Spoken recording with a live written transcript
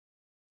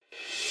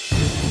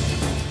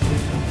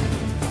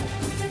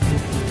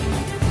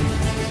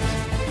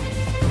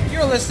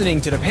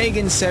listening to the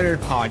Pagan-Centered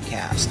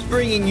Podcast,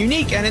 bringing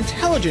unique and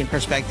intelligent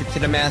perspective to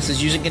the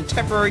masses using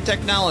contemporary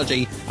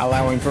technology,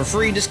 allowing for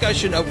free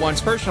discussion of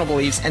one's personal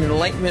beliefs and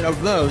enlightenment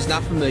of those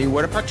not familiar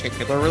with a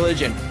particular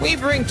religion. We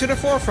bring to the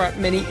forefront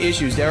many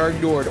issues that are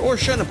ignored or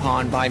shunned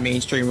upon by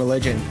mainstream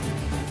religion.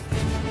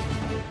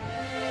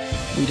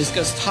 We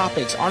discuss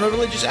topics on a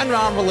religious and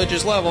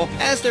non-religious level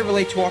as they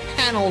relate to our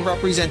panel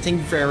representing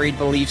varied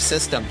belief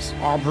systems.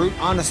 Our brute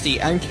honesty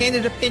and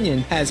candid opinion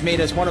has made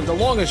us one of the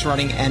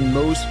longest-running and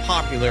most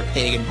popular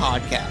pagan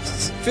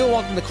podcasts. Feel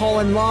welcome to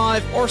call in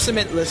live or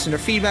submit listener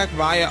feedback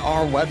via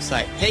our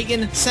website,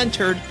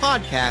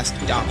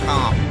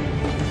 pagancenteredpodcast.com.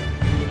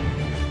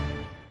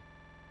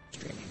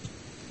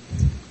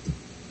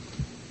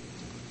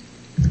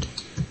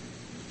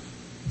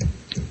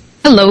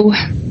 Hello.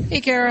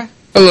 Hey, Kara.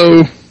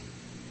 Hello.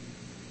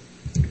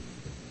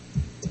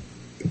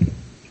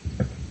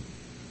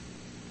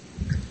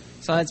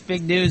 So that's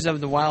big news of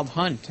the Wild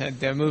Hunt.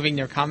 They're moving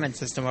their comment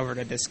system over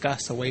to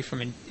discuss away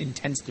from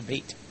intense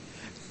debate.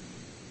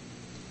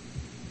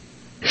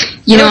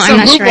 You know, I'm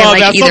not sure I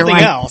like either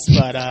one. Else,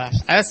 but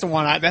that's the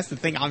one. That's the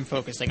thing I'm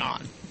focusing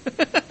on.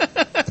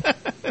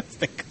 That's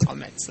the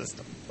comment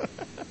system.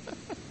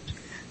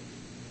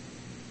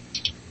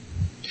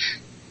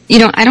 You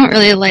know, I don't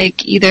really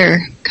like either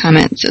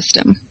comment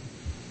system.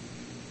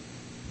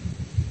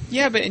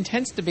 Yeah, but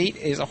intense debate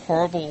is a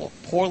horrible,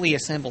 poorly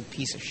assembled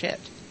piece of shit.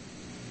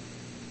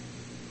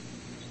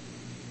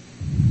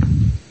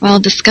 Well,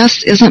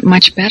 discuss isn't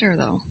much better,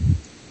 though.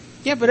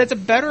 Yeah, but it's a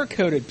better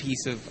coded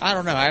piece of... I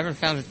don't know, I haven't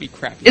found it to be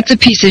crap yet. It's a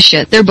piece of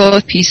shit. They're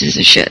both pieces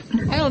of shit.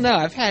 I don't know,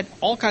 I've had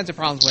all kinds of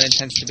problems with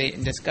intense debate,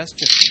 and discuss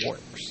just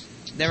works.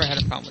 Never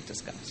had a problem with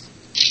discuss.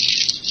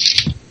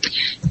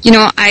 You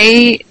know,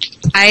 it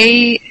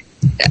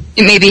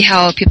may be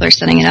how people are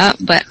setting it up,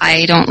 but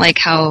I don't like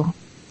how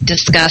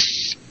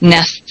discuss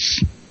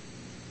nests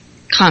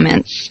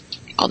comments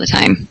all the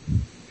time.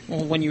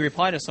 Well, when you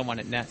reply to someone,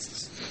 it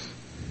nests.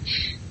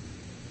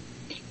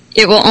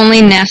 It will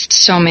only nest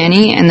so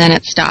many, and then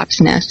it stops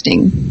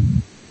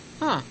nesting.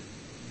 Huh.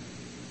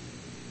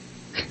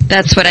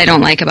 That's what I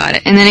don't like about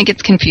it. And then it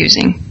gets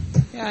confusing.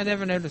 Yeah, I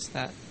never noticed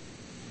that.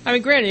 I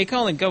mean, granted, it can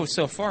only go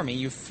so far. I mean,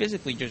 you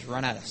physically just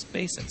run out of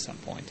space at some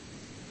point.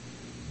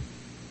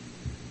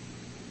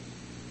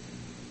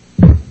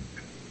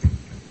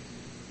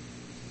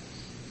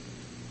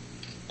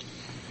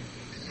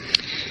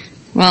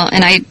 Well,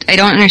 and I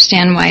don't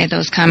understand why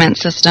those comment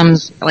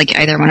systems, like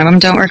either one of them,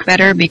 don't work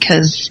better,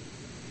 because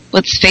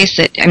let's face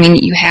it, I mean,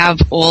 you have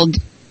old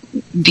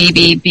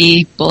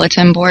VBB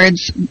bulletin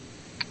boards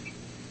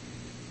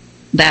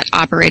that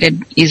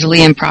operated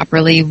easily and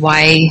properly.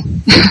 Why?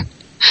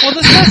 Well,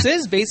 this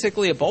is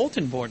basically a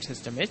bulletin board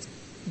system. It's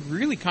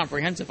really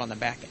comprehensive on the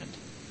back end.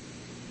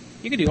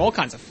 You can do all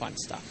kinds of fun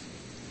stuff.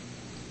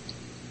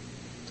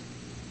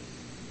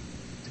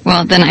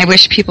 Well, then I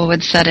wish people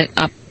would set it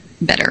up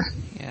better.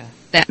 Yeah.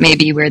 That may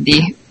be where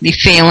the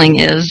failing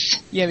is.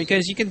 Yeah,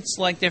 because you can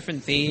select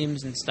different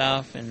themes and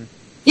stuff, and...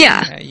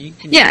 Yeah,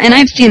 and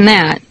I've seen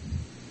that.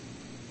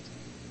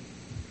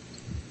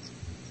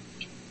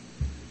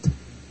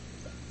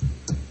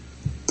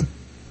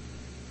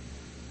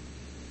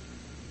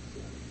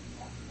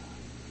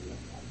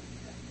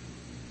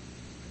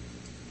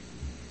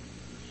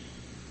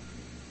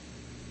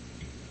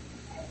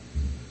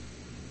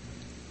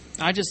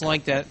 I just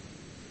like that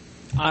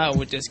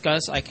with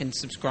Discuss, I can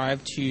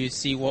subscribe to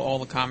see what all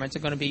the comments are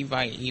going to be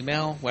via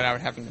email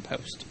without having to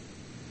post.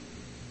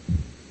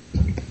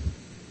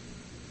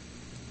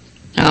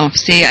 Oh,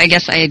 see, I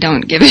guess I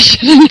don't give a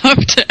shit enough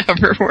to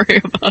ever worry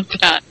about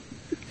that.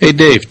 Hey,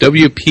 Dave,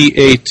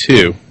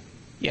 WPA2.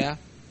 Yeah?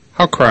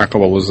 How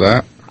crackable was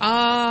that?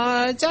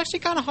 It's actually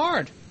kind of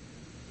hard.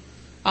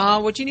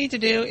 What you need to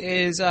do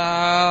is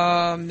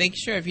make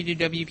sure if you do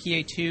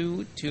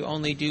WPA2 to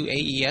only do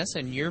AES,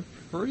 and you're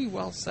pretty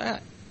well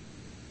set.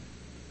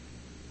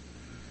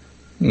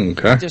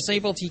 Okay.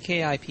 Disable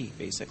TKIP,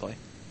 basically.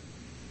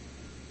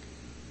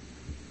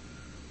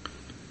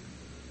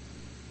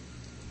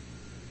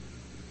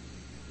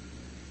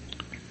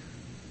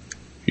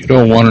 You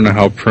don't want to know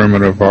how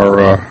primitive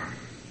our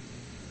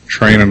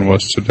training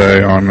was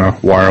today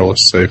on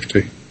wireless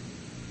safety.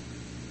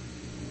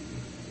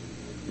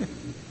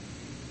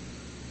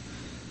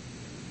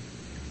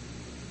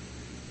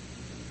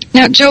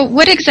 Now, Joe,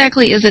 what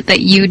exactly is it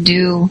that you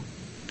do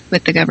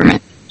with the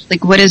government?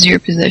 Like, what is your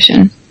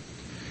position?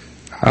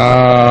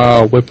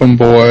 Whipping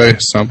boy,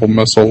 simple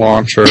missile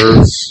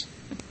launchers,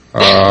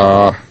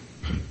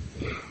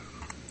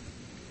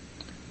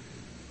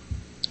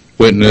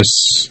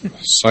 witness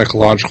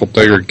psychological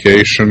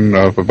degradation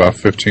of about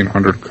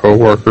 1,500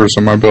 coworkers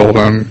in my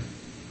building.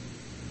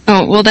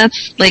 Oh, well,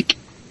 that's like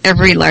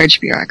every large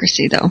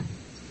bureaucracy, though.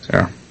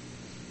 Yeah.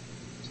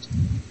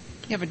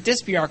 Yeah, but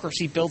this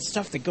bureaucracy builds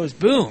stuff that goes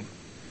boom.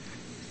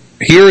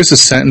 Here is a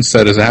sentence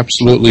that is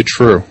absolutely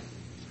true.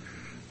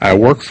 I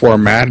work for a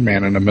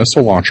madman in a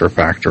missile launcher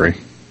factory.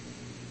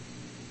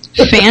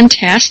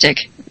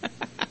 Fantastic.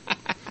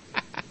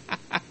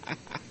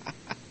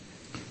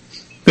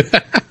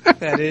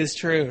 That is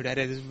true. That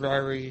is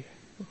very,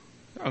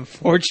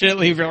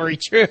 unfortunately, very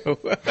true.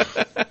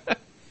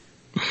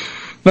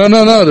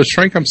 No. The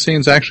shrink I'm seeing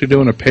is actually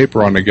doing a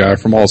paper on the guy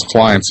from all his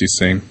clients he's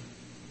seen.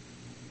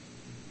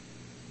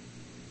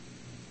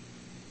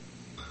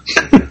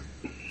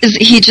 Is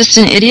he just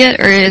an idiot,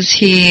 or is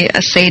he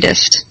a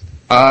sadist?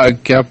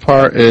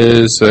 Gephardt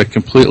is a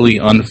completely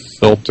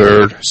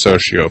unfiltered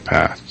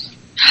sociopath.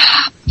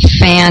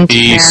 Fantastic.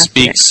 He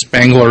speaks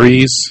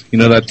Spanglerese. You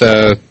know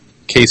that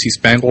Casey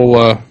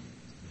Spangle?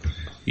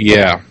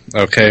 Yeah.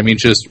 Okay. I mean,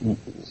 just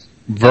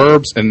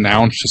verbs and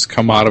nouns just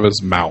come out of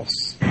his mouth.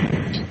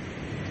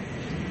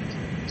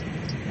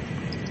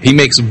 He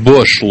makes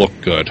Bush look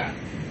good.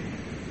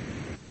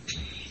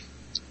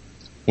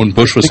 When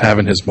Bush was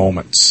having his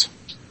moments.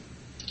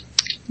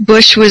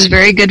 Bush was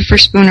very good for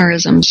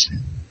spoonerisms.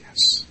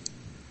 Yes.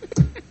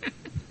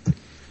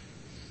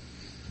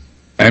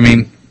 I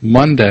mean,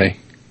 Monday.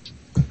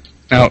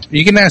 Now,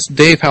 you can ask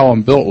Dave how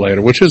I'm built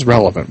later, which is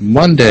relevant.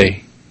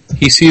 Monday,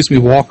 he sees me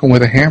walking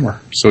with a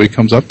hammer. So he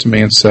comes up to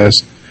me and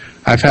says,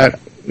 he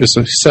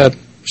said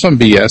some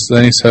BS.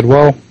 Then he said,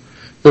 well,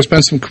 there's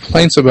been some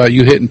complaints about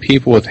you hitting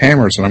people with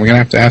hammers, and I'm going to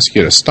have to ask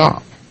you to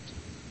stop.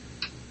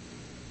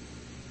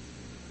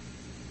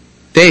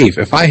 Dave,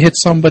 if I hit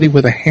somebody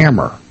with a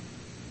hammer...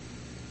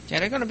 Yeah,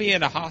 they're going to be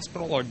in a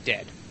hospital or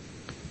dead.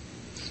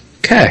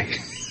 Okay.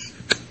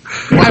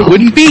 I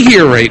wouldn't be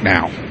here right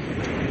now.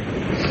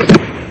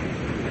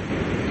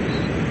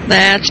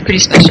 That's pretty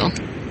special.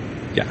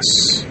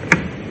 Yes.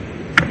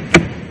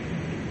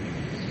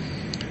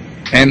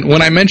 And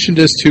when I mentioned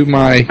this to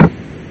my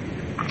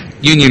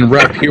union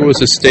rep, here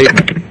was his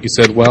statement. He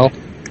said, well,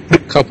 a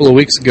couple of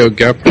weeks ago,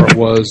 Gephardt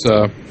was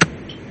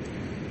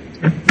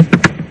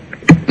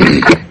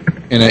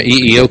in an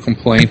EEO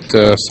complaint,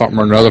 something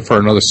or another, for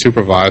another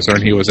supervisor,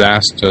 and he was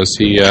asked, does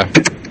he, how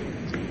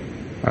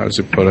does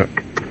he put it?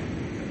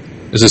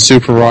 Is the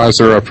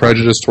supervisor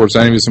prejudiced towards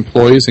any of his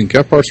employees? And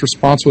Gephardt's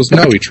response was,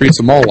 no, he treats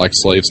them all like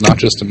slaves, not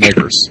just the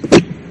niggers.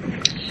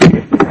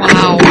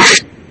 Wow.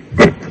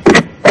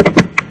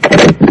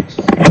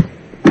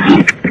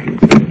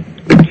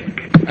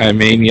 I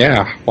mean,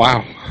 yeah,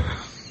 wow.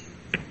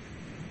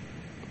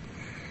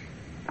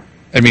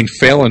 I mean,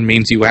 failing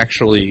means you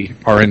actually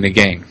are in the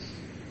game.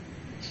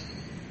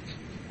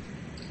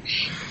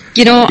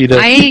 You know,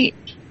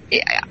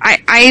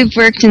 I've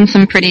worked in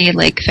some pretty,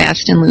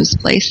 fast and loose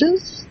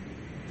places,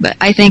 but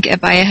I think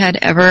if I had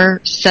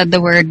ever said the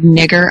word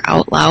nigger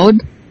out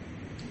loud...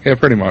 Yeah,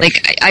 pretty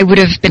much. I would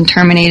have been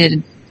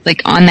terminated,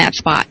 on that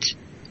spot.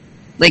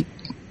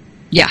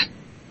 Yeah.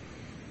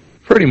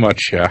 Pretty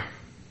much, yeah.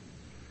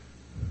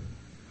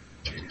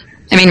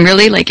 I mean,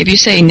 really, if you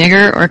say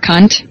nigger or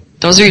cunt,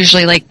 those are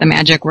usually, the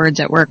magic words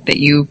at work that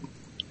you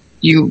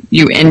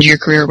end your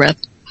career with.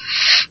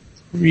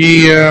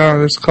 Yeah,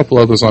 there's a couple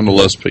others on the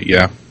list, but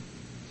yeah.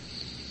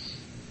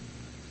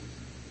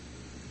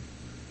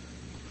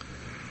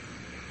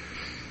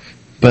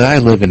 But I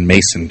live in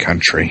Mason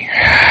country.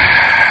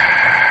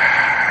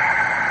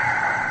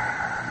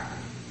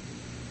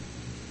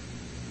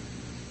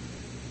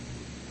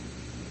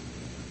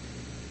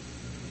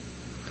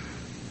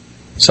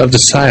 So I've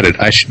decided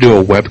I should do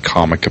a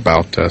webcomic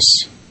about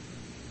this.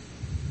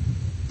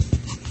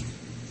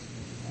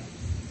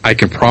 I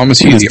can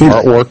promise you the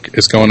artwork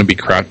is going to be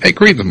crap. Hey,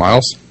 greetings,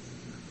 Miles.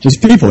 There's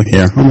people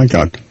here. Oh my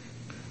god.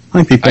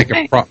 Hi,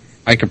 people.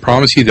 I can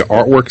promise you the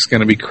artwork is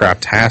going to be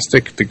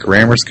craptastic. The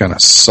grammar's going to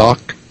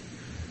suck.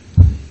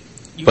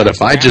 But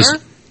if I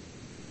just...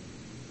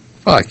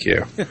 Fuck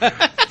you.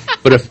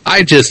 But if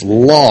I just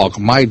log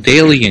my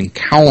daily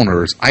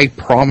encounters, I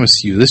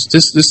promise you,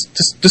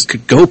 this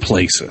could go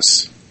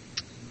places.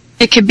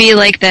 It could be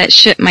like that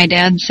shit my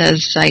dad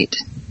says site.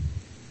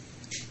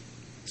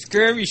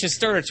 Scurvy should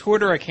start a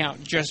Twitter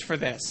account just for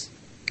this.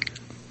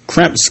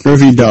 Crap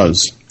Scurvy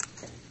does.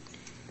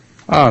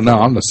 Oh, no,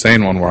 I'm the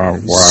sane one where I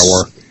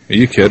work. Are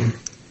you kidding?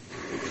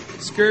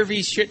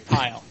 Scurvy shit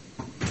pile.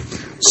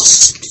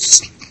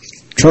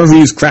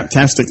 Scurvy's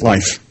craptastic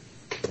life.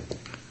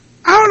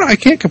 I don't know. I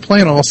can't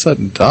complain all said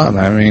and done.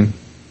 I mean...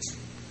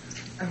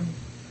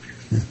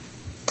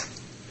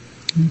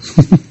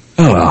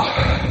 Oh,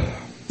 well.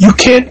 You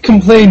can't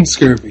complain,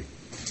 Scurvy.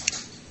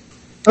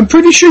 I'm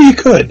pretty sure you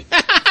could.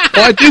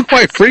 Well, I do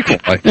quite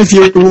frequently. If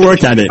you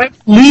work at it. I'm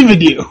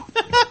leaving you.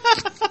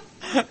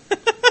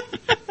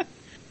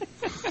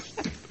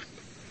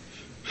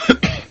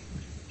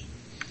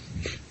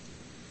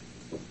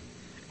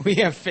 We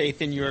have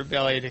faith in your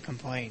ability to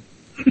complain.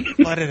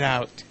 Let it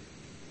out.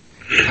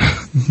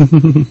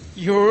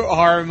 You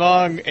are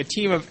among a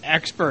team of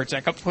experts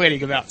at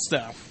complaining about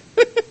stuff.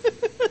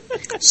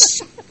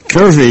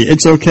 Scurvy,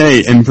 it's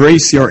okay.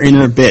 Embrace your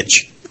inner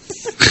bitch.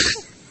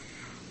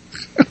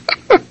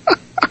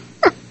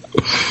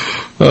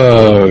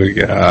 Oh,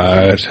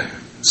 God.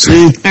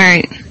 See?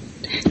 Alright.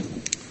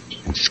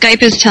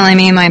 Skype is telling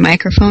me my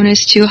microphone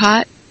is too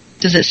hot.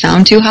 Does it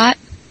sound too hot?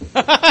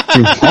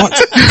 Too hot?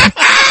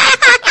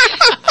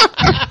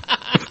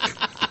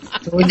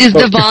 Is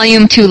the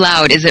volume too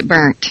loud? Is it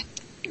burnt?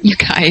 You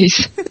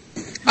guys.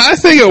 I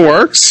think it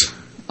works.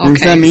 If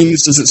that Okay.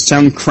 means, does it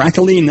sound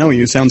crackly? No,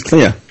 you sound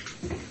clear.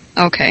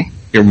 Okay.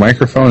 Your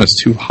microphone is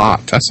too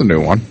hot. That's a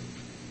new one.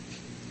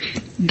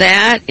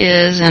 That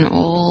is an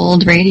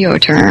old radio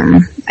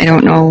term. I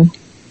don't know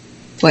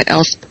what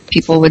else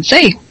people would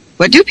say.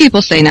 What do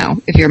people say now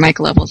if your mic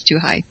level is too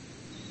high?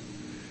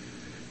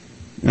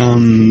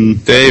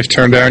 Dave,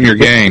 turn down your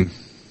gain.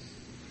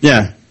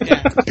 Yeah.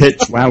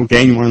 Pitch, wow,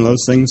 gain, one of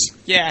those things.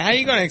 Yeah, how are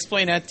you going to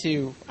explain that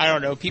to, I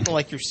don't know, people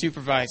like your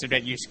supervisor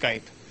that use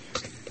Skype?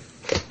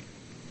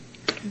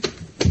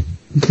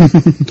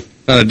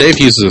 Dave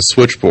uses a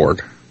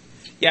switchboard.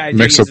 Yeah, I do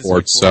Mixer use a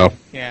board, switchboard.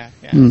 so. Yeah.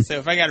 Hmm. So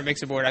if I got a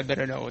mixer board, I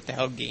better know what the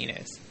hell gain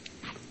is.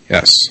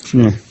 Yes.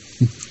 Yeah.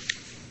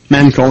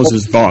 Man calls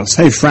his boss,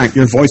 hey Frank,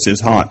 your voice is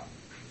hot.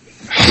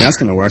 Yeah, that's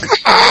gonna work.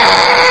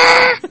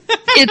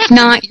 It's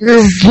not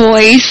your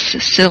voice,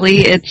 silly.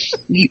 It's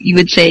you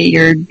would say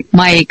your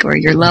mic or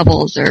your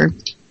levels or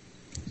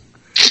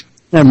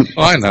Yeah,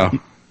 Oh, I know.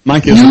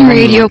 Mike is no on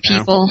radio right now.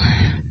 people.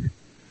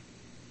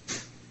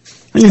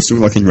 I used to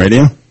work in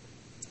radio. I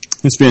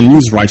used to be a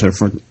news writer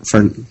for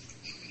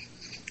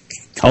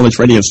college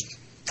radio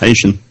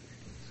station.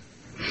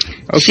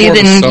 I was See, more of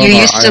a then Sonar you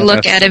used to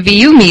look INS. at a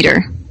VU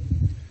meter.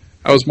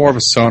 I was more of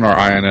a Sonar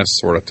INS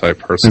sort of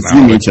type A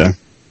personality. meter.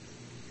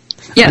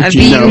 Yeah, a Did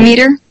you VU know-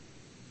 meter.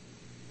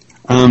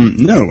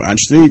 No,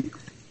 actually,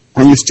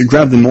 I used to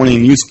grab the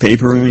morning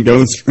newspaper and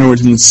go through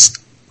it in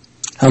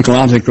local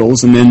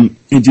articles and then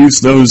reduce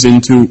those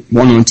into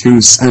one or two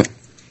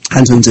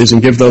sentences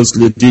and give those to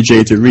the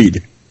DJ to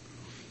read.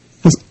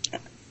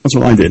 That's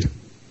what I did.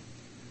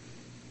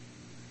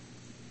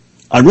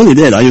 I really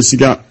did. I used to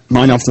get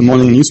mine off the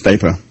morning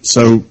newspaper.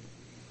 So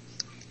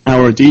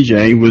our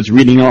DJ was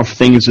reading off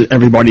things that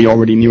everybody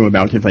already knew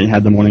about if they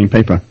had the morning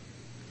paper.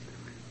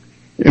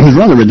 It was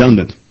rather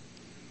redundant.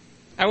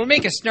 I would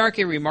make a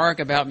snarky remark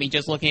about me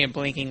just looking at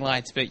blinking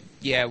lights, but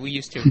yeah, we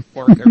used to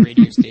work a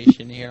radio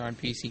station here on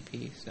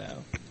PCP,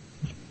 so.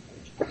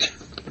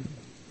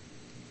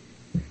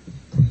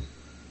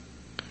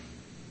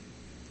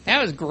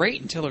 That was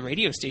great until the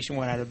radio station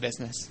went out of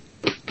business.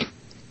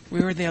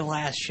 We were their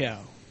last show.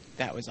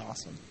 That was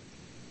awesome.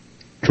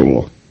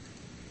 Cool.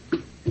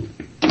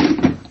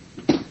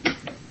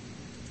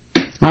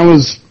 I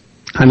was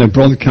at a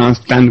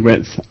broadcast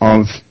bandwidth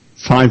of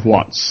 5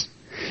 watts.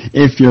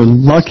 If you're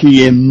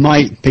lucky, it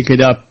might pick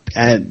it up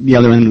at the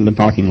other end of the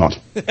parking lot.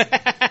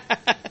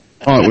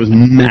 Oh, it was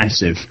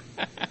massive.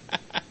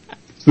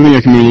 Through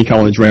a community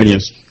college radio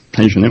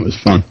station, it was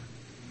fun.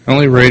 The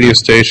only radio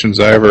stations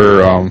I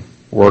ever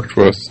worked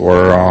with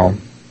were,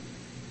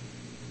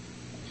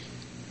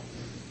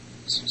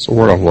 what's the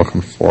word I'm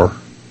looking for?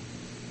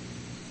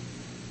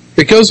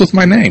 It goes with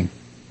my name.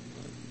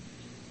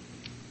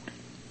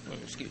 Oh,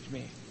 excuse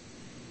me.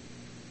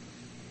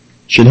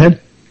 Shithead?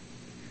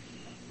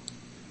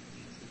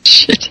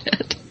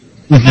 Shithead.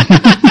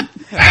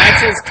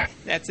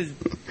 That's his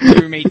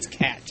roommate's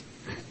cat.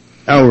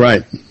 Oh,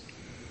 right.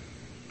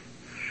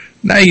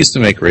 I used to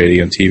make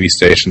radio and TV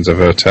stations at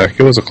Votech.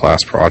 It was a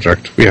class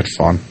project. We had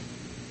fun.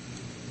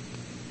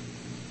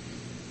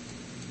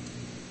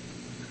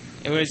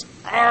 It was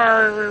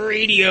our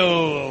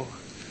radio.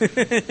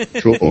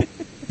 Cool.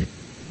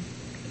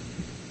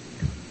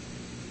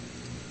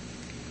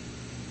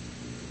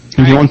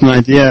 If you want an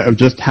idea of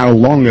just how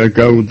long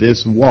ago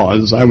this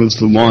was, I was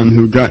the one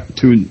who got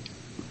to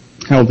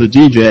tell the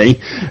DJ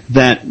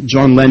that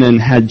John Lennon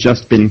had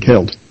just been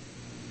killed.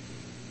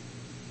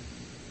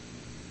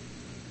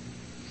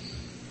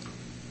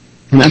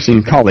 And that's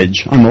in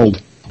college. I'm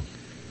old.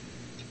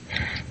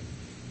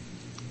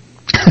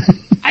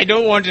 I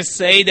don't want to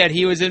say that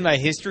he was in my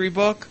history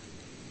book,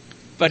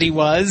 but he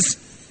was.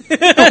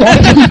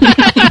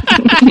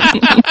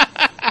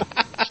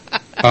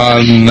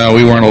 No,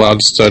 we weren't allowed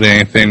to study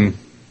anything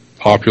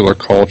popular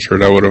culture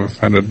that would have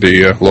offended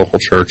the local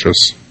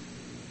churches.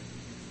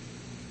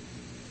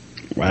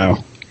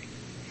 Wow.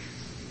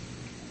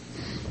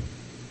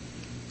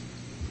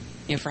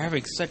 Yeah, for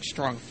having such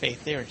strong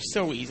faith, they are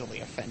so easily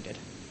offended.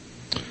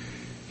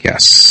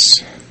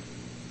 Yes.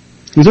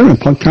 Is there a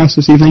podcast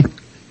this evening?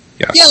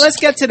 Yes. Yeah, let's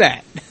get to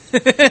that.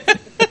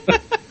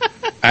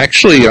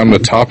 Actually, on the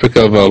topic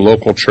of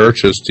local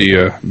churches,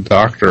 the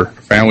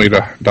family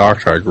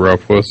doctor I grew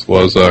up with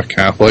was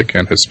Catholic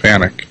and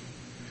Hispanic.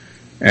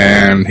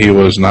 And he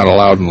was not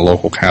allowed in the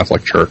local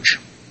Catholic church.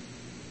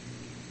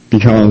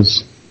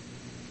 Because...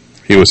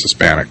 He was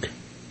Hispanic.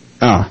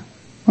 Ah,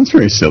 that's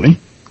very silly.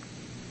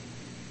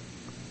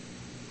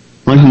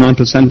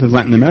 99% of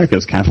Latin America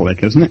is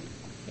Catholic, isn't it?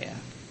 Yeah.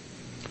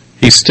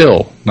 He's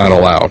still not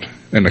allowed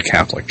in the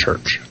Catholic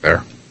church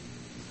there.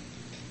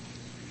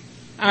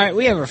 All right,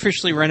 we have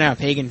officially run out of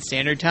Pagan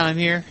Standard Time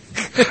here.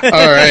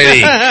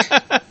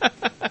 Alrighty.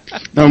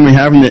 No, we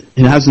haven't.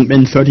 It hasn't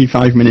been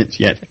 35 minutes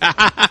yet.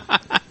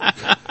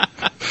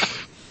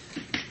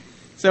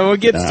 So we'll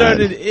get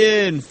started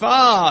in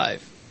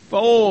 5,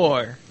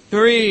 4,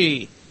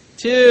 3,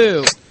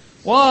 2,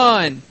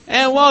 1,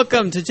 and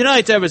welcome to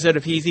tonight's episode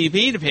of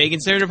PCP, the Pagan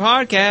Standard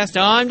Podcast.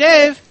 I'm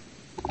Dave.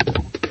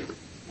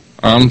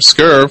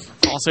 Scurv.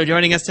 Also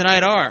joining us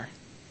tonight are...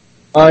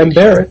 I'm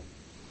Barrett.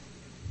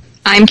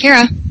 I'm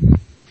Kara.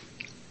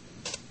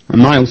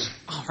 And Miles.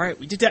 All right,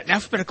 we did that in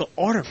alphabetical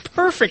order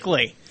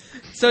perfectly.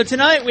 So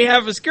tonight we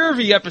have a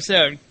scurvy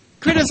episode.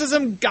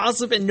 Criticism,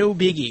 gossip, and no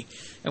biggie.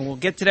 And we'll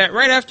get to that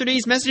right after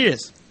these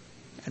messages.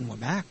 And we're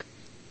back.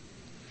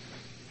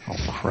 Oh,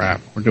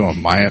 crap. We're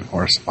doing Maya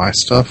or spy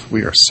stuff?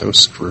 We are so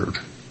screwed.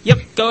 Yep,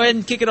 go ahead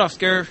and kick it off,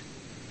 Scurv.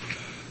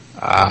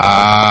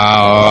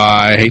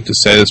 I hate to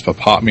say this, but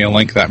pop me a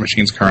link. That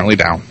machine's currently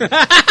down.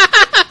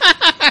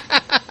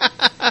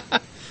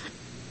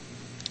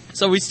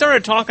 So we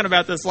started talking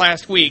about this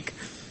last week.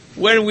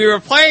 When we were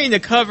planning to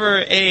cover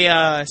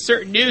a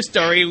certain news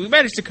story, we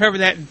managed to cover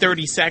that in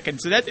 30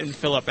 seconds, so that didn't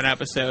fill up an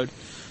episode.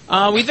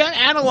 We then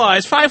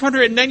analyzed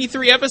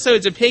 593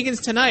 episodes of Pagans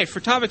Tonight for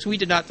topics we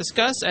did not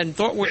discuss and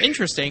thought were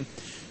interesting,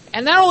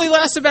 and that only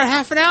lasted about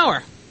half an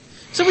hour.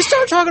 So we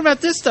started talking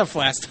about this stuff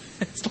last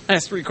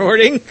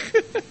recording.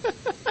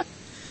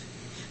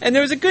 And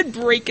there was a good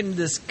break in the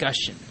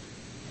discussion.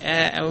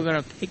 And we're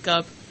going to pick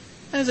up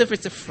as if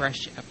it's a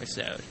fresh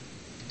episode.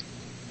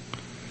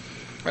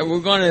 Right,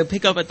 we're going to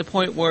pick up at the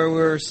point where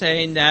we're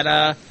saying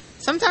that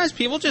sometimes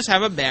people just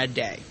have a bad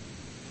day.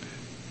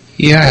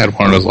 Yeah, I had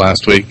one of those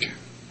last week.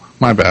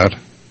 My bad.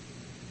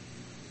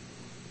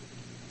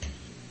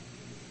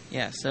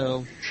 Yeah,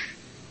 so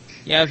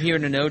you have here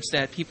in the notes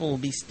that people will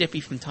be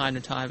snippy from time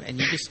to time, and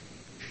you just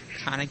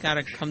kind of got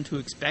to come to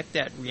expect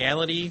that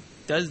reality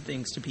does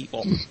things to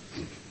people.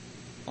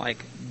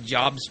 Like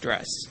job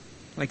stress.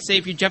 Like, say,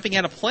 if you're jumping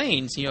out of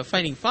planes,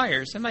 fighting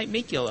fires, that might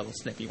make you a little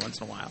snippy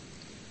once in a while.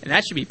 And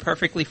that should be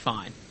perfectly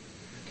fine.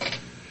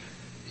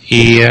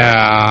 Yeah,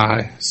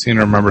 I seem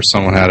to remember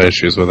someone had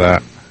issues with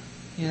that.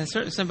 Yeah,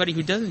 certainly somebody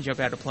who doesn't jump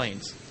out of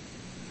planes.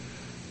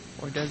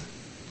 Or does...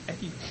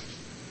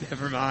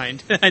 Never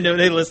mind. I know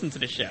they listen to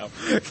the show.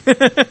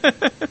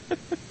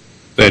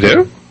 They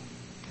do?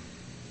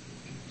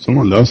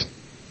 Someone does.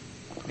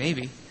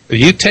 Maybe.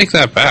 You take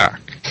that back.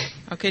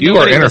 Okay, you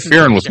are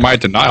interfering with my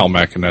denial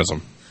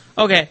mechanism.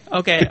 Okay.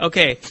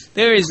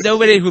 There is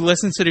nobody who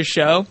listens to the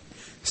show,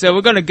 so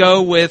we're going to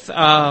go with,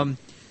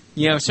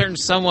 certain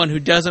someone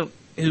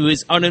who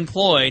is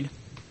unemployed,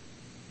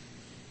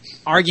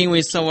 arguing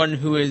with someone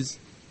who is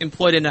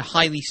employed in a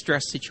highly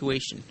stressed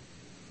situation.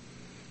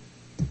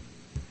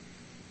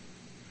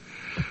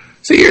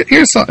 See,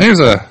 here's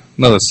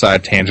another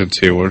side tangent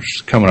too. We're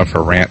just coming up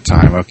for rant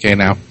time. Okay,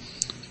 now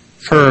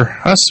for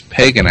us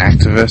pagan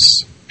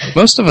activists,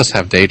 most of us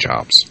have day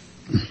jobs.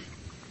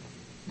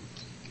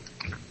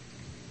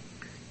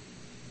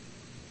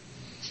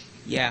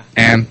 Yeah.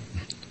 And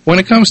when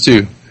it comes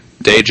to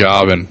day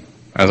job and,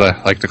 as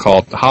I like to call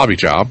it, the hobby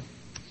job,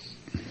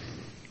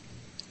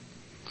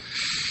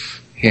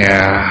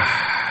 yeah,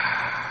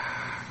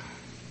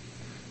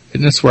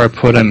 isn't this where I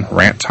put in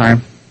rant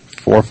time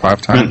 4 or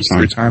 5 times,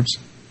 3 times?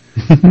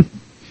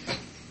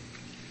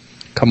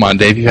 Come on,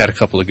 Dave, you had a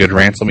couple of good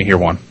rants. Let me hear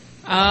one.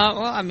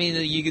 Well, I mean,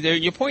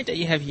 your point that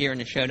you have here in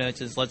the show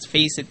notes is, let's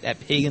face it, that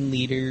pagan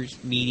leaders,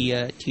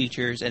 media,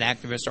 teachers, and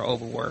activists are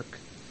overworked.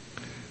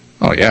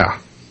 Oh, yeah.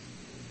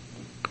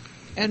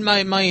 And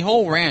my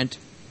whole rant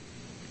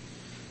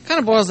kind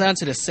of boils down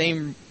to the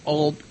same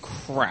old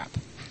crap.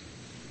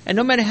 And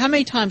no matter how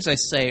many times I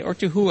say it, or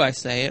to who I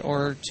say it,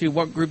 or to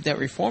what group that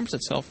reforms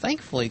itself,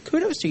 thankfully,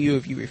 kudos to you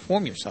if you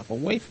reform yourself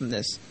away from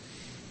this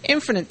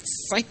infinite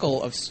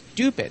cycle of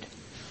stupid.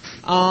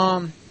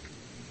 You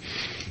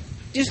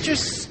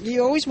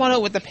always want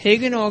it with a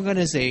pagan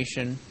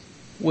organization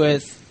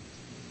with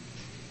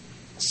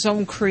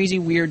some crazy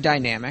weird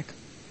dynamic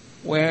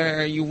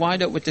where you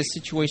wind up with this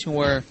situation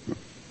where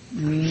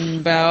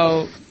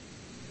about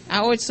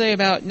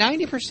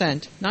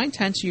 90%,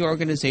 9/10 of your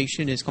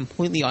organization is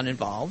completely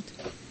uninvolved,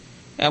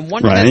 and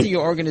 1/10 of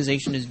your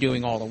organization is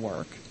doing all the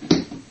work.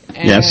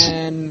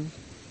 And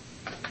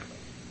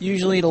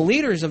usually the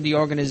leaders of the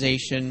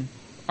organization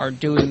are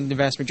doing the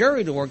vast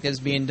majority of the work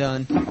that's being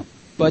done,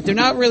 but they're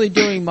not really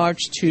doing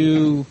much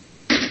to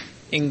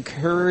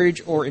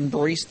encourage or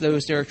embrace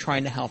those they're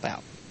trying to help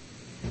out.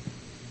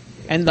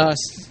 And thus,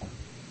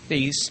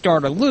 they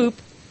start a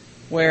loop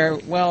where,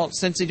 well,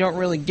 since they don't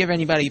really give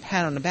anybody a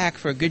pat on the back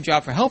for a good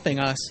job for helping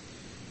us,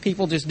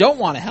 people just don't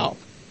want to help.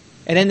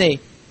 And then the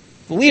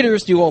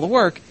leaders do all the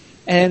work,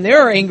 and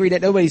they're angry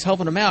that nobody's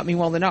helping them out.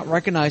 Meanwhile, they're not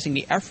recognizing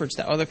the efforts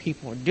that other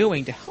people are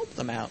doing to help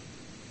them out.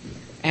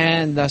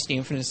 And thus the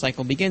infinite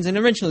cycle begins, and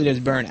eventually there's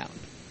burnout.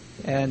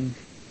 And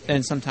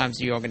then sometimes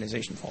the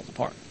organization falls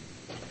apart.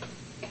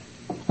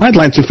 I'd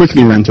like to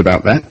quickly rant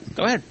about that.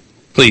 Go ahead.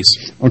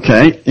 Please.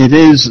 Okay, it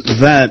is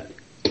that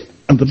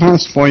in the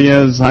past 4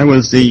 years I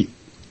was the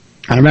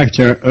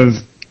director of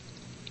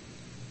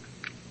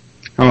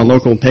our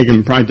local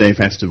Pagan Pride Day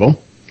festival,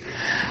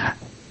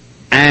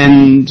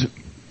 and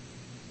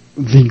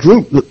the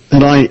group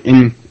that I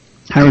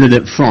inherited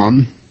it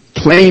from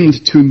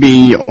claimed to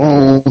be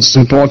all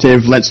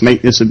supportive, let's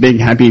make this a big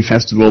happy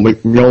festival, we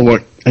all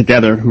work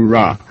together,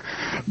 hoorah.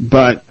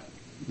 But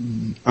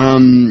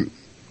I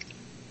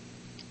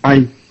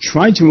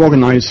tried to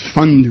organize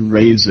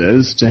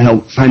fundraisers to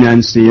help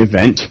finance the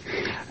event,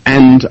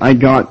 and I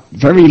got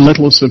very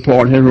little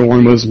support.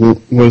 Everyone was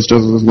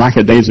just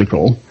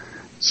lackadaisical.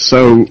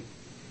 So,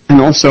 and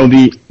also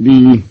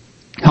the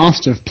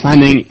cost of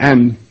planning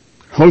and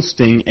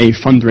hosting a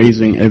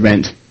fundraising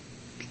event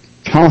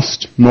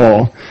cost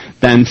more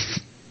than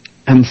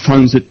and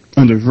funds it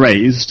would have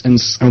raised,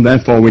 and so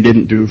therefore we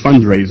didn't do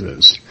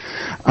fundraisers.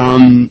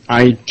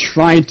 I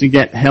tried to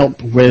get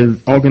help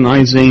with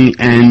organizing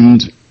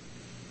and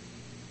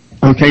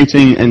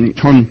locating and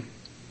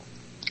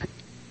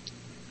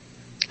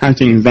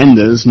contacting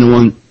vendors. No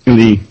one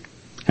really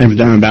ever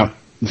done about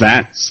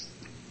that.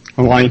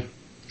 So I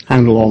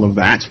handle all of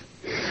that.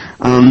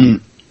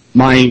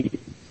 My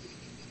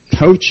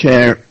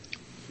co-chair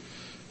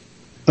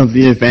of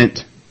the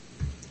event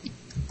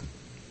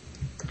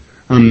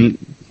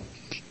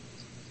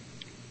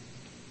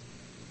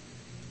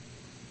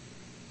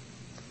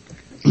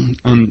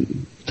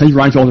they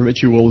write all the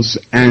rituals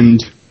and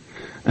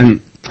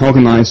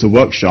organize the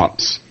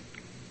workshops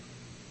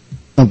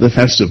of the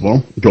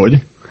festival.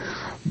 Good.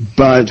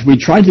 But we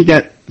tried to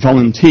get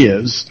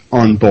volunteers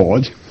on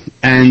board,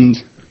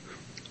 and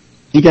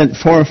you get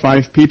 4 or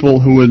 5 people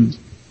who would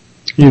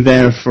be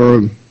there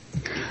for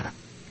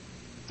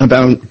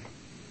about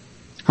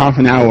half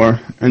an hour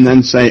and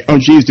then say, oh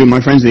geez, dude,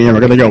 my friends are here, I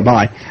gotta go,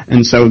 bye.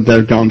 And so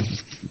they're gone for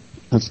the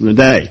rest of the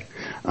day.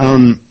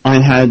 I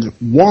had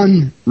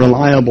one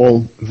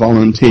reliable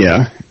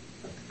volunteer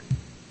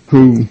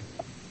who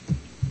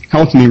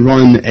helped me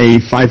run a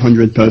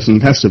 500-person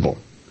festival.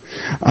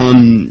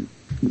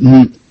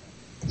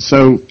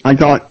 So I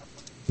got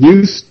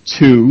used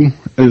to,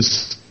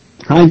 as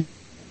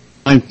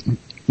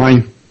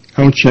my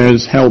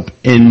co-chair's help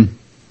in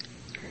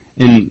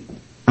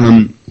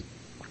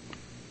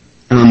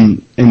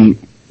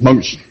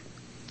workshops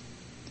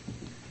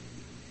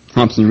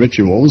and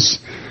rituals,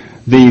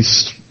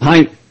 these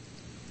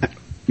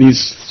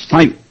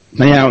site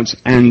layouts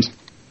and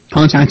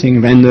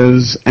contacting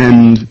vendors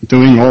and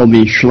doing all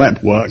the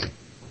schlep work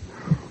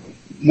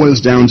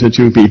was down to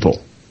 2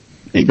 people.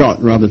 It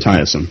got rather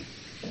tiresome.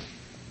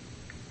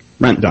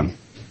 Rant done.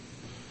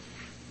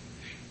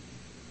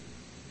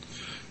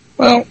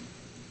 Well,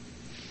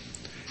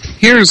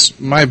 here's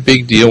my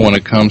big deal when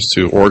it comes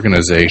to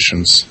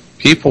organizations.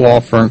 People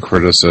offering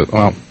criticism.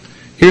 Well,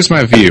 here's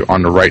my view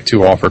on the right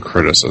to offer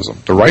criticism.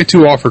 The right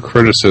to offer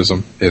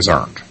criticism is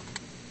earned.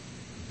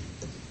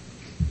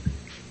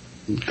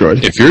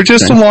 Good. If you're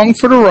just along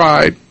for the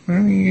ride,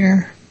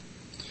 yeah.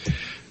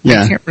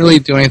 I can't really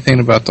do anything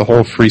about the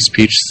whole free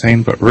speech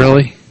thing, but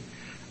really,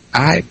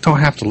 I don't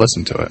have to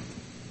listen to it.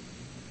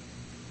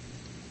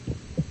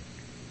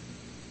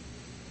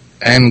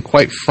 And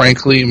quite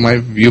frankly, my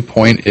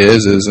viewpoint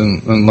is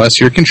unless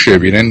you're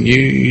contributing,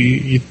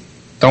 you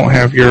don't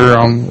have your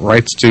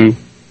rights to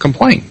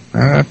complain.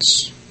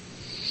 That's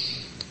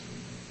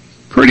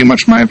pretty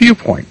much my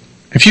viewpoint.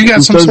 If you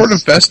got some sort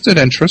of vested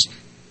interest.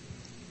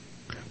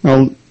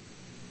 Well,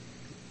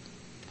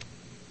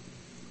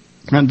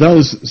 that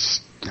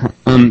does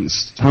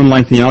sound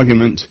like the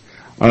argument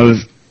of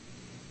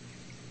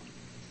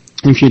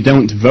if you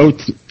don't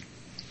vote,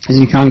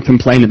 you can't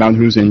complain about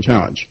who's in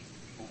charge.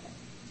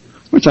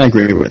 Which I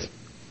agree with.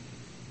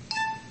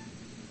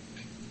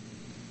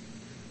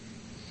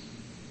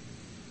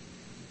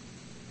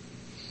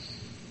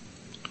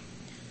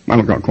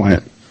 I got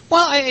quiet.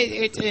 Well,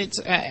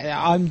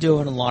 I'm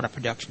doing a lot of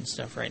production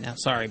stuff right now.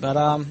 Sorry, but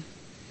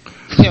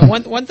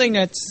one thing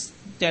that's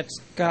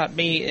got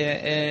me.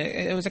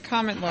 It was a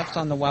comment left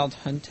on the Wild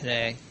Hunt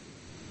today.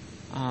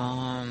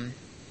 I'm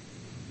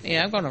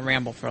going to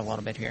ramble for a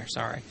little bit here.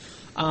 Sorry.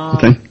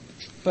 Okay.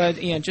 But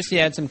just to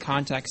add some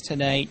context,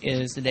 tonight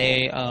is the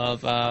day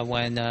of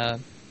when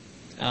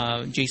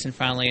Jason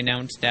finally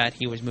announced that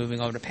he was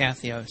moving over to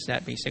Pathos.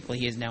 That basically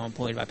he is now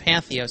employed by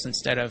Pathos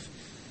instead of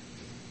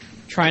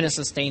trying to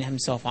sustain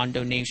himself on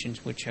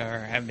donations, which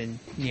have been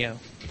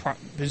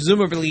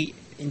presumably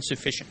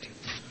insufficient.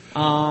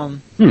 A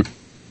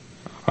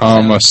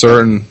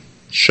certain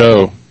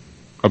show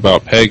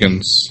about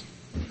pagans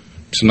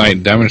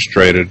tonight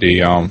demonstrated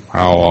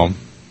how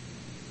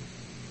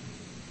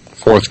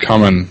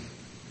forthcoming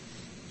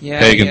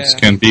pagans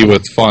can be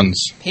with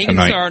funds. Pagans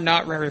tonight are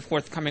not very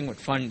forthcoming with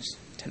funds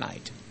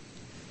tonight.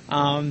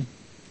 But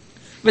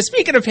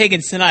speaking of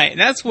pagans tonight, and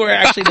that's where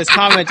actually this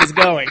comment is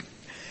going.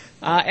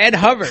 Ed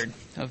Hubbard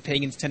of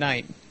Pagans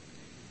Tonight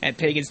at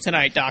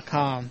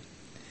paganstonight.com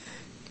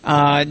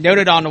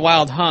noted on the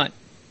Wild Hunt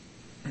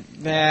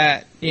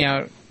that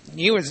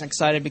he was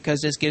excited because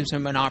this gives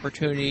him an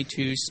opportunity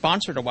to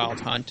sponsor the Wild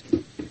Hunt,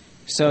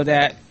 so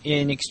that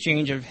in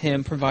exchange of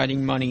him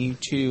providing money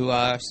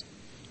to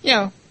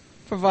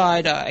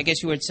provide, I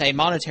guess you would say,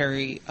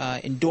 monetary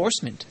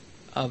endorsement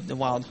of the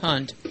Wild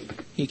Hunt,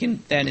 he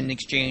can then in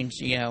exchange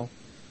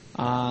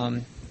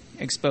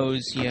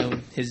expose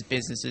his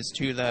businesses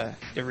to the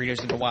readers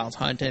of the Wild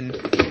Hunt, and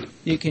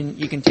you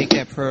can take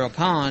that pro or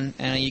con,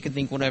 and you can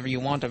think whatever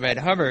you want of Ed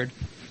Hubbard,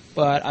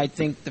 but I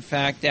think the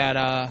fact that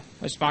a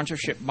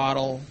sponsorship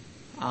model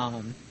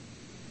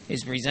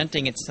is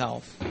presenting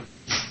itself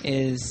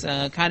is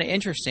kind of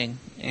interesting,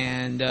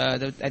 and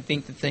I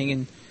think the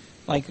thing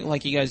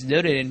like you guys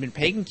noted in the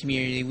Pagan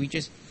community, we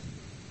just,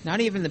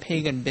 not even the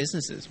Pagan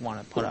businesses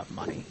want to put up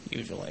money,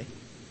 usually,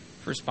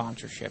 for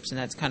sponsorships, and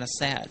that's kind of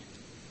sad.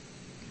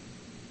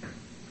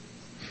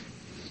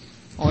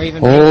 Or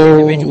even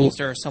individuals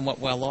that are somewhat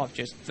well off,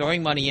 just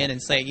throwing money in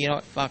and saying, you know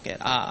what, fuck it,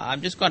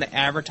 I'm just going to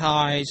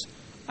advertise,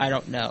 I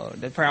don't know,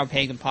 the Proud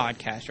Pagan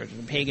Podcast, or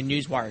the Pagan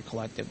Newswire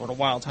Collective, or the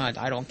Wild Hunt,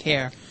 I don't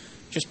care.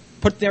 Just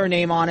put their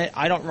name on it.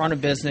 I don't run a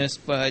business,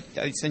 but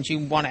since you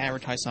want to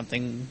advertise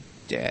something,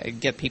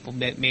 get people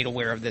made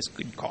aware of this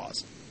good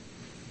cause.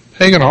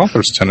 Pagan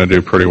authors tend to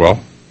do pretty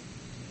well.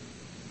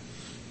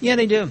 Yeah,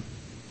 they do.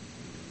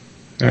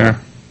 Yeah.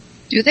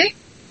 Do they?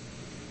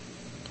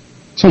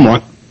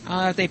 Somewhat.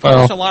 They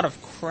publish a lot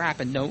of crap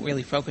and don't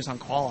really focus on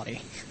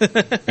quality.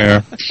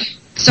 Yeah.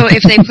 So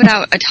if they put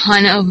out a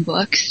ton of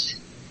books,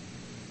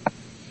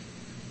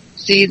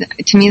 see,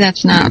 to me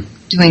that's not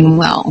doing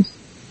well.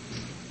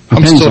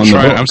 I'm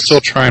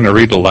still trying to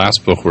read the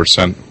last book we're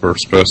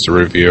supposed to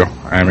review.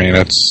 I mean,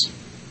 it's.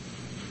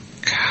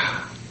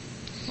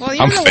 Well,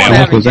 you're the one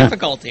having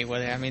difficulty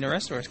with it. I mean, the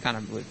rest of us kind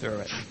of blew through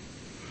it.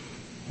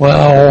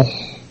 Well,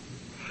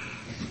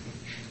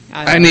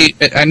 I need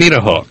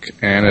a hook,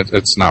 and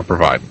it's not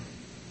provided.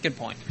 Good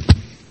point.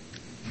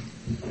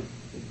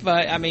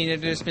 But I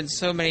mean, there's been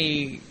so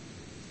much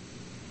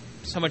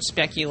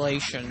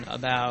speculation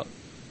about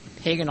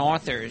Pagan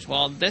authors.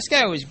 Well, this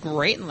guy was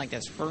great in like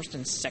his first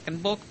and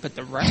second book, but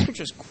the rest was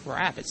just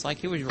crap. It's like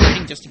he was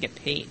writing just to get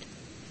paid.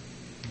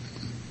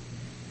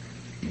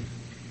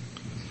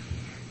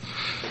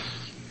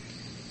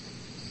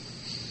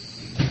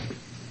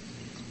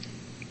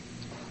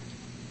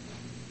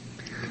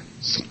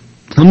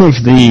 Some of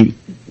the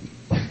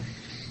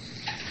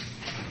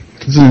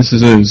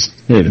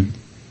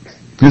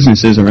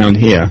businesses around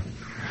here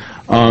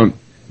are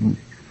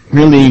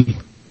really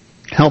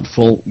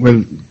helpful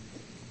with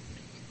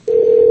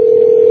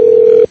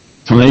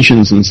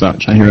donations and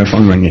such. I hear a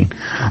phone ringing.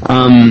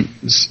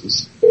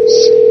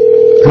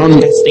 Some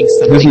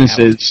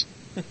businesses,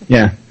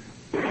 yeah.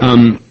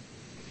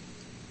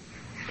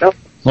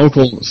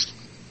 Local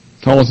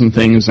stores and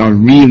things are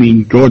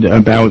really good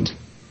about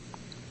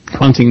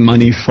fronting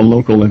money for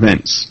local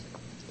events.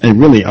 They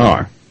really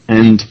are.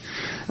 And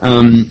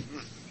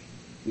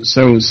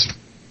so,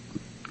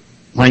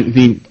 like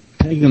the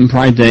Pagan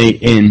Pride Day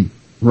in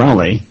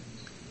Raleigh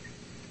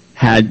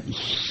had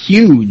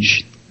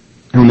huge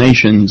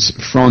donations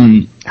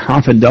from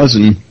half a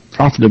dozen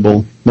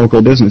profitable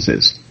local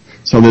businesses.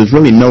 So there's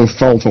really no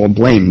fault or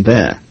blame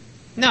there.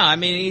 No, I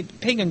mean,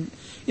 Pagan,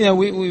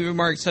 we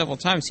remarked several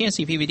times,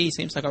 CNC PVD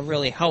seems like a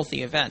really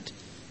healthy event.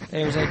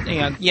 There's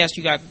yes,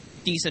 you got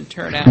decent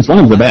turnout. It's one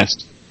of the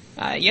best.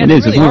 Yeah, they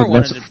really are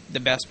one of the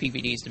best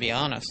PVDs, to be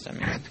honest. I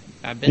mean,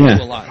 I've been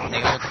to a lot, and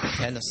they all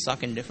tend to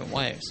suck in different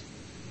ways.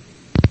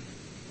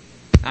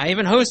 I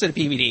even hosted a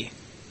PVD.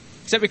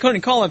 Except we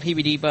couldn't call it a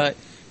PVD, but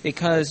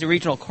because the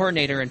regional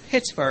coordinator in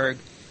Pittsburgh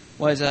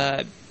was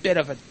a bit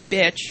of a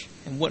bitch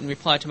and wouldn't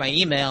reply to my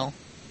email,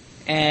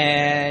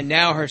 and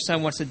now her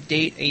son wants to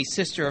date a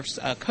sister of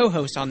a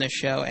co-host on this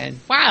show, and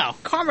wow,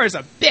 Karma's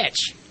a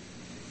bitch!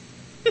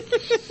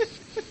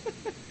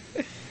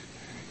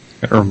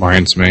 It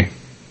reminds me,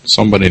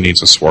 somebody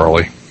needs a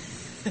swirly.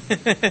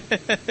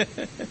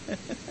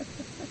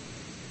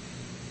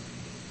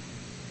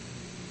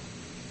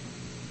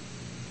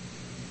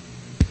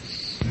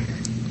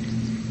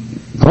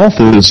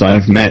 Authors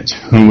I've met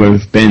who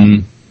have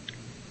been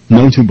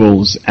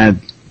notables at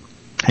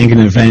Pagan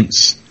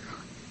events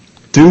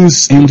do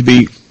seem to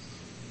be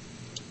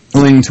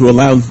willing to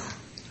allow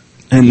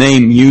a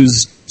name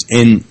used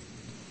in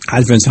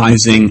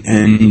advertising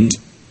and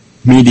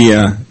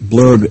media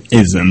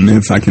blurbism,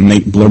 if I can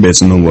make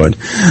blurbism a word.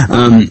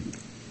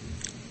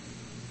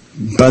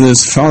 But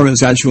as far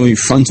as actually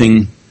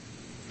fronting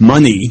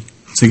money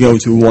to go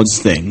towards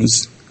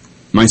things,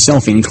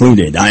 myself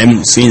included, I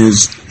haven't seen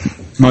as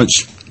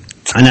much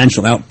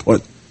financial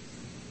output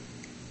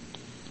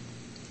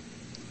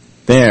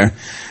there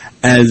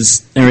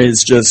as there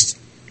is just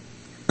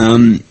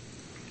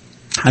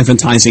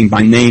advertising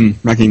by name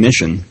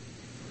recognition.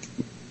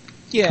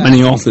 Yeah.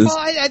 Many authors. Well,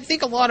 I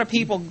think a lot of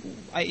people,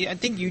 I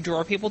think you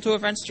draw people to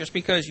events just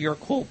because you're a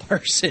cool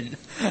person.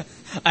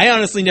 I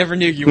honestly never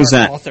knew you were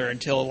an author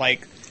until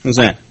like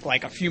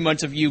a few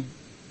months of you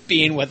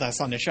being with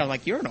us on the show. I'm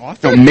like, you're an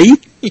author? Oh, me?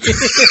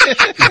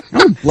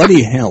 Oh,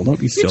 bloody hell, don't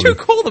be silly. You're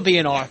too cool to be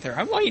an author.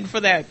 I'm waiting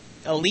for that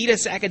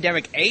elitist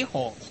academic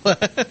a-hole.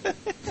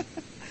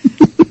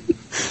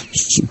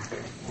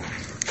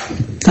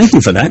 Thank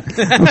you for that.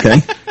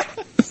 Okay.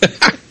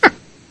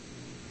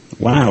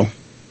 Wow.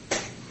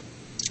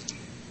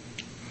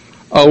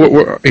 Oh,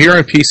 we're here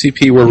at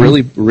PCP, we're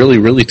really, really,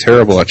 really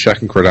terrible at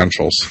checking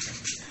credentials.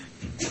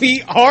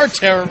 We are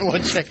terrible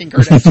at checking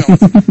credentials.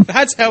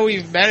 That's how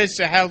we've managed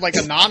to have, like,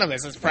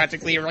 Anonymous as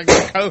practically a regular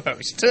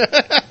co-host.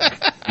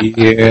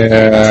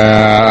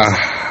 Yeah.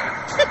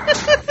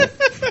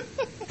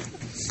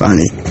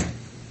 Funny.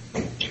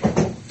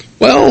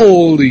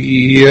 Well,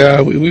 yeah,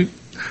 we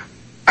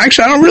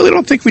actually, I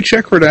don't think we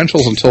check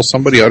credentials until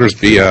somebody utters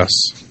BS.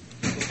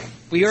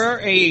 We are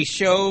a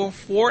show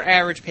for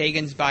average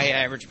pagans by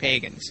average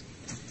pagans.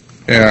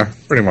 Yeah,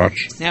 pretty much.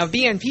 Now, if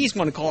BNPs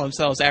want to call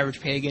themselves average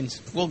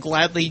pagans, we'll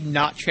gladly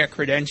not check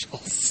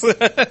credentials. We've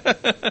had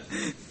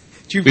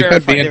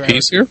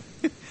BNPs here?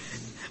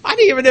 I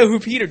didn't even know who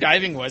Peter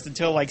Diving was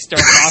until, like, Star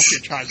Foster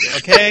chimed in,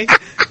 okay?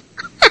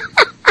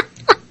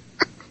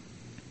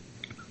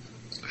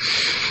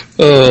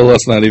 Oh,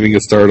 let's not even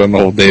get started on the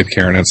whole Dave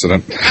Karen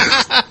incident.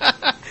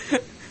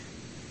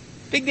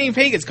 Big name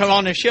pagans come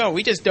on the show.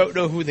 We just don't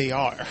know who they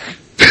are.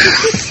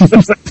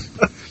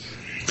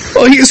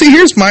 Well,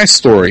 here's my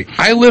story.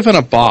 I live in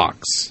a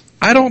box.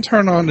 I don't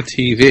turn on the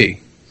TV.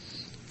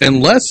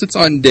 Unless it's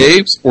on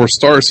Dave's or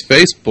Star's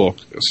Facebook,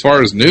 as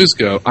far as news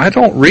go, I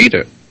don't read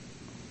it.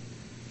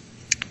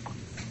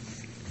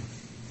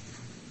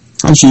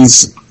 And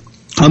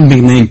some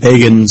big name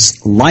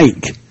pagans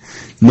like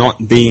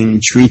not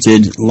being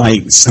treated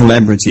like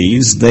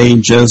celebrities. They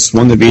just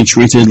want to be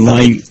treated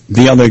like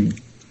the other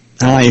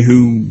guy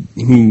who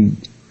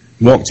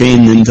walked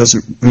in and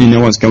doesn't really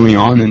know what's going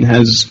on and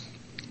has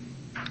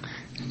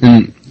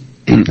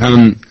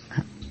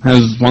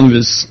one of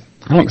his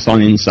hooks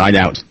on Inside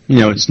Out. You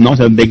know, it's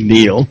not a big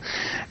deal.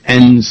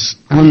 And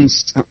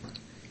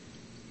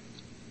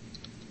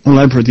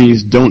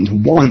celebrities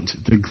don't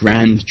want the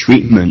grand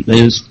treatment.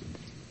 They just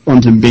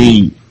want to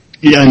be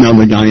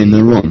another guy in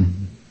the room.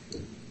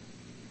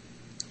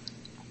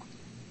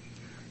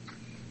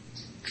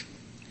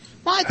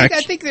 Well,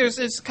 I think there's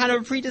kind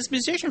of a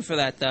predisposition for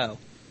that, though.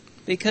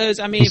 Because,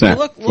 I mean, if you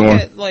look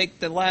at, like,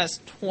 the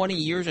last 20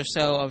 years or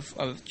so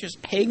of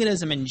just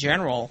paganism in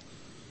general,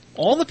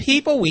 all the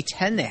people we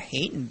tend to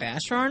hate and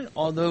bash on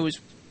are those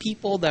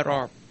people that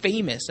are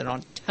famous and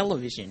on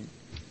television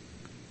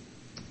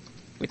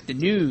with the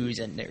news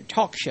and their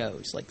talk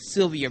shows, like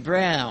Sylvia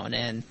Browne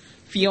and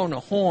Fiona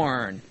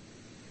Horn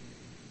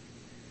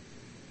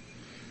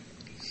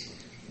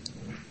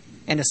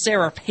and a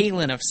Sarah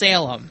Palin of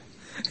Salem.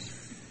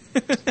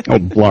 Oh,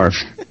 blarf.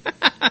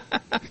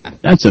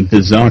 That's a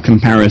bizarre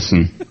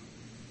comparison.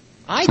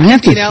 I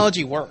think the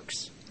analogy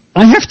works.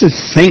 I have to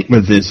think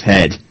with this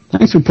head.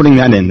 Thanks for putting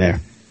that in there.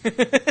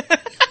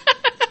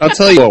 I'll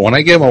tell you what, when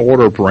I get my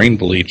order of brain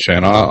bleach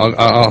in,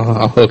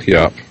 I'll hook you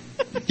up.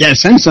 Yeah,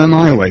 send some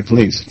my way,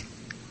 please.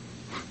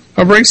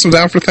 I'll bring some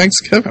down for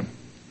Thanksgiving.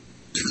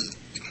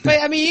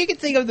 But, I mean, you can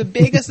think of the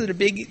biggest of the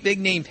big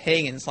name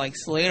pagans, like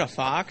Selena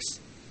Fox.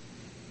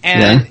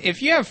 And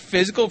if you have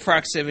physical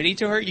proximity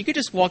to her, you could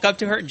just walk up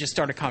to her and just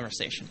start a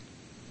conversation.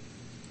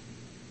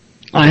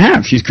 I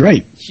have. She's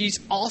great. She's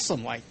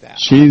awesome like that.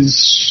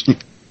 She's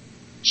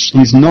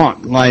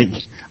not like,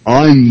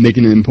 I'm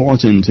making it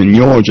important and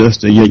you're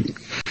just as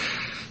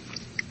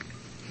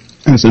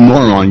a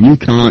moron. You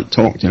can't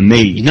talk to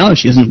me. No,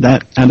 she isn't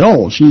that at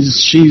all.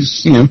 She's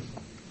you know,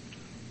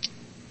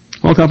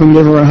 walk up and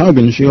give her a hug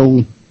and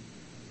she'll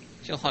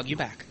hug you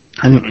back.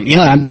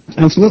 Yeah,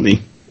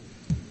 absolutely.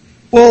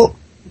 Well,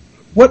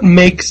 what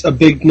makes a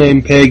big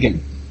name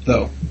pagan,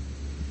 though?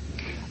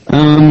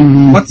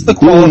 What's the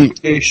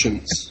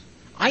qualifications?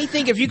 I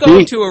think if you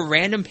go to a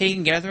random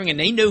pagan gathering and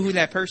they know who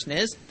that person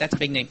is, that's a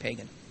big name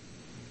pagan.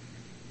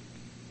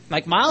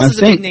 Like Miles is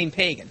a big name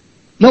pagan.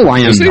 No, I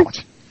am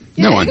not.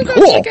 Yeah, no, I'm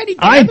not.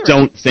 I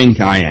don't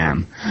think I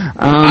am.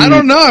 I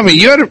don't know. I mean,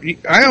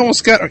 I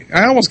almost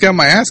got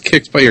my ass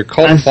kicked by your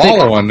cult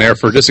following there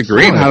for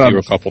disagreeing with you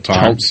a couple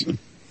times.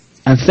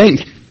 I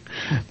think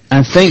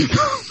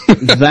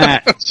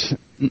that.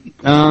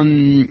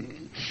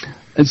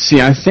 Let's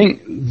see. I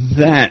think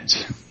that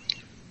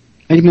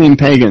big name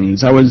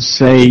pagans, I would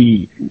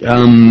say,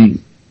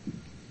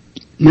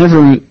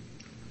 never.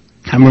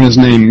 What was his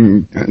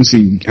name? Let's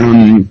see.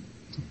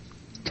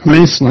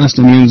 His last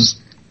name is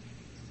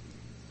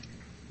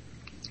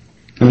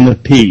and the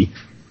P.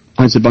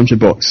 Oh, it's a bunch of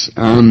books.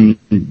 Can't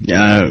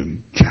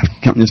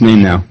his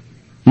name now.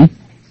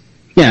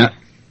 Yeah.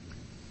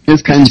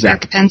 It's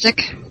Penzak.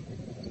 Penzak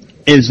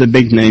is a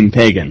big name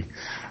pagan.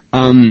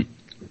 I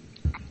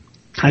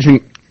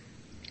think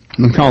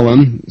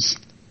McCollum,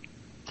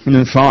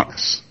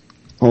 Fox,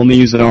 all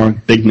these are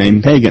big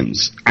name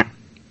pagans.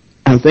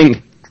 I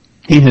think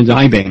Peter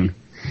Dybing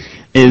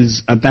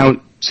is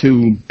about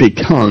to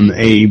become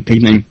a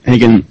big name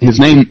pagan. His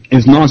name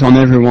is not on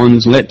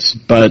everyone's lips,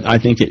 but I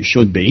think it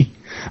should be.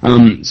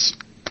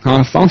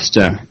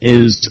 Foster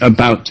is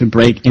about to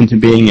break into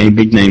being a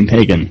big name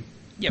pagan.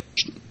 Yep.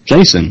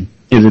 Jason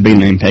is a big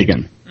name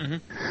pagan.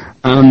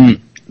 Mm-hmm.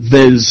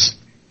 There's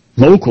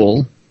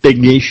local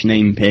big-ish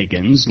name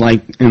pagans,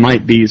 like there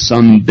might be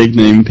some big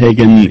name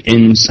pagan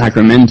in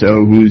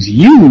Sacramento who's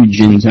huge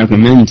in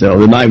Sacramento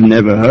that I've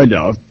never heard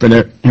of,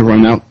 but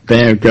everyone out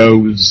there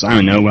goes, I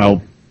don't know,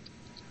 well,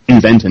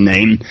 invent a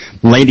name,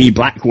 Lady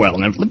Blackwell.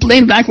 Now,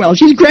 Lady Blackwell,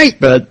 she's great,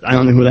 but I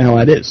don't know who the hell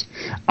that is.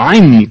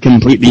 I'm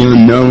completely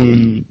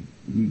unknown.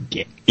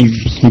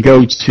 If you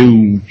go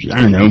to,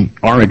 I don't know,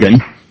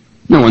 Oregon,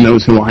 no one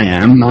knows who I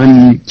am.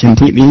 I'm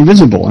completely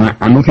invisible.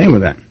 I'm okay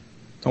with that.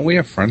 Don't we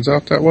have friends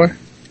out that way?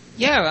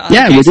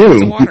 Yeah, we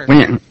do.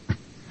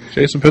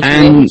 Jason puts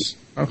And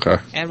Okay.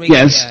 And we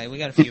Yes. we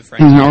got a few In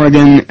friends.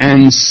 Oregon,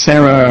 and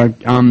Sarah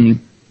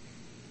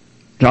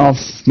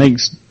Golf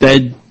makes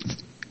dead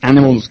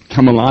animals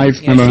come alive.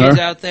 Yeah, Remember she's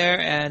her? out there,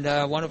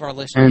 and one of our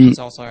listeners And- is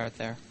also out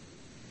there.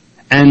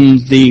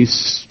 And the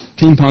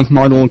steampunk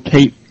model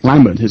Kate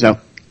Lambert is out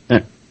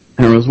there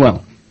as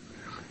well.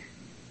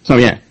 So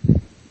yeah.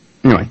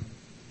 Anyway.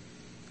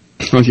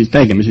 Well, she's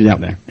Pagan, but she's out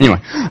there. Anyway.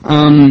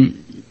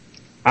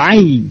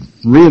 I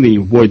really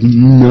would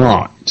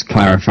not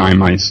classify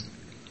my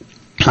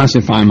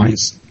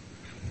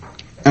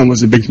and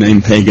was a big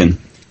name Pagan.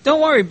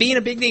 Don't worry, being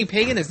a big name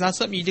pagan is not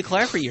something you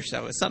declare for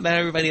yourself. It's something that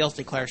everybody else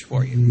declares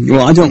for you.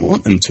 Well, I don't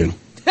want them to.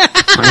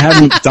 I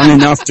haven't done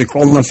enough to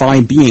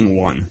qualify being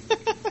one.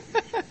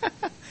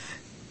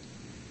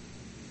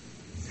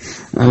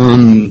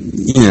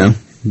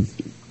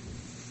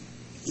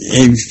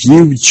 If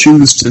you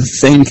choose to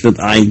think that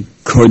I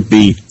could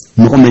be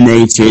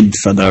nominated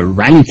for the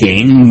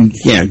ranking,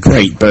 yeah,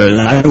 great, but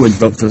I would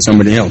vote for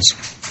somebody else.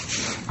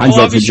 I'd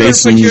Well, I'll vote for be sure to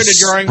Jason put you in the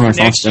drawing for next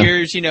Foster.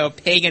 year's,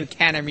 Pagan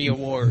Academy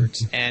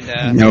Awards.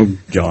 And No,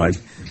 God.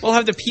 we'll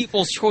have the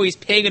People's Choice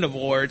Pagan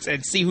Awards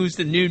and see who's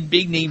the new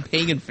big name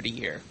pagan for the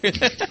year.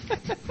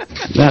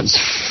 That's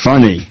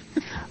funny.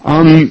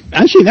 Actually,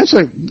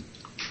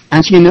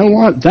 you know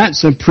what?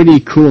 That's a pretty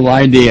cool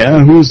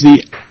idea.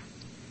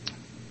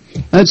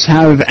 Let's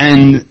have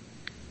an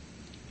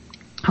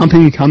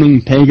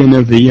up-and-coming Pagan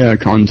of the Year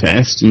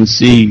contest and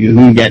see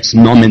who gets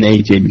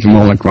nominated from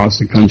all across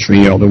the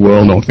country or the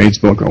world or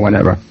Facebook or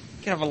whatever.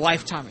 You can have a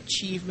Lifetime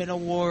Achievement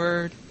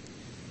Award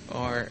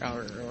or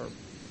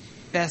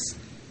Best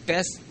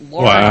Large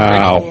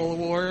Wow. Ritual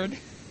Award.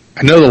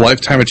 I know the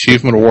Lifetime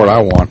Achievement Award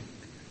I want.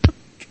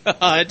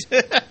 God.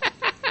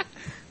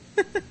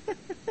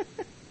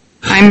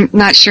 I'm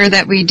not sure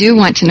that we do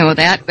want to know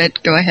that,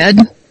 but go ahead.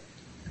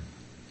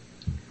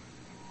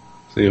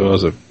 See,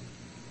 was it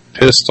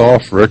pissed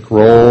off,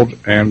 rickrolled,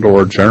 and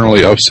or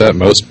generally upset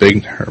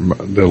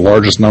the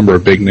largest number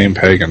of big name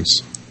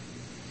pagans?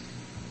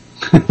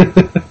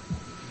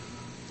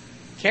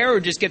 Kara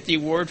would just get the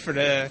award for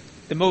the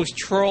most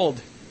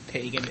trolled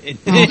pagan.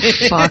 Oh,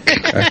 fuck.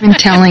 I'm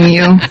telling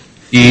you.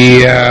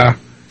 Yeah.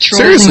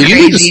 Trolls Seriously, and you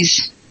need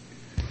crazies.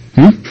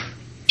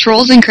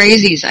 Trolls and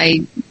crazies.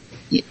 I'm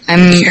a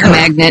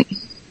magnet.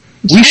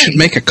 We should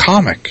make a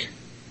comic.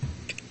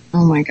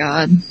 Oh my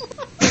god.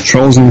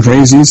 Trolls and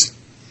crazies?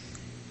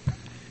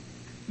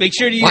 Make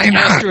sure to use Why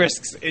not?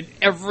 asterisks in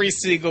every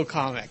single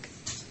comic.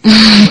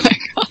 Oh my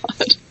god.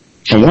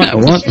 A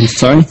what? I'm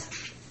sorry?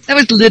 That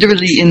was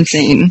literally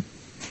insane.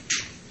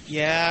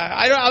 Yeah,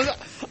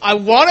 I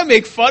want to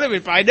make fun of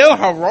it, but I know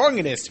how wrong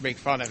it is to make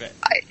fun of it.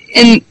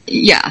 And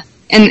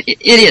it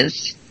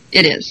is.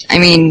 It is. I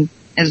mean,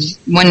 as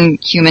one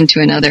human to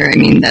another, I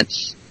mean, that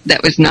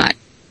was not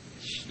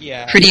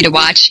Yeah. pretty to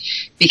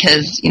watch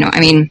because,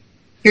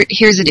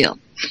 here's the deal.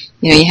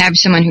 You have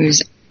someone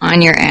who's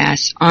on your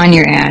ass, and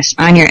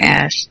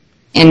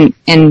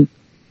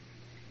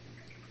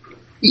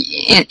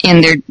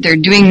they're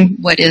doing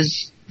what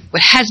has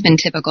been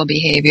typical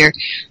behavior,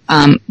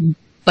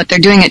 but they're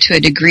doing it to a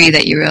degree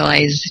that you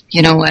realize,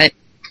 you know what,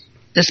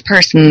 this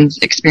person's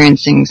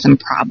experiencing some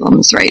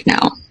problems right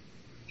now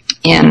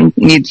and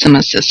needs some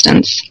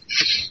assistance.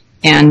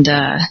 And,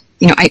 I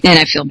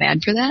feel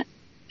bad for that.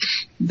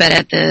 But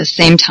at the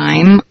same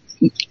time,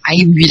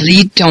 I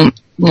really don't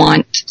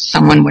want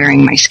someone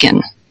wearing my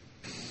skin.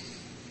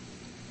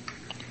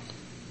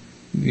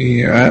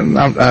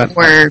 Yeah,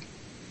 Or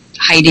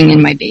hiding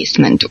in my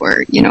basement,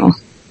 or,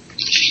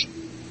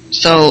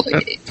 So,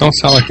 that don't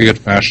sound like a good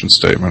fashion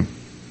statement.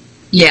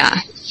 yeah.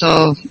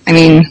 So,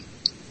 I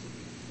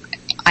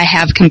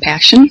have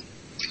compassion,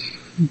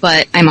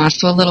 but I'm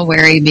also a little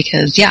wary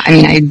because,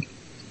 I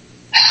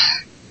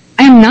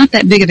am not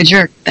that big of a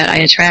jerk that I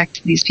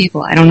attract these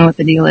people. I don't know what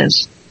the deal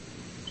is.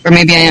 Or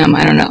maybe I am,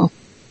 I don't know.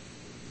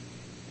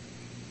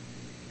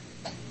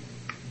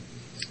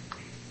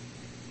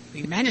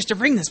 We managed to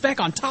bring this back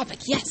on topic,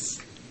 yes!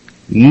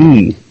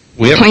 We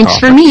have a Points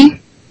for topic. me.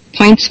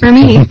 Points for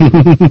me.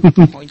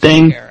 Points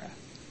Ding. for Kara.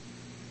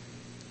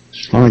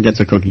 Someone gets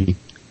a cookie.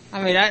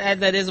 I mean,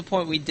 that is a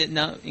point we did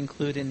not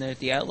include in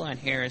the outline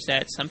here, is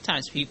that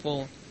sometimes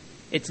people,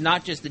 it's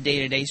not just the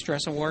day-to-day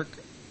stress of work,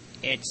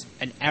 it's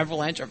an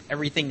avalanche of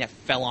everything that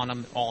fell on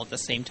them all at the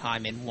same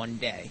time in one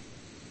day.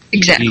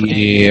 Exactly. And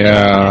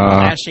Yeah.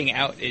 lashing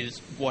out is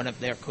one of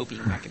their coping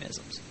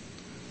mechanisms.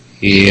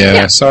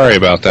 Yeah, sorry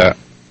about that.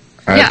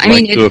 I'd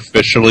like to it-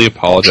 officially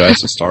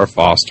apologize to Star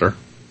Foster.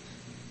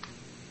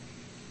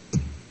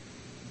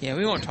 Yeah,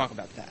 we won't talk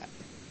about that.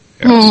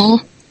 Yes.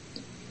 Oh,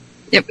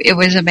 it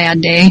was a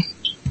bad day.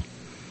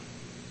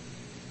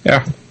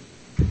 Yeah.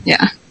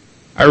 Yeah.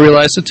 I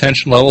realize the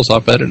tension level's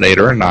up at an 8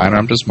 or a 9.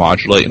 I'm just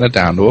modulating it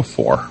down to a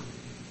 4.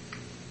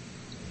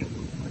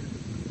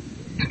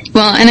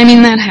 Well,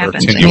 and that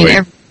happens.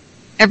 Attenuate.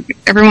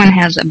 Everyone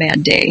has a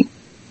bad day.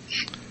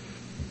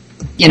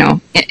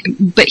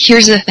 But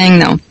here's the thing,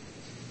 though,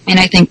 and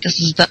I think this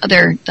is the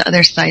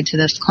other side to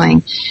this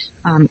coin.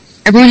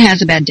 Everyone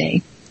has a bad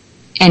day,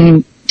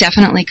 and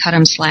definitely cut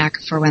them slack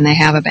for when they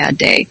have a bad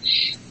day.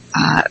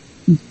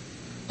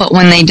 But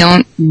when they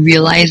don't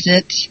realize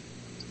it,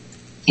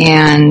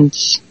 and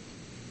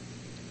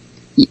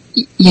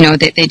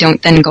they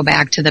don't then go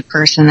back to the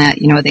person that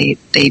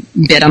they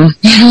bit them,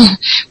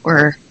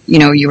 or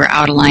you were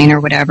out of line or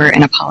whatever,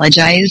 and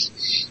apologize.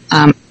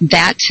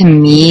 That to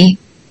me,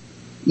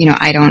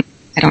 I don't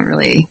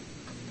really.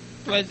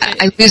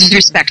 I lose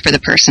respect for the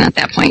person at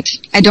that point.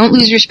 I don't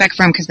lose respect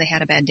for them because they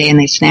had a bad day and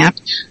they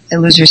snapped. I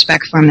lose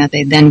respect for them that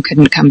they then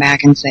couldn't come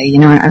back and say,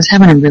 I was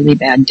having a really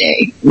bad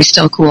day. We're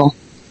still cool.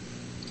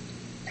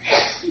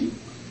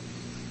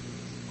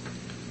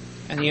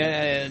 And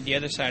the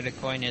other side of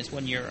the coin is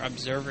when you're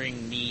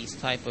observing these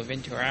type of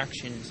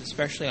interactions,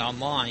 especially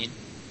online,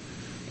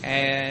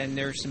 and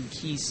there's some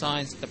key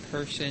signs that the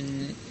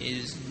person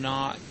is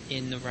not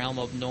in the realm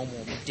of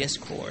normal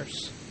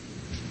discourse.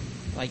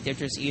 Like they're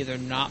just either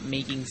not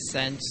making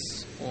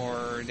sense,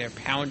 or they're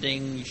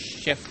pounding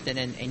shift and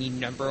then any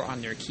number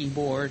on their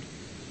keyboard,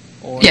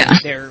 or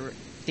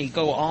they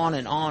go on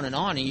and on and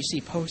on, and you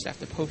see post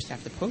after post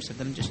after post of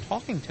them just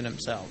talking to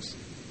themselves.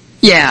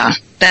 Yeah,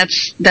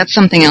 that's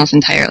something else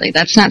entirely.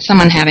 That's not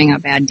someone having a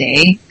bad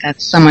day.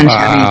 That's someone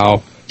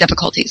having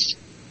difficulties.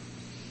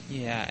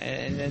 Yeah,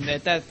 and then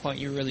at that point,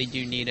 you really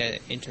do need an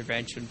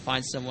intervention.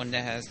 Find someone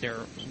that has their,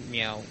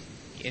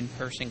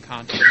 in-person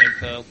contact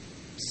info.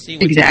 See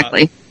what's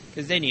exactly.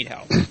 Because they need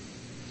help.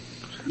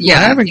 Yeah,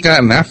 I haven't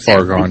gotten that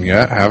far gone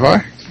yet, have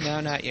I? No,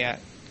 not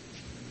yet.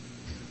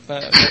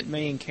 But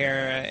me and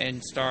Kara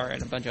and Star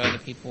and a bunch of other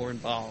people were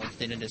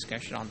involved in a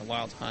discussion on the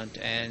Wild Hunt,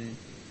 and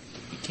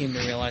we came to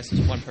realize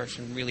this one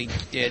person really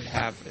did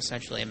have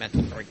essentially a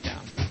mental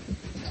breakdown.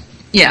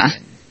 Yeah.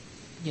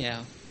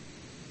 And,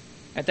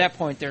 at that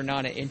point, they're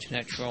not an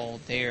internet troll.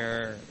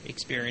 They're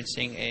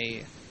experiencing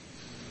a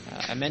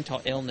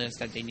mental illness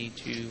that they need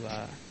to...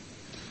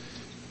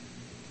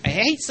 I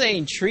hate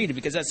saying treated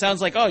because that sounds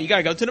like, you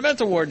gotta go to the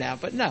mental ward now.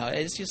 But no,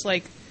 it's just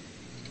like,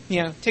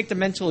 take the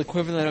mental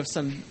equivalent of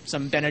some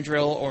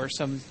Benadryl or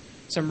some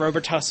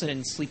Robitussin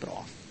and sleep it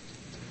off.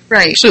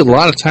 Right. Actually, a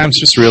lot of times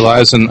just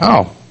realizing,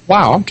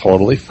 wow, I'm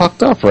totally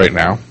fucked up right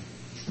now.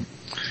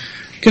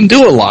 Can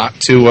do a lot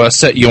to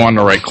set you on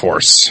the right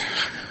course.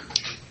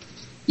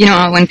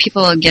 When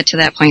people get to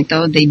that point,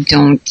 though, they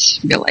don't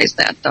realize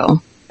that,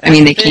 though. I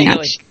mean, they can't.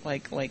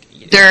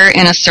 They're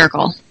in a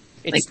circle.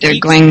 They're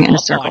going in a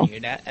circle.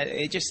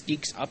 It just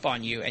sneaks up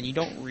on you, and you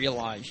don't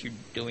realize you're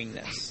doing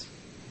this.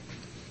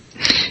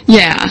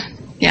 Yeah.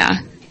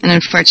 And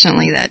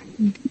unfortunately, that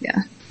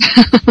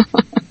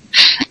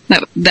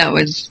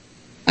was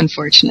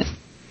unfortunate.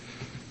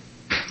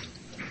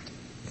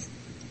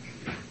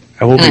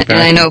 I will be back. And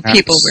I know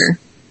people were...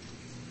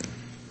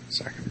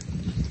 Second.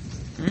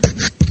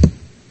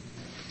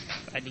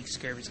 I think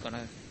Scurvy's going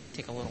to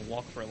take a little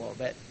walk for a little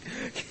bit.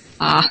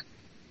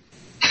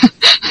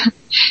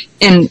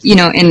 And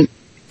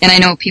I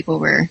know people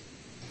were,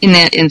 in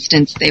that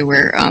instance, they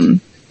were,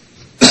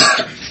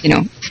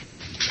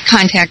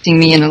 contacting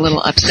me and a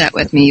little upset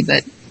with me,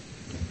 but,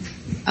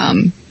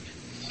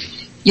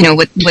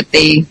 what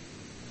they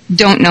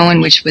don't know,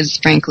 and which was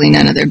frankly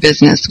none of their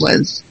business,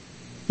 was,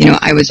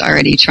 I was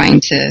already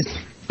trying to,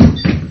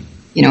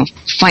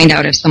 find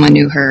out if someone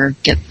knew her,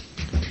 get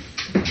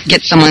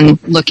someone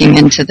looking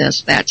into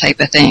this, that type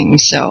of thing.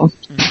 So,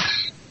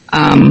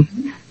 I'm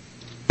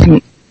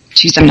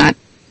not.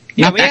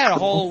 Yeah, we had a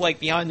whole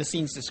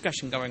behind-the-scenes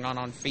discussion going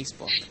on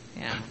Facebook.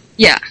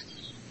 Yeah.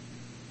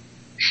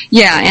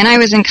 Yeah, and I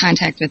was in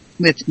contact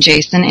with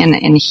Jason,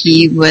 and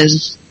he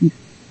was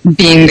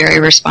being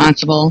very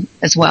responsible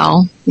as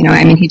well.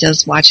 He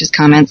does watch his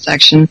comment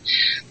section.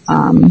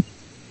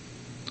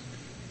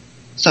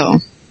 So,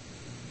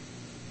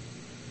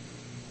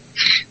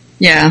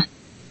 yeah,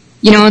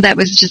 that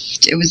was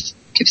just it was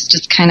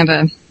just kind of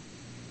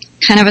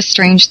a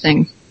strange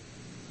thing.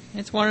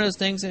 It's one of those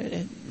things that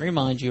it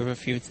reminds you of a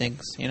few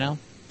things,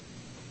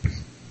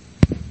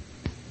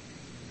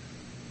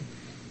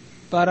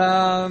 But,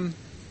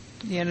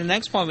 the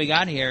next point we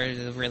got here is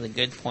a really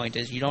good point,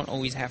 is you don't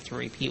always have to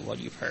repeat what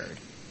you've heard.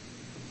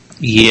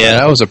 Yeah,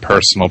 that was a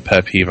personal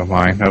pet peeve of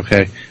mine.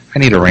 Okay, I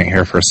need to rant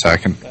here for a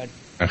second. Good.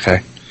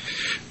 Okay.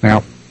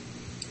 Now,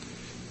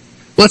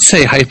 let's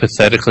say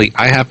hypothetically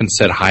I haven't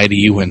said hi to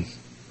you in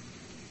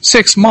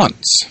 6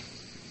 months.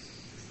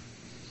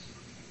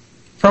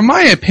 From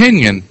my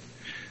opinion,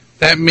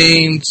 that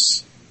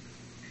means,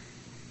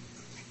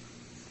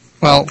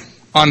 well,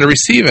 on the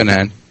receiving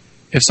end,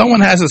 if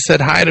someone hasn't said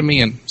hi to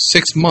me in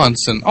 6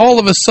 months and all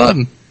of a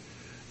sudden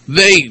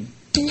they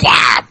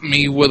blop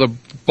me with a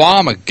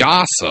bomb of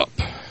gossip,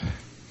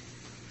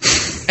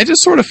 I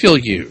just sort of feel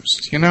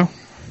used, I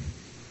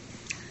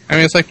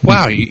mean, it's like,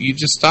 wow, you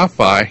just stopped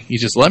by, you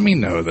just let me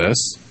know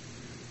this,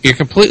 you're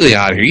completely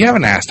out of here, you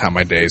haven't asked how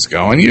my day's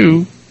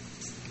going,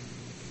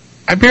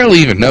 I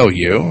barely even know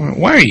you,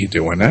 why are you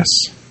doing this?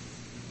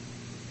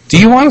 Do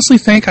you honestly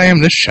think I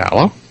am this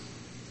shallow?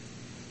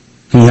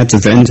 You had to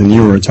vent and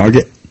you were a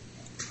target?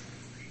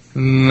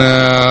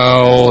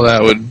 No,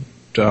 that would,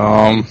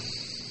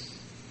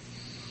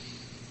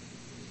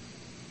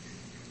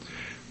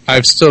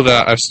 I've still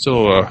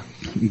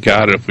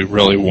got it if we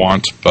really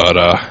want, but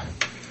I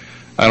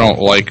don't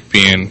like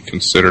being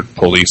considered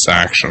police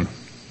action.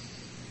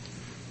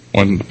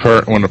 When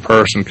the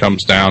person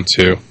comes down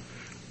to,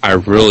 I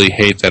really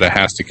hate that it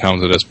has to come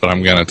to this, but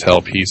I'm going to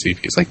tell PCP.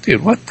 It's like,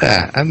 dude, what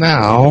the? And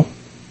now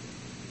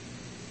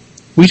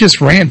we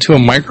just ran to a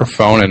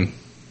microphone and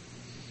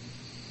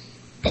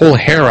pull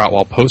hair out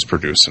while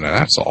post-producing it.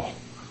 That's all.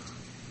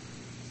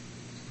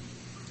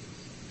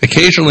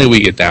 Occasionally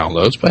we get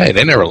downloads, but hey,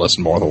 they never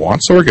listen more than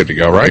once, so we're good to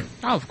go, right?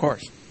 Oh, of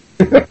course.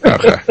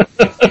 Okay.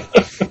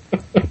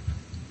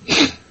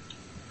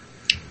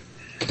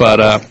 But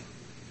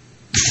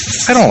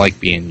I don't like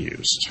being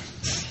used.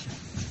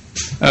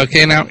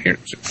 Okay, now here.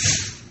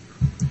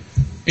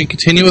 And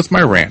continue with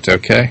my rant,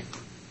 okay?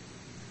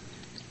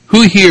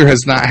 Who here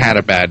has not had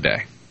a bad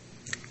day?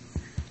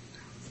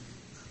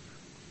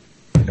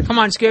 Come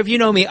on, Scoob, you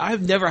know me.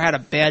 I've never had a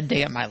bad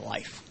day in my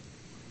life.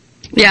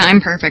 Yeah,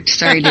 I'm perfect.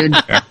 Sorry, dude.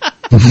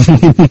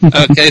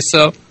 Okay,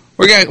 so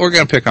we're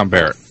gonna pick on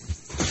Barrett.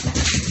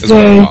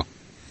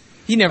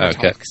 He never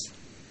talks.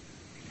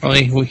 Well,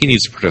 he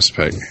needs to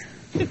participate.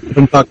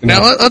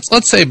 Now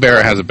let's say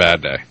Barrett has a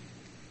bad day.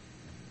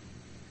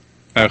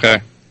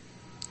 Okay.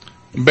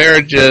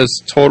 Barrett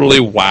just totally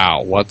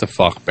wow. What the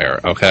fuck,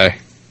 Barrett? Okay.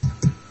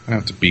 I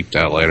have to beep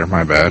that later.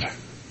 My bad.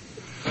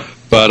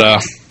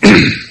 But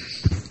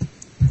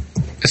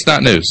it's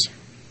not news.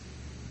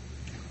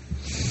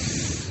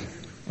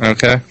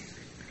 Okay. I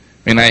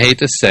mean, I hate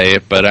to say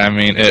it, but I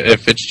mean,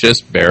 if it's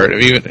just Barrett,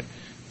 even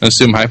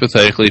assume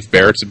hypothetically, if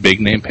Barrett's a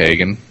big name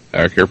Pagan,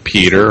 or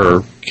Peter,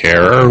 or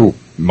Kara, or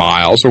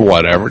Miles, or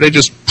whatever,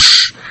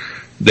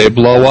 they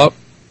blow up.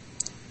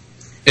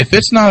 If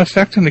it's not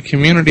affecting the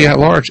community at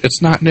large,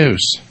 it's not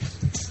news.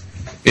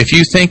 If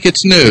you think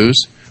it's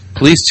news,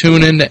 please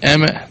tune into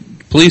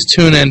MSN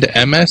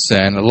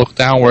and look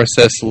down where it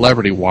says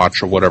Celebrity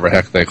Watch or whatever the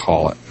heck they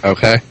call it.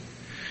 Okay?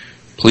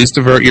 Please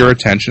divert your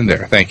attention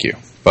there. Thank you.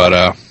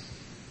 But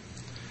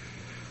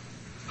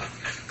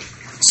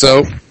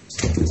so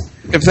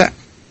if that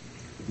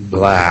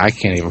I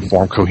can't even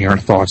form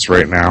coherent thoughts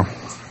right now.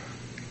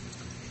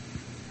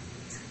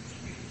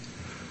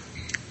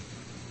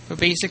 But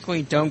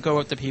basically, don't go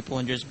up to people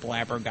and just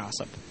blabber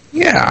gossip.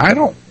 Yeah, I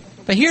don't.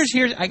 But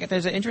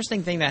there's an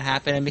interesting thing that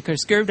happened, and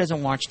because Scurv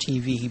doesn't watch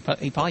TV, he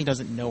probably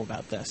doesn't know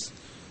about this.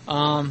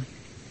 And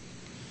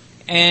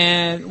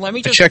let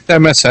me just... I checked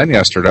MSN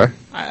yesterday.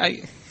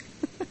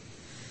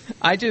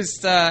 I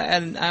just,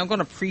 and I'm going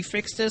to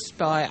prefix this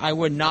by, I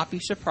would not be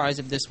surprised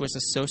if this was a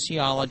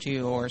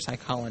sociology or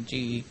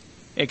psychology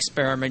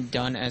experiment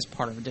done as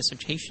part of a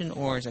dissertation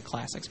or as a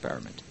class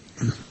experiment.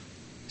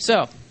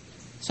 So,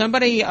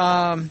 somebody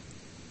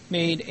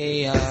made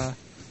a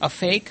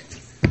fake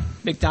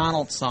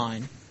McDonald's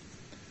sign,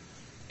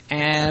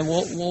 and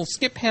we'll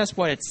skip past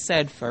what it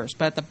said first,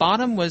 but at the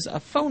bottom was a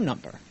phone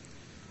number.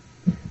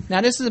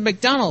 Now, this is a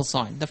McDonald's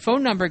sign. The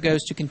phone number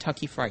goes to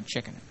Kentucky Fried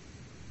Chicken.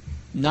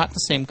 Not the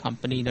same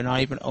company. They're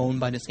not even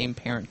owned by the same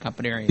parent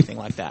company or anything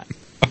like that.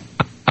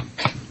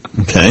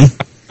 Okay.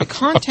 The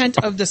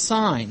content of the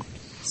sign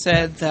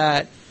said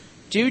that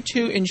due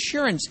to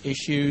insurance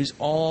issues,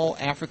 all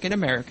African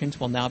Americans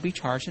will now be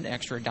charged an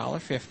extra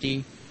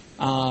 $1.50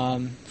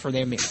 for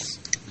their meals.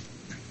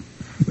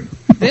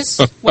 This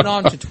went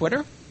on to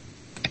Twitter,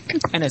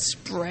 and it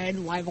spread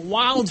like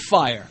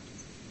wildfire.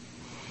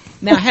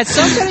 Now, had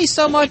somebody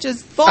so much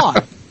as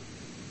thought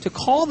to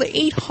call the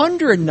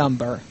 800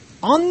 number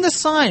on the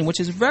sign, which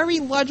is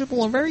very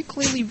legible and very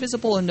clearly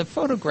visible in the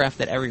photograph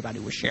that everybody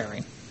was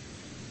sharing,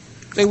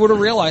 they would have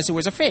realized it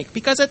was a fake,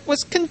 because it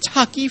was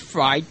Kentucky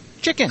Fried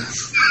Chicken.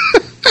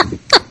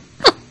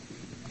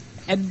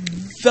 And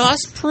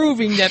thus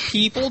proving that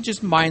people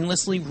just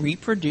mindlessly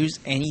reproduce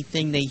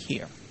anything they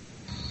hear.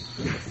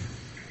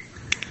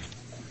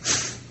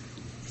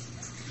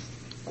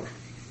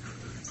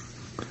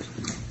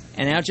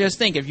 And now just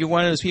think, if you're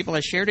one of those people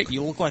that shared it,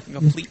 you look like a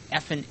complete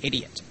effing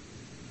idiot.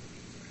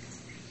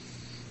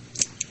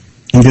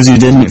 Because you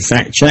didn't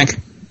fact check?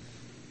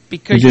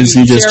 Because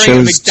you just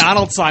sharing a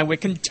McDonald's sign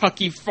with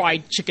Kentucky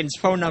Fried Chicken's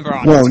phone number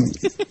on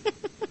it.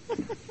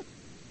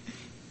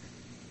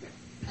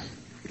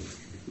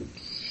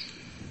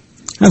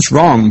 That's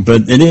wrong,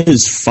 but it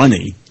is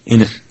funny. I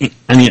mean,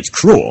 it's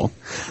cruel.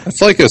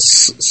 It's like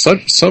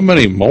so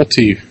many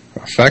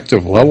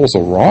multi-effective levels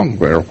of wrong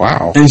there.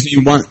 Wow. And if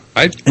you want,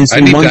 I need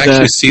to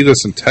actually see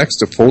this in text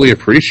to fully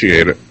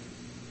appreciate it.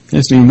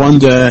 Makes me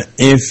wonder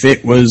if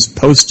it was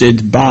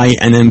posted by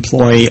an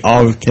employee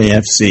of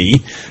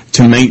KFC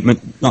to make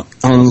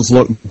McDonald's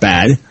look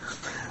bad,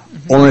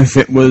 or if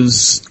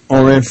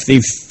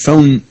the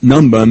phone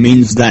number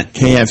means that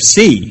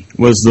KFC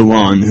was the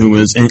one who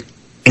was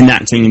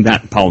enacting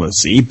that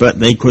policy, but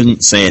they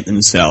couldn't say it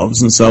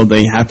themselves, and so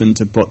they happened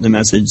to put the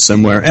message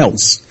somewhere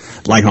else,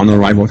 like on a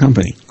rival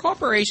company.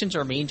 Corporations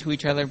are mean to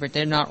each other, but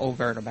they're not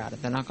overt about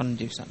it. They're not going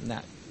to do something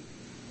that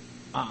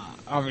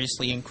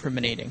obviously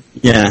incriminating.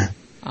 Yeah.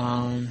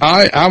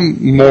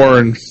 I'm more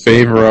in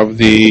favor of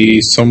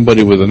the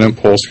somebody with an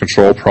impulse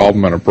control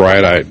problem and a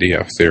bright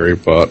idea theory,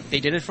 but...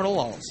 They did it for the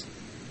lulz.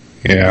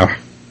 Yeah.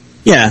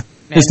 Yeah,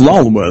 It's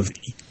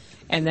lol-worthy.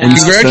 And now,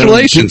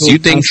 congratulations, you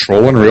ding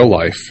troll in real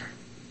life.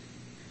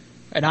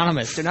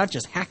 Anonymous, they're not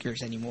just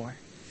hackers anymore.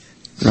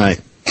 Right.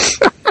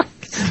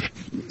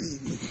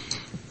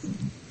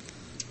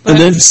 But,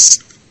 and if,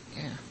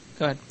 yeah,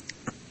 go ahead.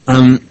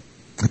 And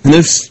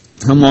if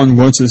someone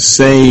were to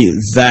say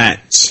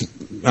that,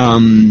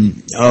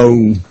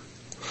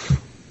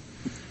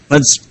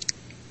 let's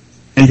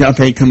make up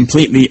a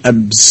completely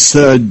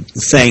absurd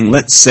thing.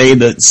 Let's say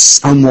that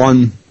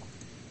someone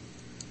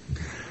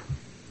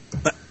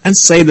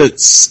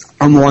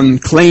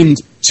claimed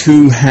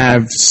to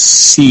have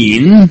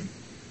seen,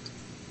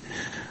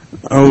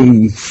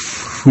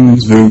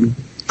 who's a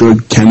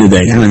good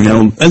candidate? I don't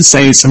know. Let's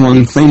say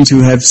someone claimed to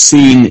have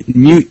seen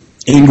Newt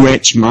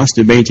Gingrich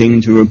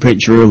masturbating to a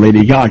picture of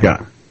Lady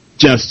Gaga.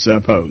 Just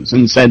suppose,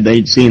 and said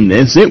they'd seen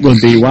this, it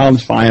would be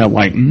wildfire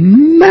like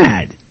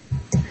mad.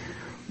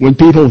 Would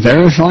people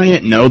verify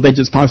it? No, they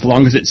just pass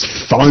along because it's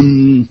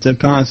fun to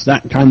pass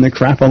that kind of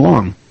crap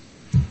along.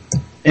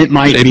 It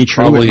might be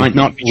true, it might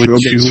not be true,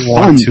 but it's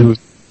fun. Would you want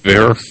to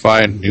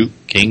verify Newt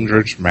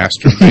Gingrich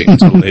masturbating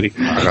to Lady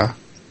Gaga?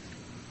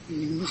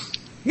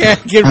 Yeah,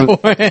 good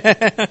point.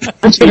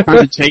 I'm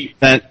trying to take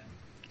that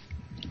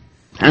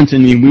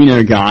Anthony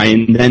Weiner guy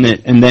and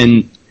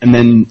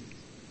then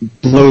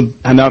blow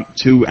that up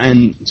to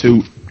an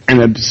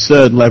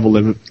absurd level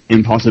of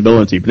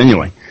impossibility. But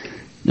anyway,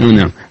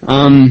 no.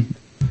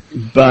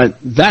 But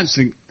that's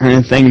the kind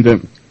of thing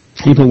that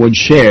people would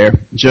share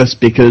just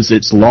because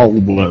it's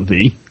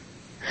lol-worthy.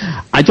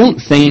 I don't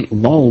think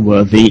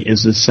lol-worthy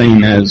is the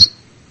same as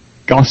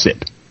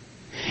gossip.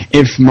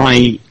 If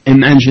my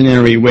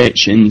imaginary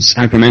witch in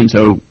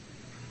Sacramento,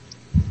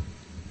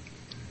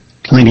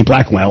 Lady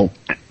Blackwell,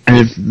 and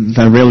if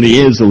there really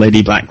is a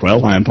Lady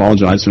Blackwell, I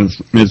apologize for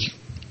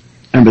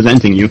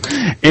misrepresenting you,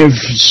 if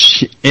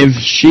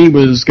she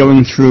was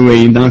going through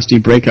a nasty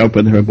breakup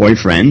with her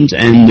boyfriend,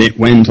 and it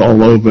went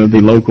all over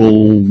the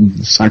local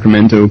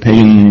Sacramento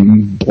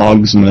pagan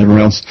blogs and whatever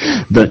else,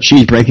 that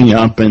she's breaking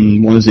up,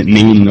 and what does it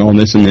mean, and all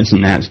this and this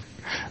and that,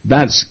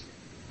 that's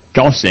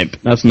gossip,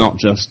 that's not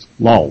just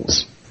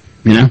lols.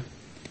 You know?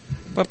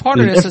 But part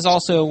of this is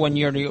also when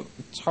you're the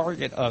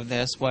target of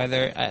this,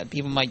 whether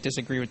people might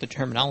disagree with the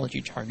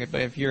terminology target,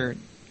 but if you're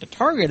the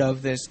target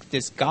of this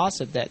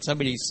gossip that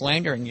somebody's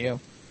slandering you,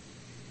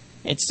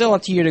 it's still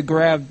up to you to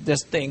grab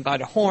this thing by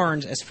the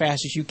horns as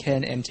fast as you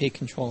can and take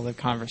control of the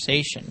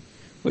conversation,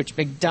 which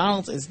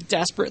McDonald's is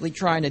desperately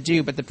trying to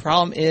do. But the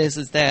problem is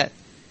that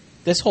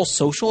this whole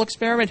social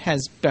experiment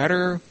has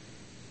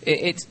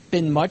it's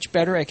been much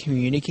better at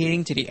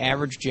communicating to the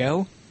average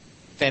Joe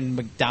than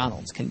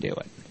McDonald's can do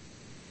it.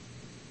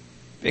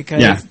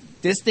 Because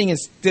this thing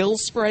is still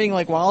spreading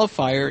like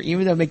wildfire,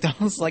 even though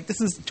McDonald's is like, this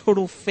is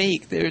total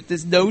fake.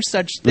 There's no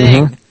such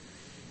thing.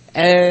 Mm-hmm.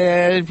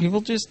 And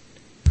people just...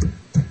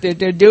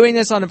 They're doing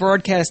this on the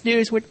broadcast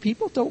news, which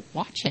people don't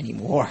watch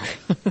anymore.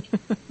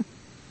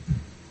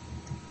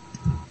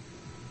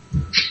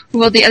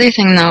 Well, the other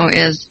thing, though,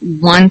 is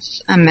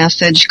once a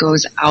message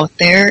goes out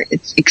there,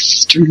 it's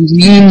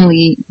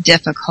extremely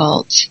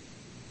difficult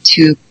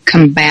to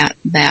combat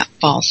that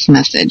false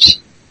message.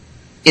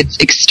 It's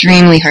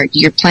extremely hard.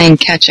 You're playing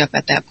catch-up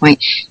at that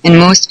point. And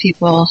most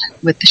people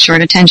with the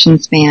short attention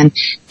span,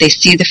 they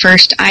see the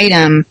first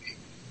item,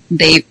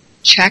 they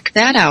check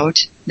that out,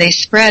 they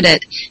spread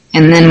it,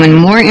 and then when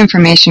more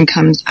information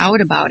comes out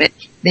about it,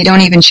 they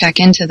don't even check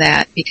into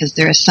that because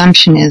their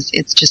assumption is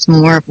it's just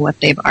more of what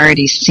they've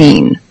already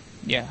seen.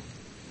 Yeah.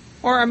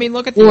 Or, I mean,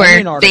 look at the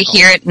Onion article. Or they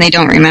hear it and they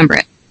don't remember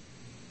it.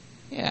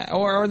 Yeah,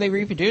 or they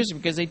reproduce it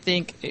because they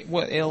think it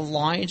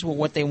aligns with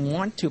what they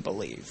want to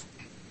believe.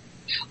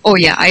 Oh,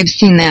 yeah, I've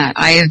seen that.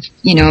 I've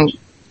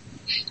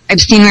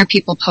seen where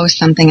people post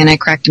something and I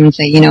correct them and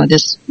say,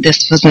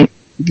 this wasn't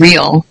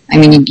real. I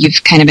mean,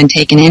 you've kind of been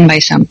taken in by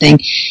something.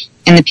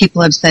 And the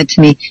people have said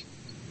to me,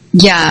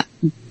 yeah,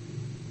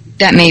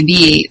 that may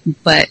be,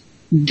 but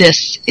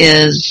this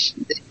is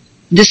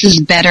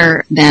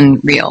better than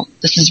real.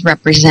 This is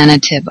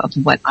representative of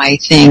what I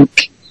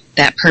think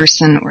that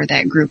person or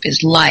that group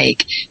is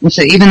like. And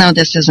so even though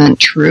this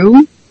isn't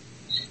true,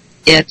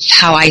 it's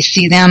how I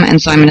see them,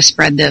 and so I'm going to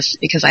spread this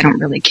because I don't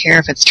really care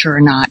if it's true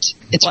or not.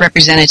 It's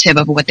representative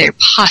of what they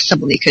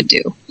possibly could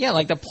do. Yeah,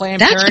 like the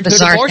Planned That's Parenthood a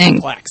bizarre abortion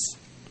thing. plex.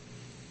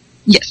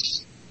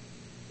 Yes.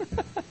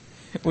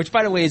 Which,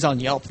 by the way, is on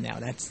Yelp now.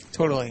 That's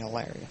totally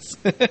hilarious.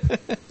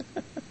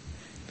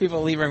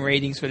 People leaving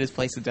ratings for this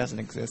place that doesn't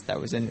exist.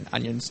 That was in an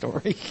Onion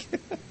story.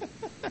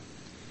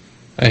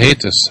 I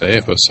hate to say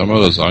it, but some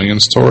of those Onion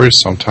stories,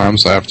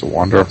 sometimes I have to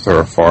wonder if they're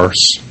a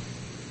farce.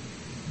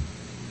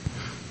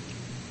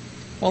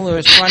 Well, it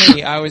was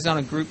funny. I was on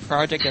a group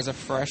project as a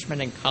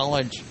freshman in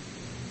college,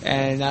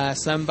 and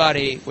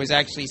somebody was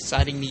actually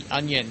citing the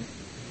Onion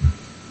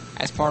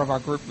as part of our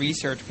group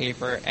research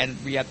paper, and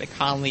we had to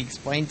calmly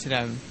explain to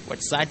them what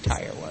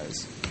satire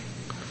was.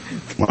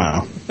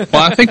 Wow.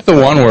 Well, I think the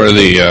one where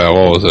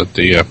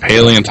the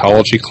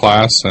paleontology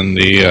class and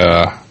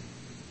the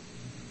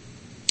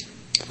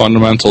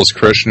fundamentalist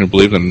Christian who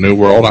believed in the New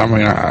World, I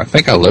mean, I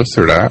think I lived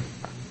through that.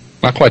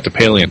 Not quite the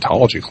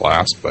paleontology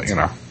class, but, you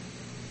know.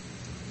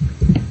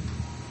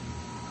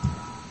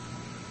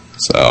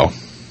 So.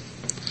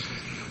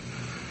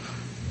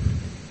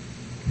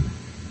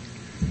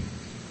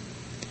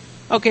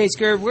 Okay,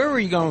 Scurv, where were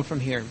you going from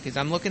here? Because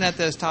I'm looking at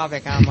this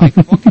topic, and I'm like,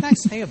 what can I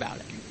say about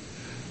it?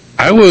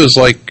 I was,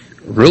 like,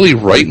 really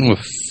writing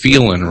with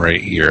feeling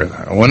right here.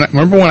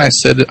 Remember when I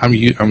said I'm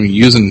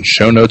using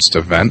show notes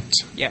to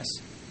vent? Yes.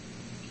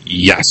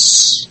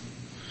 Yes.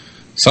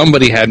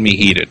 Somebody had me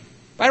heated.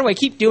 By the way,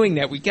 keep doing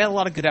that. We get a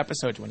lot of good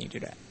episodes when you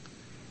do that.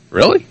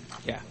 Really?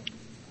 Yeah.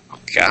 Oh,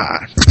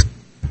 God.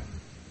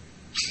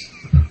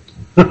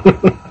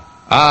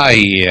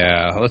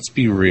 Yeah. Let's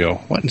be real.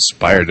 What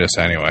inspired this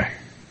anyway?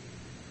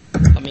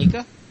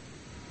 Amika?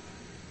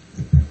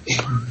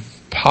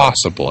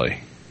 Possibly.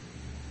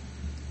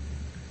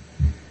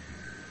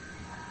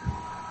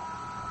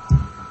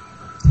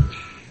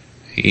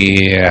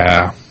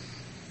 Yeah.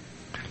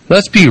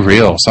 Let's be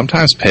real.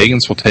 Sometimes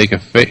pagans will take a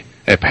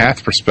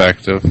path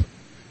perspective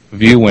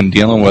view when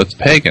dealing with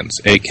pagans,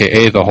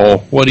 a.k.a. the whole,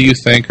 what do you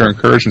think, or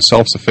encouraging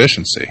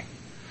self-sufficiency.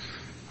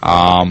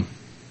 I'm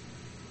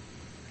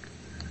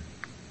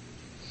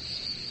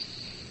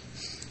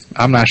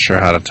not sure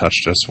how to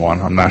touch this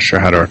one. I'm not sure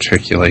how to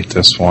articulate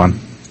this one.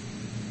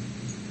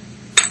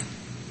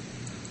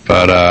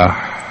 But,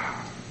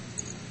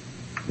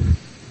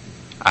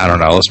 I don't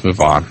know. Let's move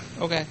on.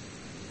 Okay.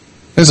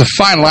 There's a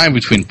fine line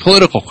between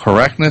political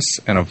correctness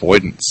and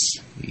avoidance.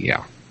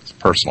 Yeah, it's a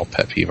personal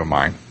pet peeve of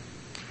mine.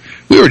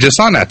 We were just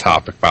on that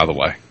topic, by the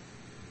way.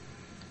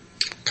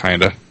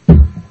 Kinda.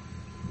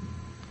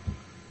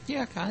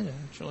 Yeah, kinda,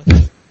 actually.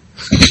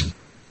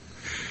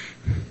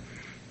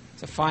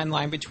 It's a fine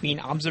line between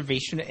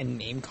observation and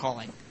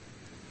name-calling.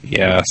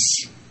 Yes.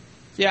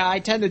 Yeah, I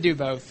tend to do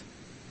both.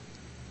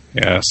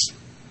 Yes.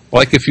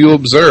 Like if you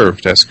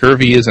observed that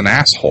Scurvy is an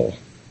asshole.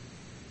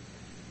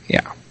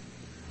 Yeah.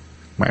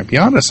 Might be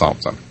onto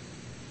something.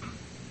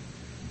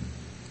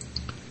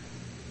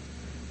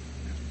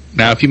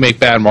 Now, if you make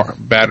bad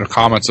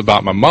comments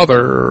about my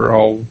mother,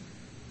 I'll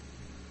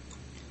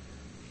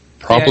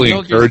probably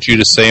encourage you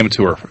to say them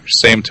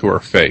to her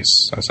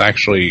face. That's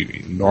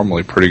actually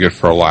normally pretty good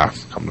for a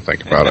laugh. Come to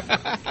think about it.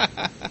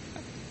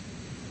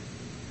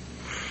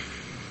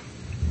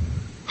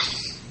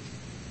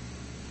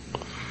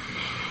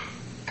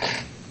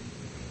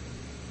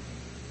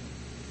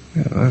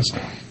 Yeah,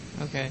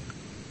 okay.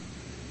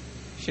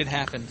 Shit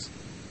happens.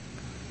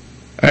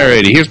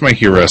 Alrighty, here's my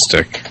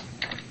heuristic.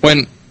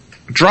 When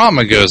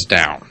drama goes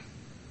down,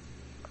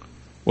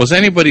 was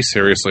anybody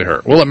seriously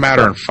hurt? Will it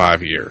matter in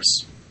 5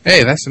 years?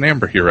 Hey, that's an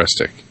Amber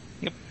heuristic.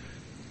 Yep.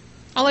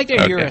 I like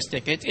that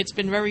heuristic. It's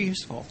been very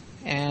useful.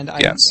 And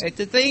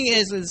the thing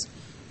is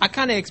I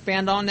kind of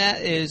expand on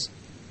that is,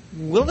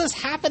 will this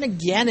happen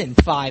again in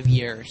 5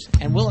 years?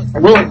 And will it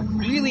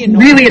really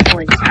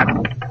annoy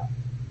happen?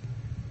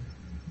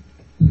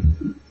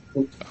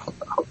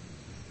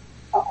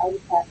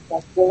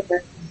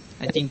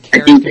 I think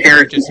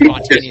Karen just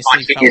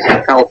spontaneously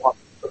fell.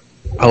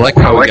 I like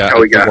how we got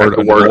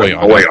the word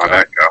annoy on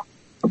that go.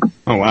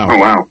 Oh, wow. Oh,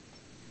 wow.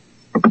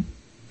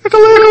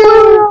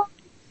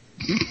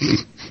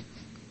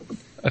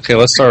 Okay,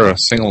 let's start a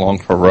sing-along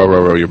for Row,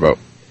 Row, Row Your Boat.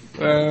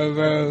 Row,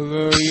 row,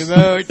 row your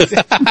boat.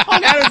 Oh,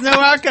 now there's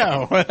no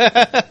echo.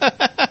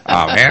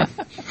 Oh, man.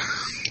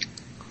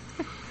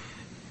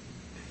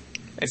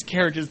 As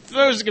Kara just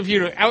throws the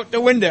computer out the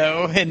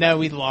window, and now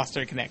we've lost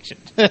our connection.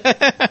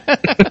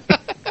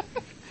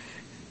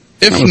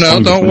 If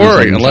no, don't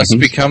worry, unless it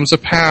becomes a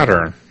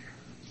pattern.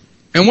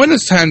 And when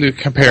it's time to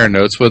compare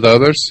notes with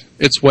others,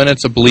 it's when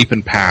it's a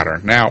bleeping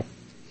pattern. Now,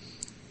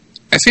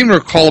 I seem to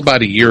recall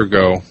about a year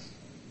ago,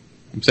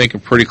 I'm thinking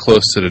pretty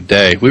close to the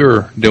day, we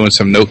were doing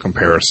some note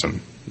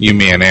comparison. You,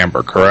 me, and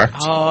Amber, correct?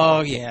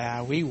 Oh,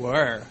 yeah, we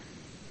were.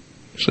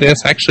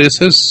 Actually,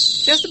 this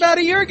is... Just about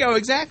a year ago,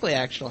 exactly,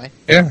 actually.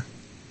 Yeah.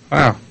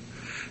 Wow.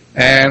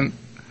 And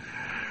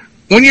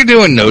when you're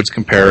doing notes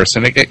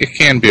comparison, it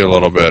can be a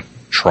little bit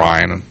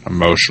trying and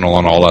emotional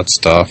and all that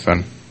stuff,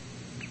 and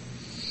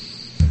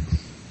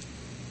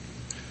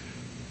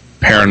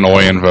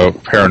paranoia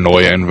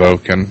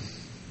invoking.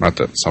 Not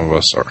that some of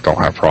us don't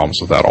have problems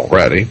with that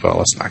already, but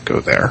let's not go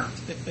there.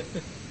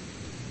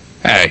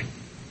 Hey.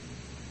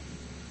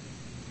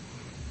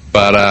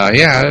 But,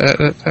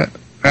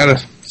 at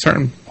a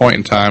certain point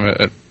in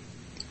time,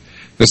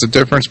 there's a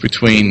difference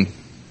between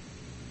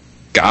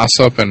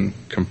gossip and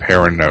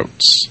comparing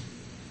notes.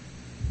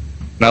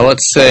 Now,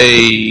 let's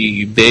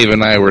say Dave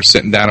and I were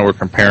sitting down and we're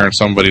comparing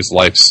somebody's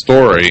life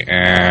story,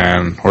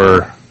 and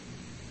we're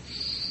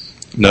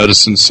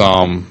noticing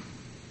some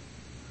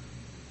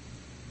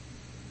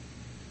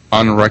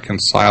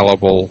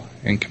unreconcilable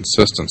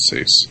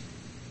inconsistencies.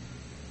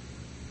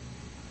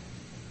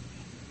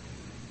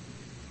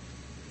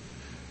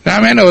 Now,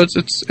 I mean, I know it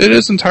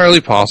is entirely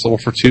possible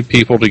for two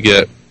people to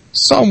get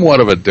somewhat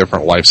of a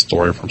different life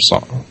story from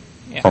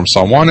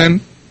someone,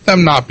 and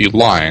them not be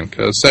lying.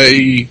 Because,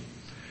 say,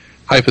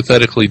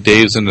 hypothetically,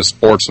 Dave's into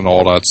sports and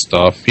all that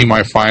stuff, he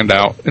might find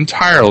out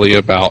entirely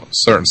about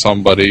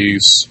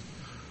somebody's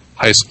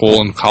high school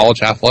and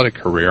college athletic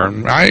career,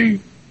 and I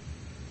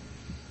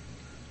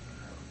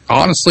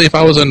honestly, if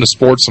I was into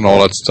sports and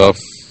all that stuff,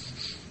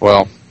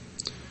 well,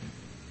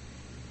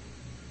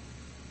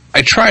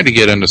 I tried to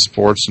get into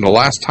sports, and the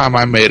last time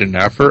I made an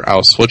effort, I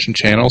was switching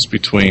channels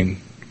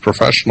between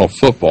professional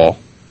football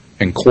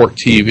and court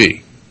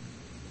TV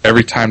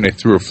every time they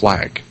threw a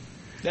flag,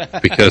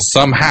 because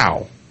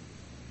somehow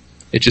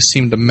it just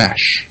seemed to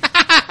mesh.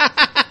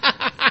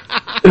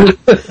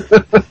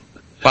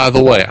 By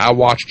the way, I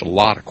watched a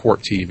lot of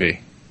court TV.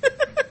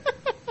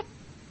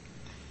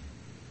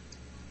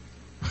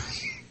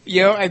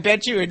 I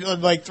bet you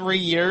in like 3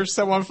 years,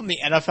 someone from the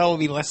NFL will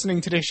be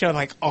listening to this show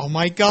like, oh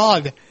my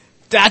god,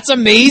 that's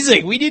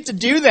amazing. We need to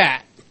do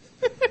that.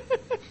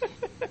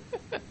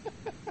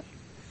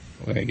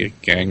 When I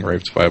get gang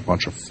raped by a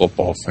bunch of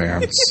football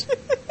fans.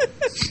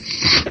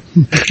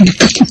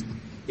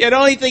 Yeah, the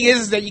only thing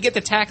is that you get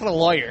to tackle the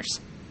lawyers.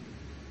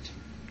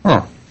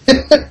 Huh.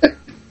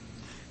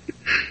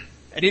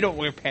 And they don't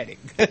wear padding.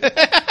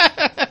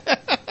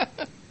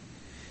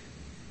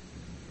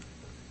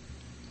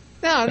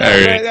 No,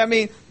 I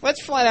mean,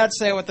 let's flat out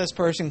say what this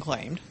person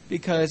claimed,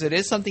 because it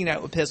is something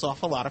that would piss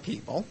off a lot of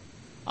people.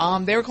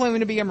 They were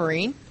claiming to be a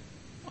Marine,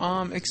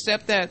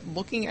 except that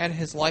looking at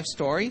his life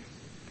story,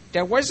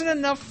 there wasn't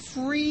enough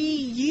free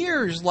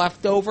years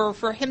left over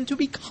for him to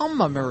become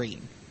a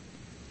Marine.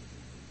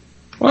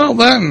 Well,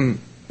 then,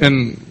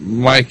 in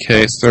my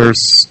case,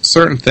 there's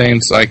certain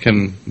things I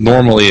can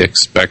normally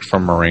expect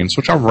from Marines,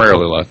 which I'm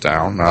rarely let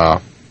down.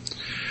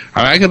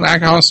 I can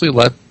honestly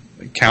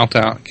count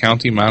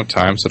the amount of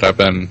times that I've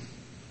been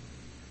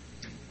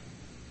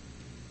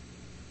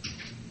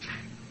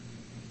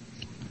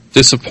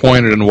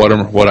disappointed in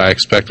what I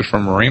expected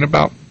from a Marine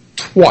about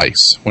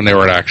twice when they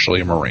were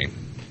actually a Marine.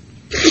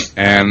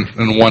 And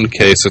in one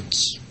case,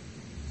 it's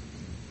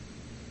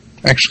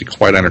actually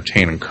quite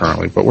entertaining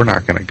currently, but we're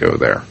not going to go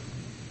there.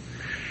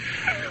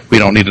 We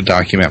don't need to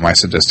document my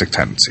sadistic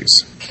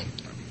tendencies.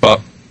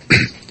 But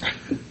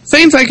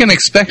things I can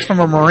expect from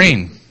a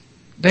Marine,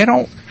 they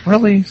don't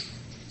really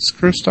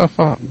screw stuff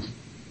up.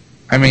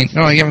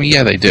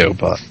 Yeah, they do,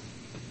 but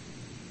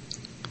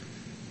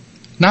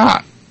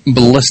not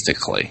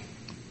ballistically.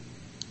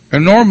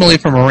 And normally,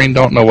 if a Marine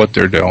don't know what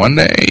they're doing,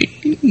 they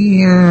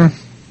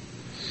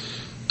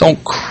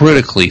don't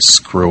critically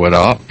screw it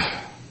up.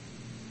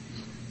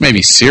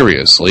 Maybe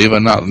seriously,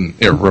 but not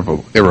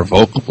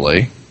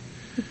irrevocably.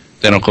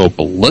 They don't go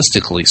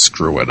ballistically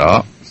screw it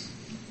up.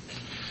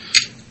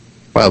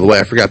 By the way,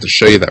 I forgot to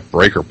show you that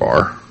breaker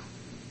bar.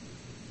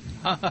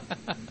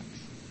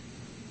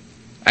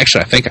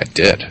 Actually, I think I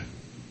did.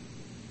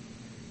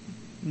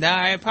 No,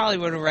 I probably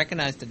would have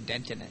recognized a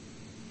dent in it.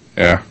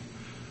 Yeah.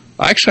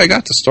 Actually, I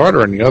got the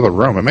starter in the other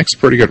room. It makes a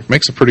pretty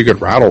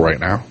good rattle right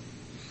now.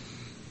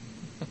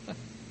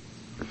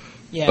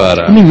 Yeah. But,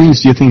 how many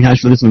Marines do you think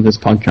actually listen to this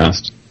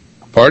podcast?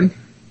 Pardon?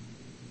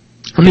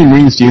 How many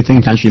Marines do you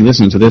think actually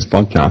listen to this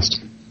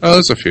podcast? Oh,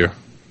 there's a few.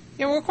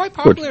 Yeah, we're quite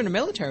popular in the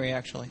military,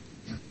 actually.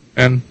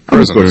 And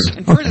prisons.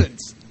 And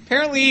prisons.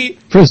 Apparently,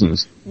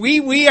 prisons.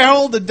 We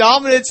hold the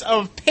dominance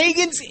of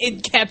pagans in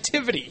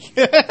captivity.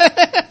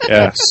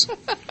 Yes.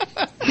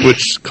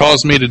 Which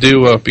caused me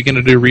to begin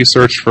to do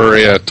research for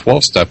a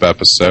 12-step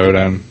episode,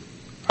 and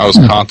I was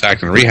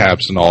contacting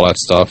rehabs and all that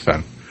stuff,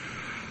 and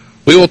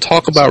we will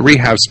talk about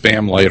rehab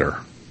spam later.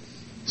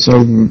 So,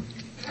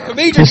 a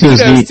major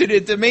kudos to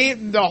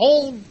the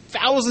whole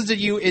thousands of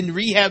you in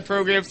rehab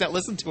programs that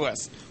listen to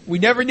us. We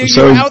never knew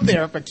you were out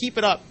there, but keep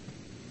it up.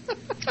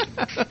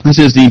 This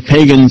is the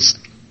Pagans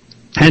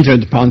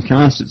Entered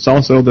podcast. It's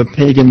also the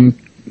Pagan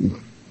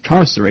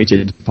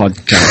Incarcerated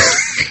podcast.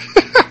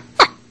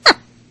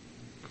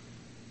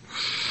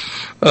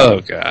 Oh,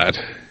 God.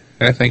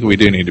 I think we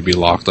do need to be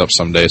locked up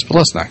some days, but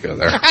let's not go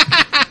there.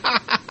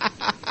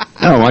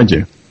 Oh, I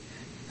do.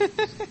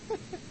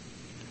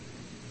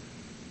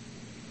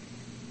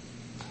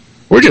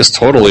 We're just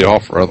totally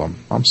off rhythm.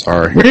 I'm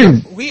sorry.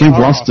 We've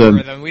lost off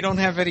rhythm. We don't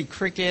have any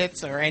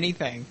crickets or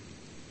anything.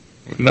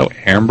 No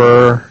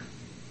Amber.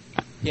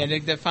 Yeah, they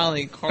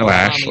finally Carl no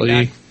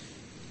Ashley. Back.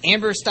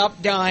 Amber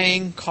stopped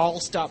dying. Carl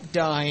stopped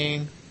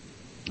dying.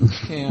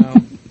 You know.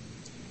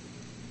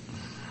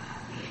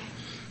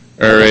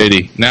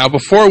 Alrighty. Now,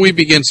 before we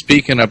begin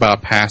speaking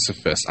about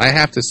pacifists, I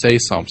have to say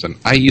something.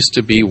 I used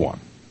to be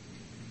one.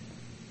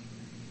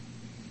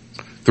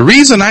 The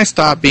reason I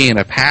stopped being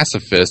a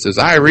pacifist is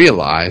I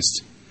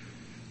realized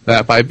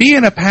that by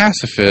being a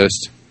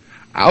pacifist,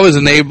 I was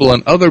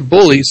enabling other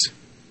bullies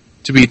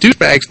to be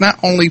douchebags not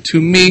only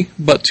to me,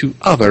 but to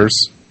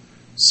others.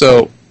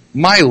 So,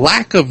 my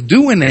lack of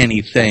doing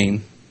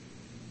anything,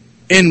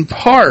 in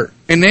part,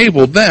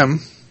 enabled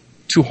them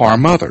to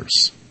harm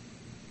others.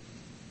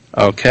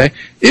 Okay?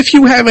 If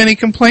you have any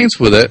complaints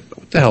with it,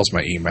 what the hell's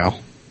my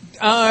email?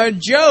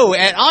 Joe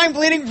at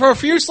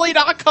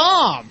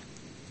I'mBleedingProfusely.com.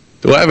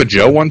 Do I have a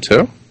Joe one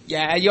too?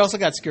 Yeah, you also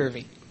got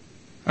Scurvy.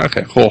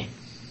 Okay, cool.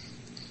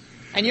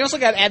 And you also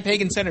got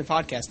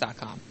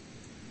AdPaganCenteredPodcast.com.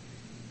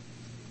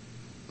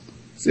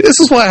 See, this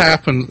is what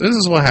happens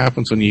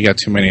when you got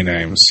too many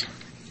names.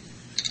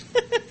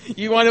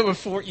 You wind up with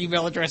 4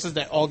 email addresses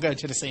that all go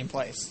to the same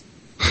place.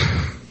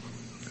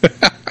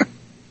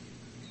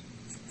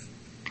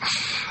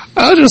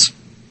 I'll just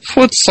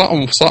put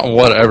something,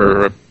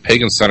 whatever, at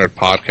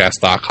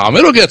pagancenteredpodcast.com.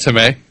 It'll get to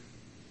me.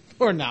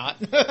 Or not.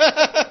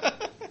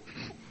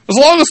 As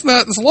long as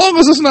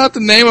it's not the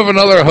name of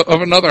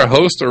another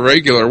host or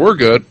regular, we're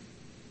good.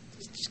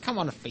 Just come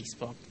on to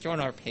Facebook, join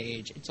our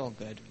page. It's all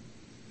good.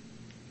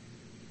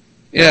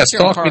 Yeah, Unless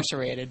you're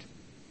incarcerated.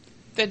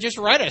 Then just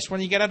write us when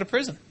you get out of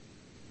prison.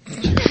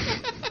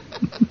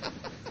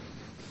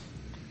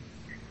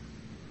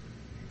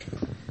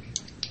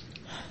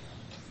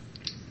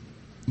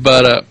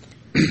 But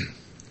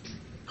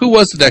who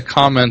was it that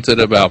commented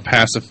about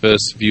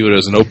pacifists view it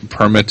as an open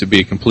permit to be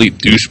a complete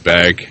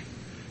douchebag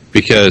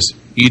because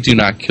you do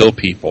not kill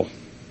people?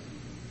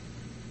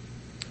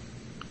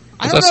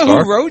 I don't know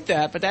who wrote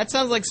that, but that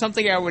sounds like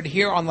something I would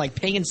hear on like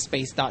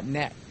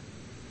paganspace.net.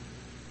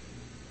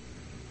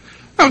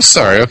 I'm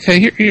sorry,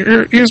 okay?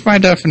 Here's my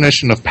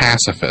definition of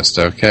pacifist,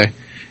 okay?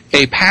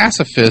 A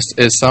pacifist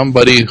is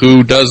somebody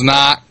who does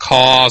not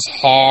cause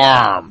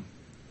harm.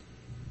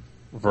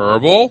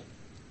 Verbal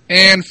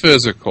and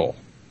physical.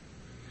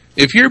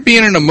 If you're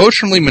being an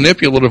emotionally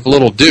manipulative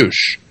little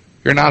douche,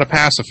 you're not a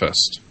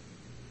pacifist.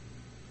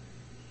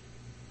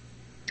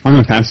 I'm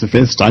a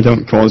pacifist. I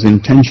don't cause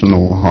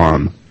intentional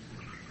harm.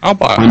 I'll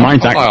buy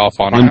off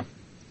on that.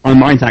 I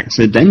might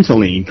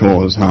accidentally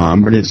cause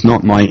harm, but it's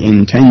not my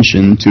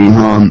intention to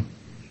harm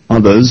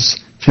others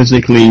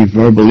physically,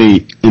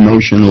 verbally,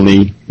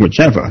 emotionally,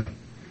 whichever.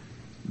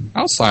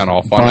 I'll sign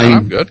off on that.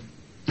 I'm good.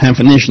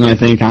 Definition, I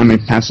think I'm a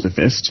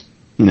pacifist,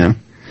 you know.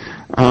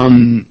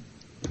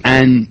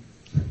 And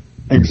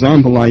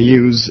example I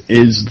use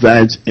is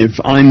that if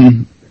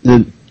I'm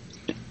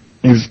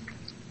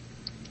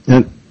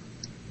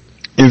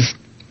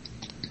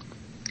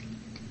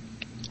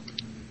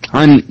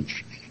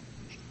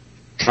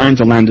trying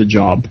to land a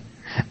job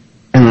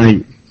and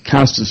I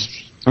cast a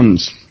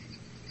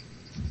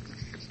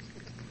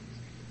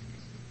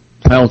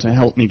spell to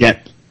help me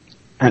get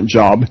that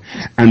job,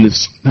 and the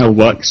spell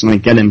works and I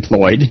get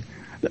employed,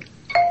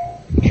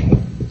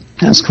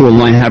 that's cool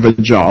and I have a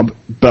job,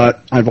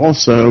 but I've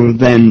also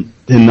then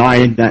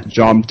denied that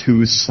job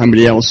to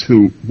somebody else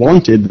who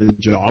wanted the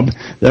job,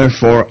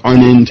 therefore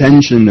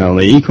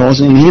unintentionally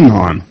causing him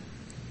harm.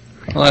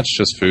 Well, that's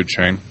just food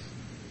chain.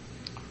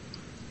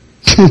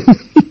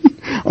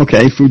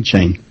 Okay, food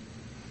chain.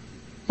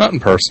 Nothing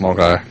personal,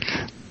 guy.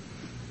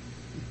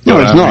 No,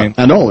 it's not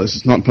at all.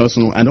 It's not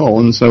personal at all,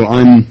 and so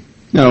I'm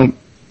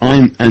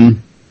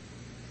an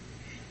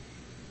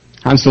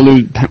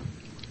absolute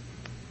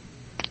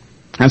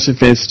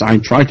pacifist. I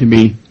try to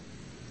be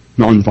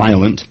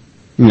non-violent,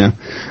 you know.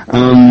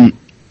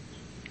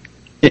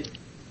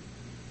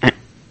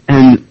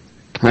 And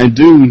I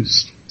do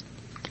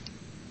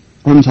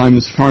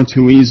sometimes far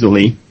too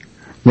easily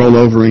roll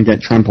over and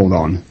get trampled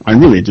on. I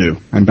really do.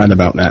 I'm bad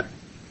about that.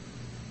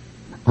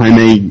 I'm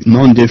a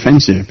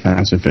non-defensive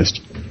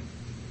pacifist.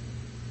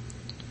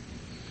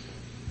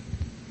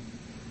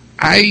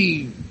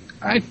 I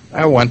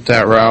went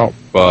that route,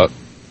 but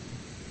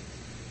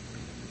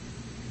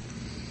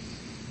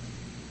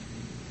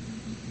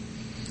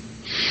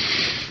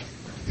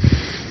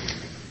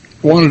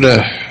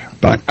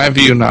I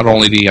view not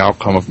only the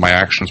outcome of my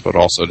actions, but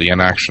also the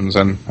inactions,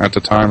 and at the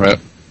time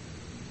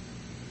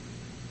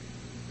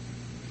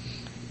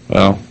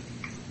well,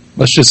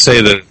 let's just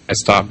say that I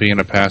stopped being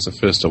a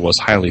pacifist. It was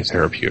highly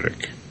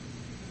therapeutic.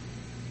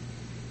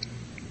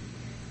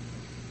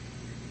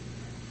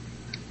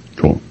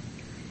 Cool.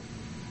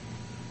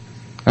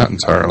 Not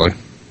entirely.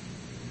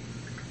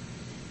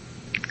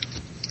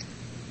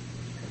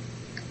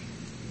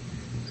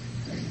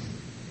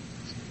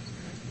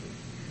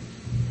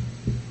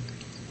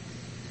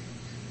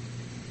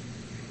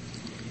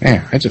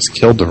 Man, I just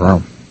killed the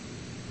room.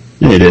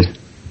 Yeah, you did.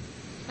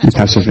 I'm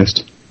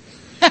pacifist.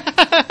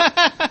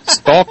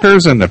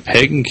 Stalkers in the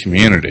pagan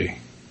community.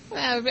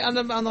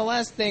 On the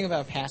last thing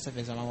about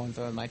pacifism, I want to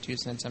throw in my 2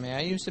 cents. I mean,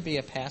 I used to be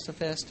a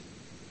pacifist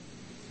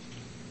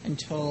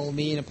until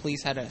me and the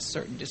police had a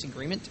certain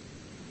disagreement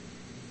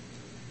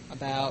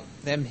about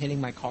them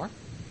hitting my car.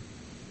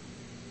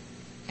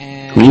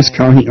 And Police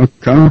car hit your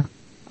car?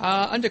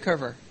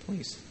 Undercover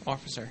police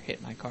officer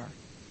hit my car.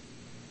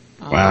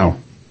 Wow.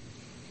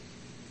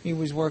 He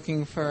was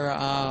working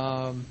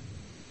for,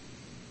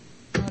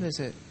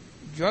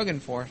 drug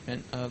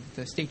enforcement of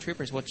the state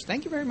troopers, which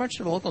thank you very much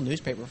to the local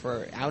newspaper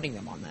for outing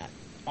them on that.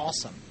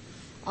 Awesome.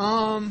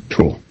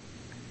 Cool.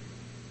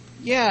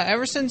 Yeah,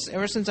 ever since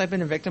I've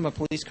been a victim of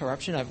police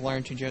corruption, I've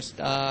learned to just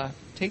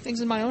take things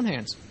in my own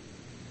hands.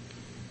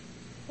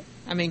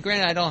 I mean,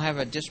 granted, I don't have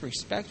a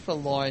disrespect for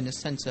law in the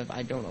sense of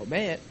I don't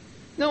obey it.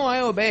 No,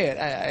 I obey it.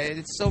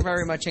 It's still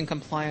very much in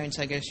compliance,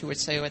 I guess you would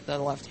say, with the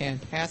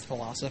left-hand path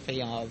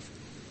philosophy of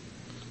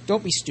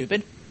don't be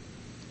stupid.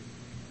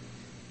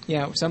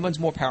 If someone's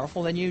more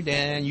powerful than you,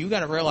 then you got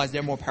to realize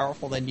they're more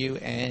powerful than you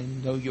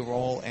and know your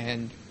role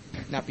and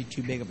not be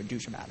too big of a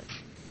douche about it.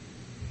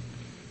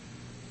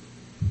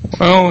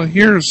 Well,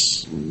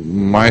 here's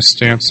my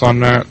stance on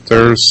that.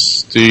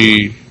 There's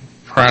the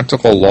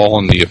practical law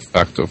and the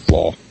effective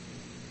law.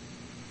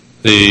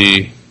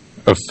 The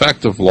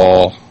effective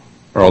law,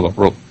 or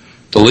the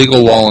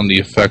legal law and the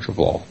effective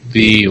law.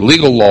 The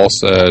legal law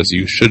says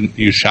you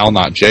shall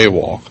not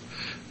jaywalk.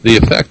 The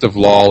effective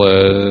law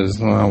is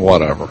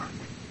whatever.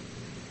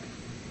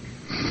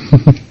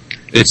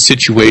 It's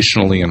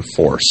situationally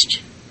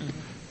enforced.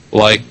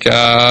 Like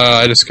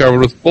I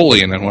discovered with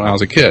bullying when I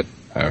was a kid.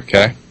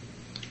 Okay.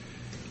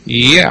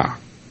 Yeah.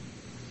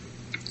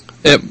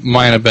 It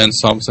might have been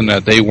something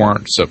that they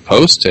weren't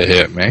supposed to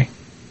hit me.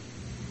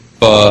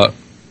 But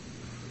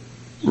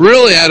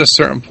really at a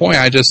certain point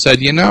I just said,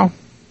 yeah,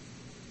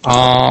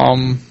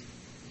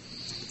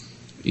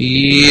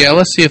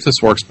 let's see if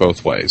this works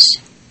both ways.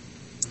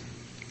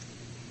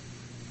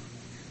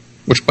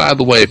 Which, by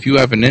the way, if you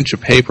have an inch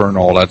of paper and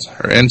all that,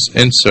 or inch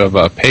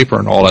of paper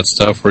and all that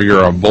stuff where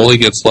your bully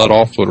gets let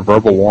off with a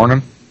verbal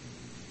warning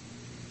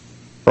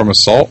from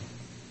assault,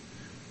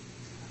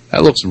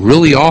 that looks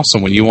really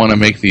awesome when you want to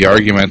make the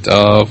argument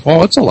of,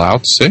 well, it's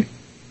allowed, see?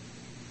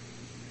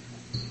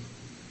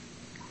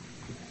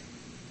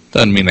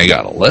 Doesn't mean they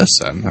got to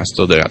listen. I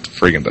still did have to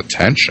friggin'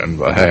 detention,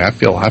 but hey, I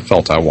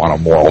felt I won a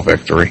moral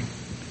victory.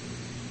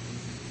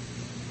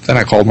 Then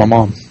I called my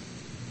mom.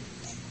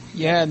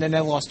 Yeah, and then they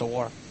lost a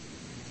war.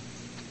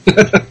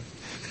 That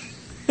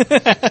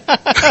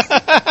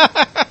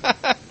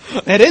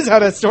is how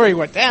that story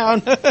went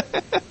down.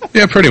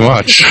 Yeah, pretty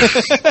much.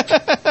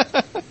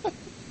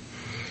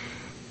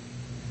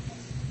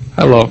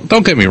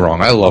 Don't get me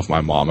wrong, I love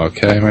my mom,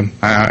 okay? I mean,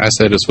 I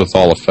say this with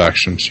all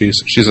affection.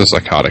 She's a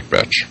psychotic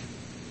bitch.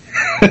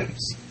 I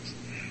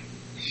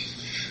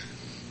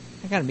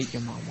gotta meet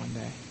your mom one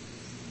day.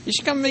 You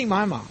should come meet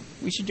my mom.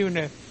 We should do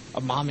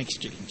a mom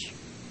exchange.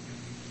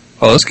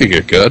 Oh, this could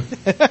get good.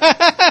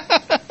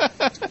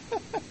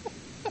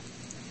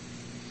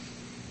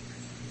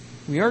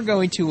 We are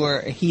going to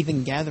a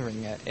heathen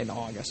gathering in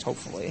August,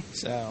 hopefully.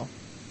 So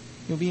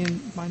you'll be in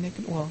my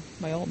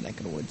my old neck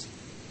of the woods.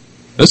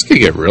 This could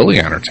get really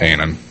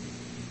entertaining.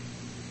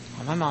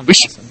 Oh, my mom's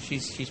awesome.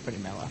 She's pretty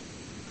mellow.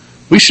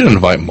 We should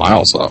invite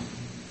Miles up.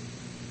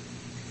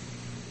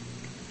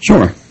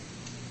 Sure.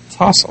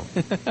 It's awesome.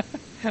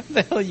 How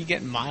the hell are you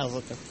getting Miles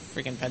up to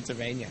freaking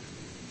Pennsylvania?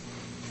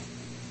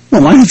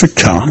 Well, I have a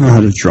car. I know how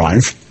to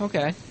drive.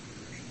 Okay.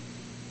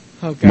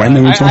 Oh, God. When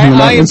are we talking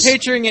about I am this?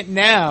 picturing it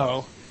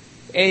now.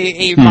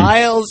 A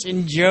Miles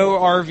and Joe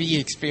RV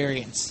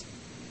experience.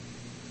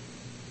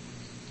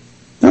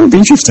 That would be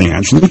interesting,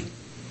 actually.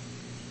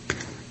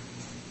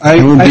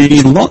 There would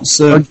be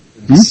lots of...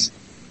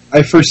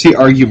 I foresee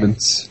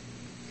arguments.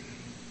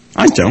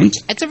 I don't.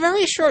 It's a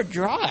very short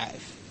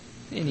drive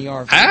in the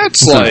RV.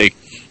 That's like...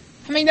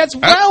 I mean, that's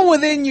well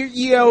within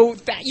your,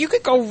 that you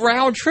could go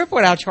round trip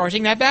without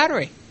charging that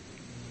battery.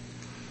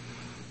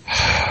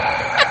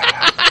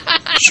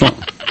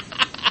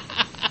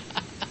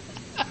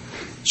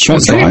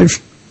 Short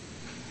drive.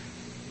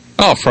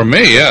 Oh, from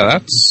me, yeah,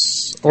 that's...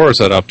 Or is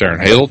that up there in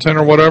Hazleton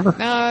or whatever?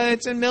 No,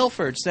 it's in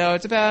Milford, so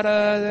it's about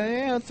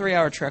a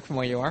 3-hour trek from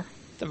where you are,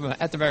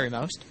 at the very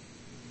most.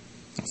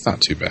 That's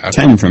not too bad.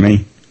 10 for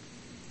me.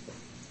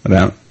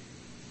 About.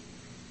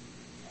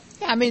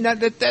 Yeah, I mean, that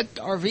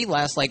RV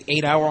lasts like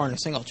 8 hours on a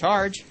single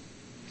charge.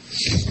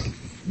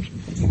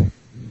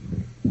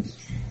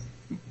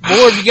 Or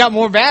if you got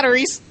more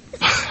batteries.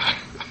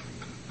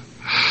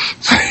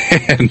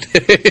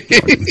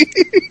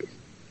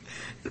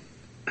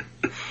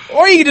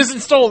 Or you can just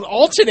install an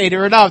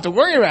alternator and not have to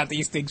worry about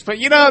these things. But,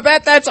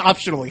 that's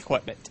optional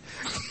equipment.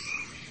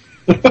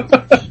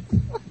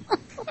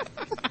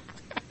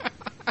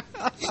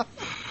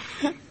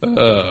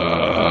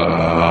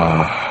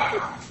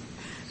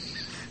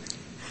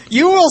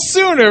 You will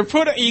sooner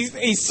put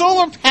a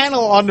solar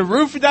panel on the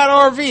roof of that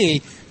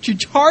RV to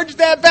charge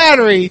that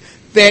battery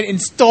than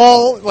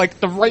install, like,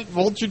 the right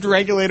voltage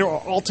regulator or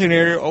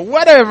alternator or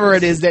whatever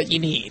it is that you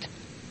need.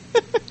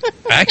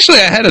 Actually,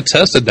 I had it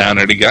tested down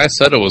there. The guy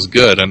said it was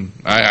good, and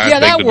I yeah,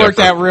 that worked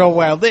out real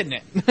well,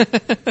 didn't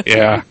it?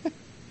 Yeah.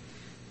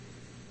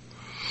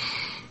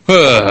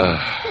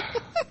 I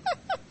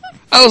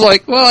was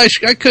like, well, I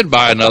could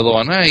buy another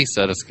one. He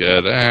said it's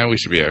good. We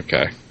should be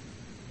okay.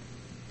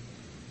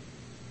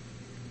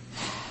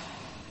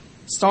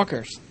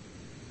 Stalkers.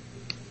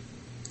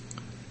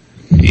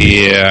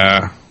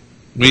 Yeah.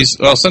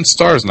 Since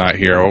Star's not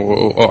here,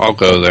 I'll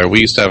go there. We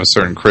used to have a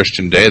certain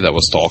Christian Day that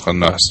was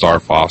stalking Star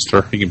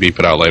Foster. You can beep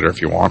it out later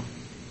if you want.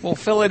 We'll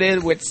fill it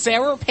in with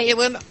Sarah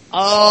Palin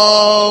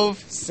of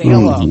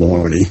Salem. Oh,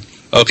 Lordy.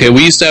 Okay,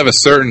 we used to have a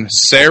certain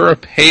Sarah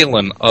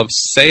Palin of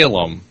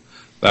Salem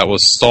that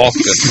was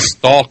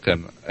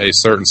stalking a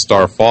certain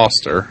Star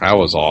Foster. That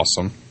was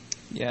awesome.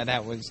 Yeah,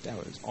 that was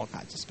all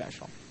kinds of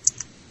special.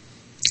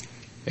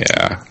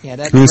 Yeah.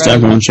 Yeah, We used to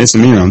have one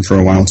chasing me around for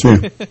a while,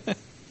 too.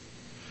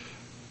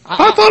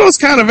 I thought it was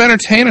kind of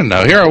entertaining,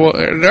 though.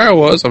 There I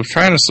was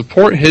trying to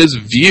support his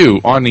view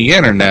on the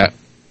internet,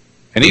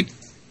 and he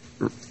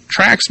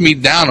tracks me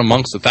down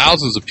amongst the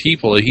thousands of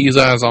people that he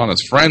has on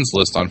his friends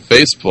list on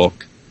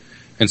Facebook,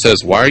 and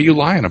says, "Why are you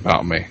lying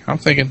about me?" I'm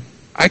thinking,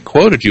 I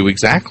quoted you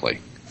exactly.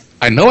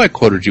 I know I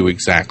quoted you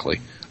exactly.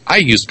 I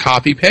used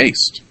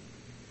copy-paste.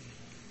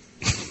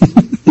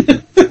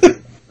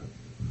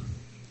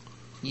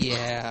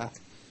 Yeah.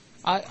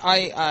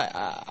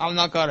 I'm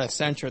not going to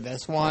censor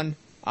this one.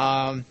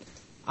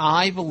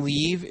 I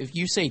believe if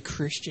you say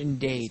Christian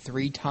Day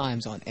 3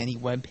 times on any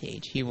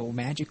webpage, he will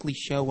magically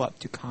show up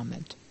to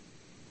comment.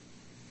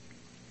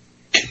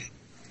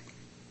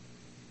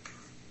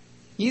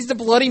 He's the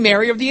Bloody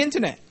Mary of the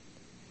internet.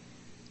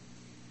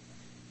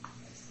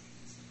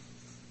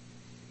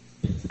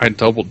 I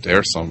double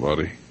dare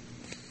somebody.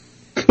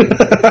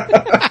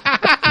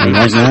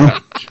 Right now?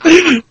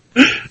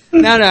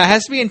 No, it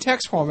has to be in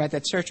text format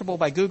that's searchable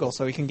by Google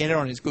so he can get it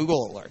on his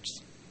Google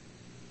alerts.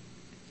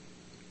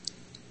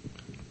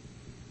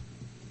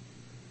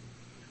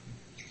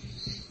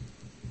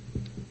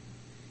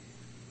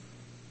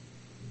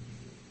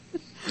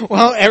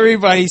 Well,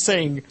 everybody's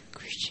saying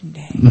Christian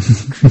Day,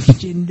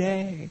 Christian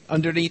Day,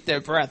 underneath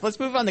their breath. Let's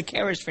move on to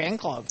Kara's fan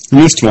club.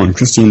 Missed one.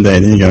 Christian Day.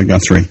 There you go.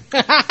 Got 3.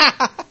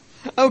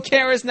 Oh,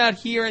 Kara's not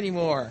here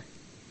anymore.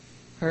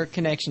 Her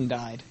connection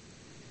died.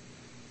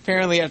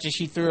 Apparently, after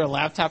she threw her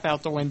laptop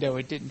out the window,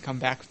 it didn't come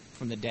back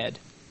from the dead.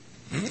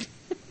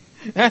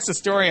 That's the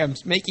story I'm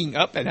making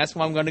up, and that's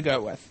what I'm going to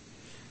go with.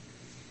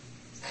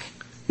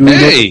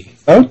 Hey!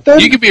 Out then?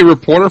 You could be a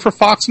reporter for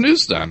Fox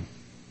News then.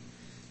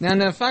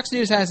 No, Fox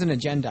News has an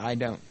agenda. I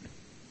don't.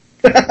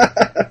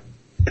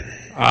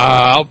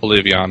 I'll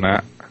believe you on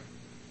that.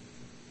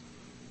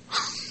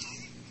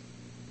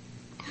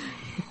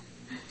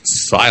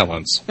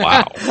 Silence.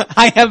 Wow.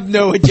 I have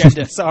no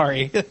agenda,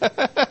 sorry.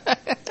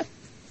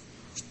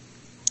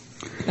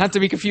 Not to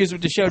be confused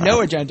with the show No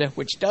Agenda,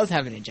 which does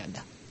have an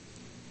agenda.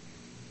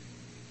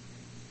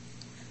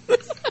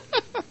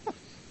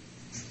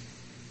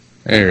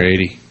 Hey,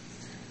 80.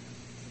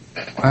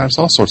 Wow, there's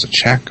all sorts of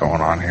chat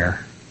going on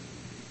here.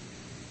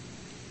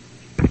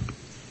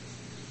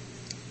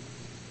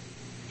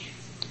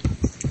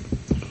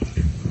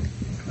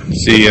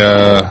 See,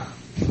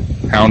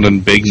 Hound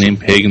and Big named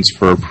Pagans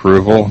for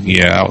approval.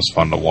 Yeah, that was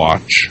fun to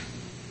watch.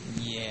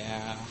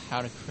 Yeah,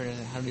 how to accept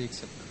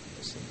criticism.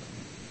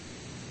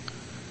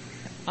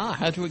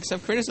 How to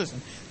accept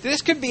criticism.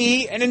 This could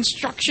be an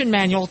instruction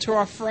manual to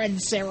our friend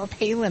Sarah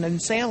Palin in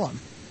Salem.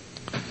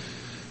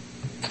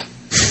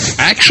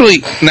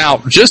 Actually, now,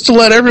 just to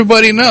let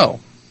everybody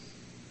know,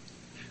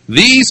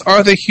 these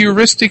are the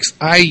heuristics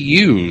I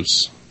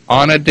use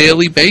on a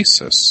daily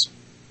basis.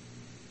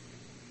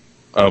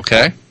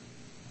 Okay?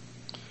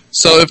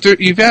 So if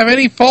you have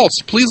any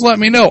faults, please let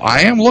me know.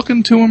 I am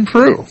looking to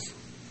improve.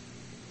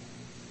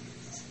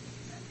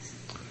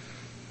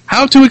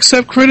 How to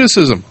accept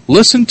criticism.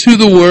 Listen to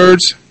the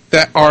words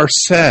that are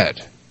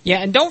said. Yeah,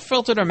 and don't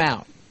filter them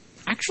out.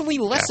 Actually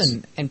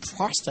listen and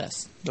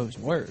process those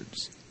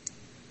words.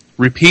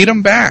 Repeat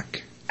them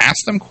back.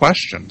 Ask them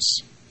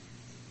questions.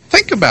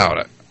 Think about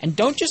it. And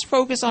don't just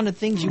focus on the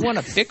things you want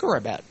to bicker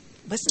about.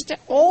 Listen to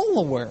all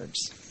the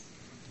words.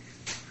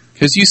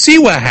 Because you see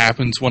what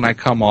happens when I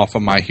come off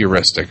of my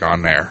heuristic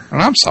on there.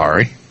 And I'm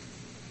sorry.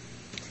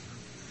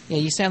 Yeah,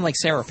 you sound like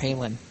Sarah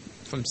Palin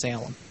from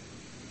Salem.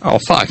 Oh,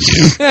 fuck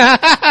you.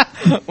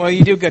 Well,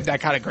 you do get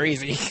that kind of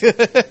crazy.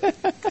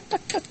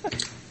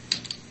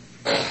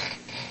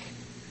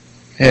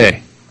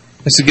 Hey,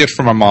 it's a gift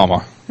from my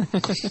mama.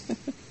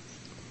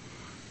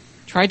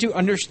 Try to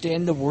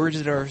understand the words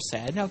that are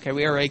said. Okay,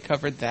 we already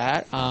covered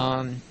that.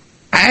 I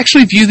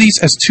actually view these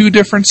as 2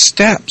 different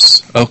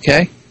steps,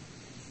 okay?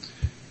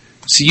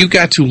 So you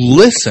got to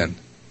listen.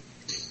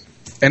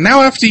 And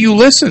now after you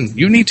listen,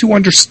 you need to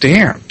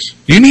understand.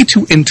 You need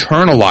to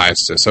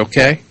internalize this,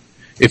 okay?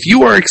 If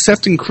you are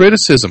accepting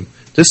criticism,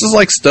 this is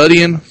like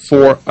studying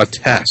for a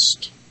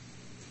test.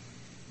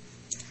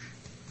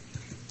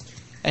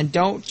 And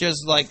don't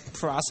just,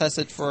 process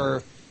it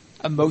for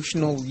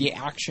emotional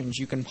reactions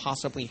you can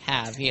possibly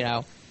have,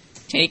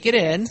 Take it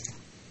in.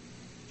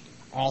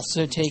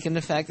 Also take in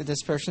the fact that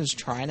this person is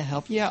trying to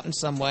help you out in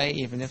some way,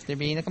 even if they're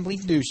being a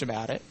complete douche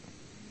about it.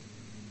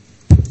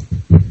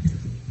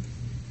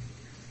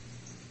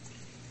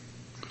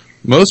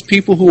 Most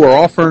people who are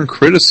offering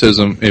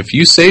criticism, if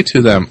you say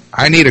to them,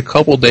 I need a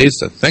couple days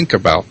to think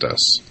about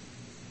this,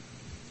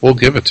 we'll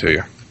give it to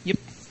you. Yep.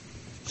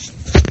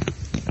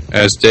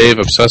 As Dave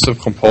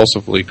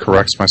obsessive-compulsively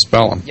corrects my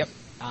spelling. Yep.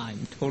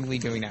 I'm totally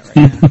doing that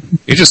right now.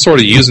 You're just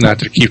sort of using that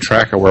to keep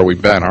track of where we've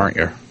been, aren't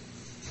you?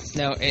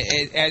 No,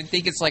 I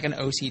think it's like an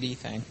OCD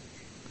thing.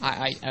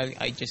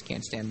 I just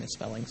can't stand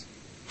misspellings.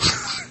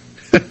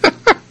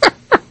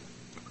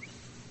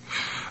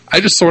 I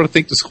just sort of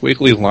think the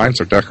squiggly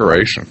lines are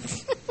decoration.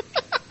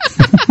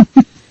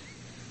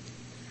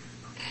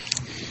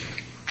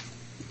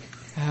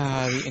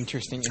 The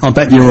interesting. I'll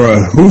bet you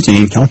were hooting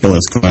in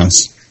calculus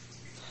class.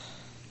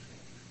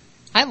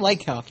 I like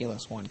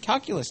Calculus 1.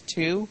 Calculus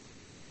 2,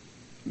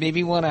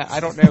 maybe I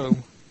don't know.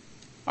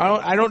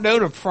 I don't know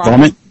the proper...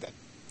 Vomit?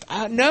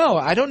 No,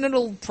 I don't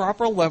know the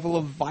proper level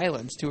of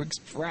violence to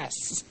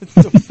express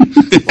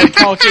what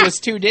Calculus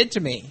 2 did to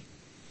me.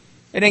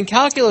 And in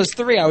Calculus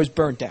 3, I was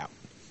burnt out.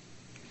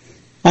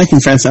 I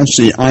confess,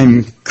 actually,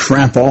 I'm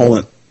crap all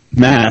at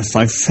math.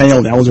 I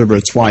failed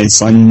algebra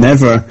twice. I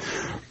never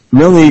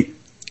really...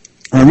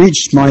 I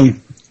reached my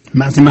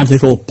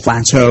mathematical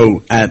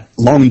plateau at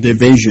long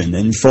division.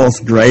 In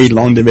 4th grade,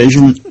 long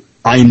division,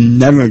 I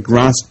never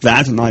grasped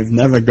that, and I've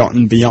never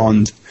gotten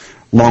beyond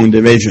long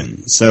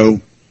division. So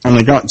when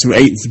I got to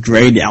 8th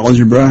grade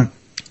algebra,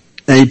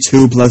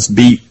 A2 plus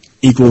B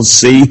equals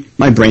C,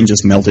 my brain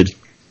just melted.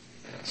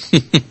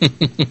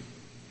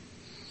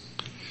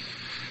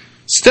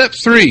 Step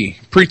 3,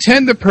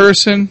 pretend the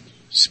person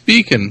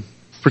speaking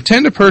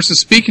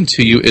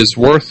to you is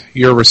worth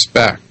your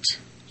respect.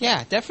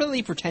 Yeah,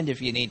 definitely pretend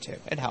if you need to.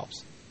 It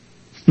helps.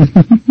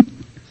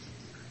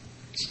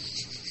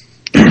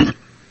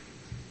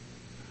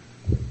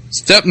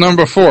 Step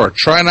number 4,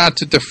 try not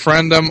to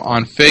defriend them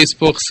on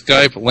Facebook,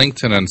 Skype,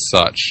 LinkedIn, and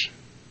such.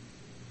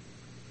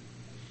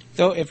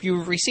 Though if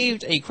you've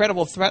received a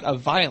credible threat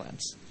of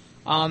violence,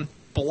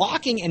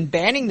 blocking and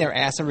banning their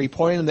ass and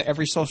reporting them to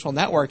every social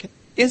network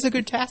is a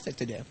good tactic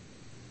to do.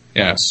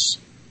 Yes.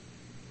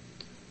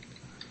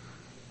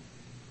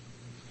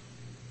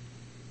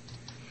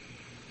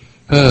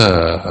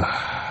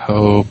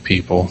 Oh,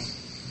 people.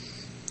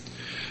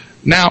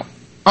 Now,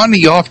 on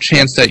the off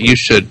chance that you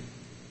should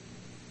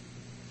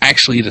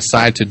actually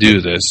decide to do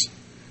this,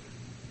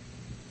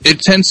 it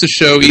tends to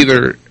show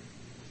either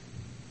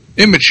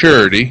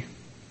immaturity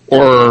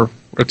or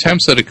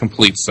attempts at a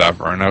complete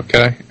severing,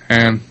 okay?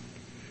 And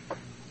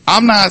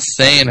I'm not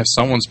saying if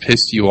someone's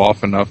pissed you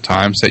off enough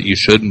times that you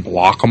shouldn't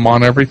block them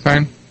on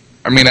everything.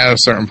 I mean, at a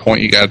certain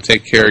point, you got to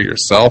take care of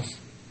yourself.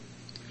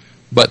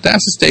 But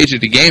that's the stage of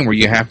the game where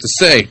you have to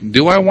say,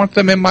 do I want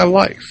them in my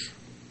life?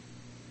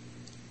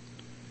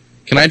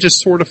 Can I just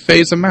sort of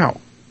phase them out?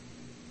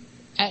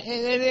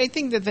 I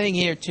think the thing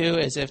here, too,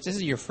 is if this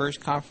is your first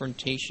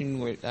confrontation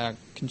with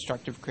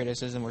constructive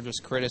criticism or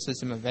just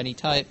criticism of any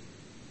type,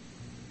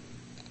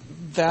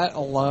 that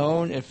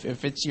alone,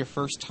 if it's your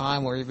first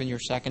time or even your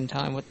second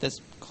time with this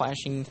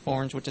clashing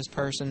horns with this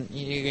person,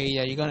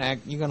 you're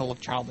gonna look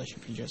childish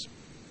if you just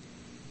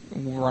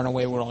run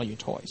away with all your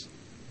toys.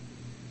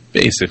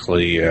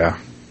 Basically, yeah.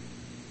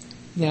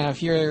 Yeah,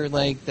 if you're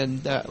like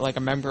like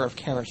a member of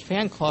Kara's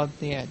fan club,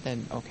 yeah,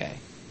 then okay,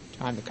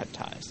 time to cut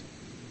ties.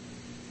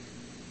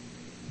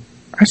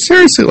 I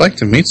seriously like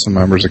to meet some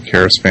members of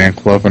Kara's fan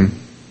club and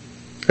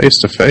face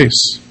to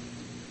face.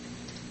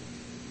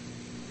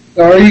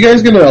 Are you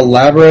guys going to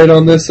elaborate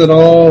on this at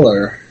all,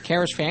 or?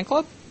 Kara's fan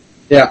club?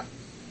 Yeah.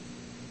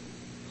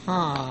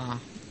 Huh.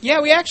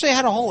 Yeah, we actually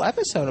had a whole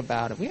episode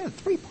about it. We had a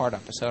 3-part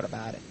episode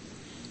about it.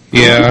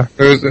 Yeah,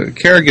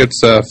 Kara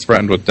gets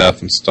threatened with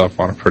death and stuff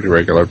on a pretty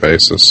regular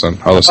basis,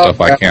 and other stuff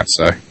I can't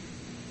say.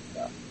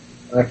 Yeah.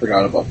 I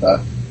forgot about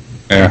that.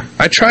 Yeah,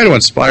 I try to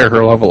inspire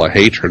her level of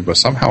hatred, but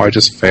somehow I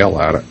just fail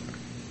at it.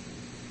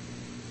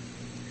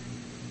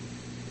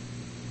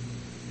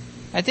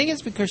 I think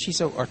it's because she's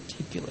so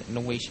articulate in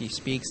the way she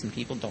speaks, and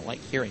people don't like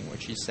hearing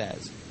what she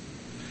says.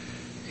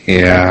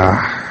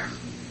 Yeah.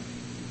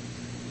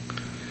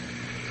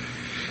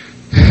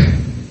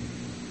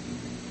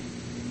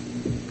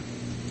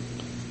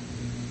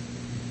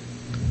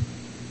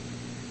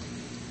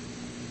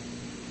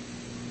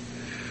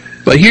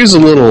 But here's a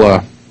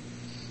little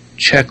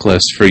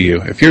checklist for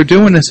you. If you're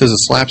doing this as a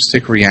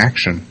slapstick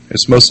reaction,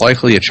 it's most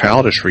likely a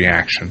childish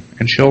reaction.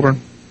 And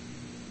children,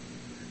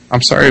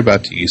 I'm sorry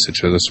about the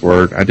usage of this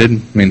word. I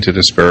didn't mean to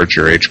disparage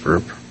your age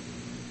group.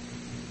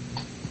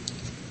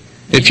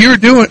 If you're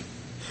doing...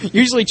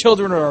 Usually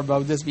children are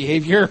above this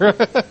behavior.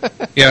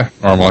 Yeah,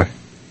 normally.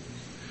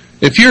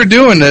 If you're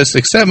doing this,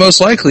 except most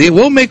likely, it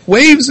will make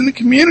waves in the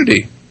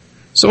community.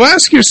 So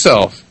ask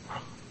yourself,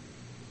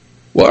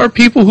 what are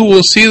people who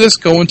will see this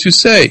going to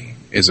say?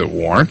 Is it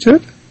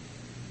warranted?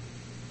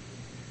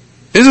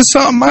 Is it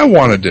something I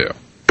want to do?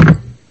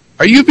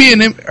 Are you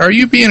being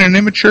an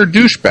immature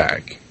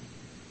douchebag?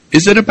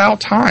 Is it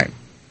about time?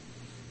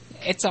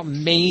 It's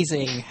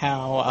amazing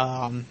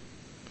how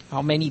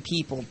many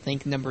people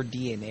think number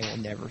D and they will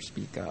never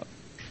speak up.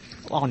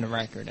 On the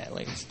record, at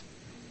least.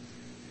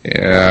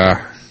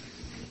 Yeah.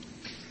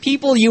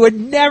 People you would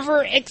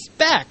never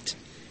expect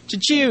to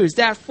choose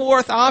that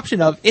 4th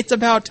option of it's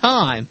about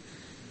time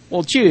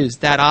will choose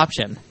that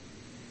option.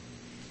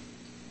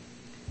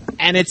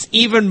 And it's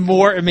even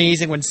more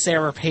amazing when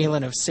Sarah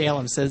Palin of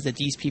Salem says that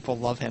these people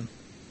love him.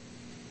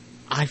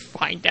 I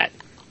find that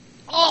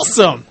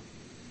awesome.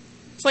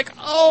 It's like,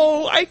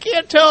 oh, I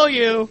can't tell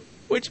you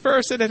which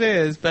person it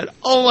is, but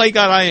oh my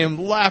god, I am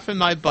laughing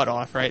my butt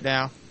off right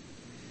now.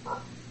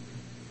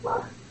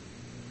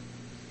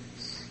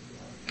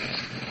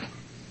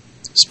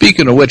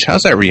 Speaking of which,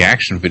 how's that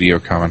reaction video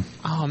coming?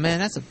 Oh man,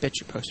 that's a bitch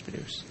you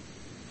post-produce.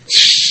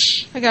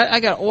 I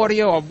got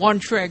audio on one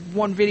track,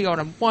 one video on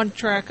one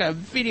track, a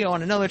video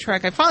on another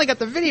track. I finally got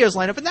the videos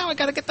lined up, but now I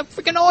gotta get the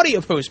freaking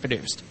audio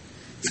post-produced.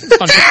 This is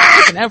fun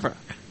freaking ever.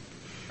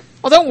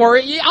 Well, don't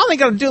worry. I only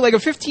gotta do like a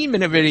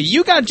 15-minute video.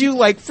 You gotta do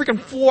like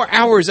freaking 4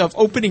 hours of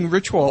opening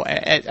ritual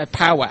at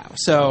Powwow.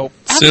 So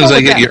as soon as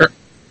I get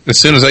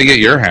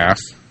your half.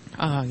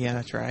 Oh yeah,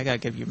 that's right. I gotta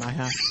give you my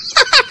half.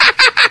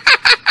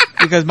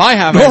 Because my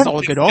hammer has all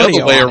the good audio.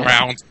 The other way on it.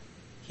 around.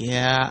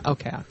 Yeah,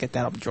 okay, I'll get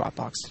that up in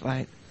Dropbox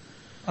tonight.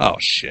 Oh,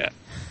 shit.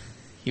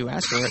 You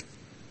asked for it.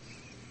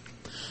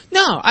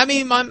 No, I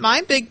mean,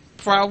 my big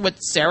problem with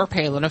Sarah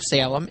Palin of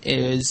Salem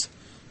is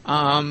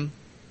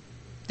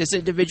this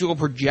individual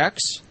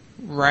projects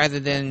rather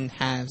than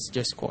has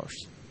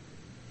discourse.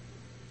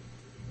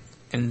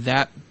 And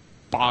that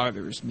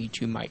bothers me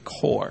to my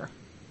core.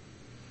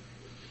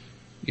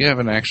 You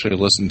haven't actually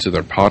listened to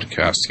their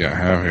podcast yet,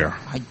 have you?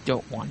 I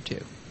don't want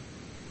to.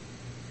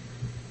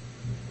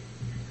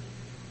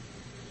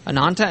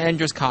 Ananta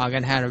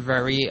Andrus-Kagan had a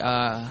very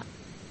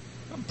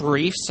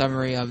brief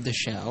summary of the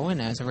show,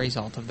 and as a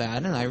result of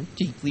that, and I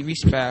deeply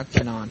respect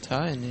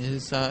Ananta and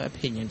his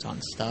opinions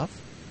on stuff,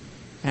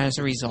 and as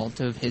a result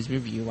of his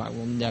review, I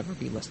will never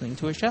be listening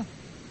to a show.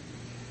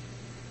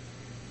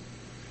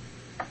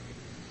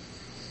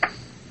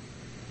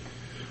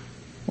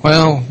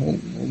 Well, we'll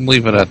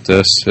leave it at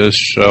this. His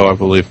show, I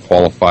believe,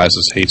 qualifies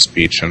as hate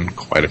speech in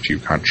quite a few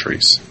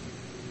countries.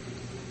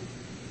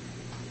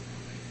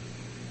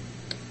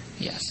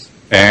 Yes.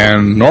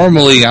 And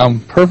normally I'm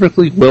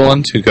perfectly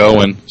willing to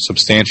go and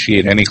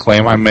substantiate any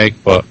claim I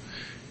make, but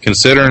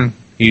considering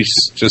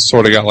he's just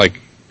sort of got like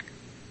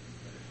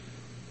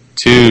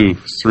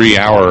 2-3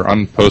 hour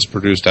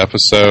unpost-produced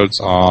episodes,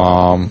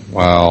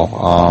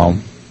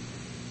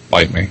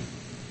 bite me.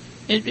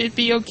 It'd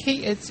be okay.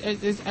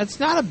 It's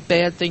not a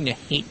bad thing to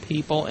hate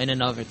people in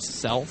and of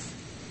itself,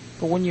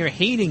 but when you're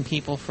hating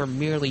people for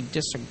merely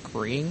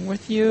disagreeing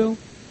with you,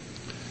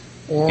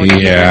 or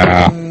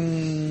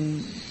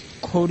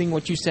quoting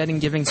what you said and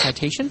giving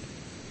citation,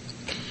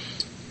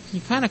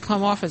 you kind of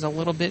come off as a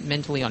little bit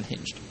mentally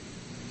unhinged.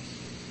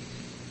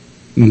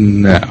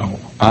 No,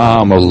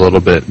 I'm a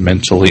little bit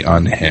mentally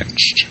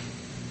unhinged.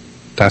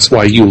 That's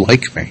why you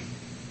like me.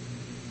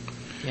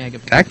 Yeah,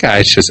 good point. That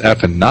guy's just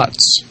effing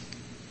nuts.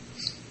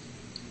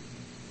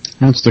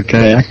 That's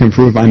okay. I can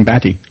prove I'm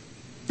batty.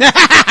 Good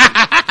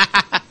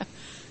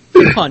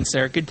pun,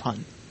 sir. Good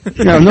pun.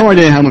 You have no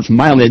idea how much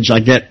mileage I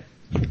get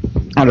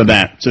out of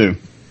that, too.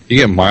 You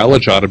get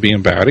mileage out of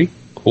being batty?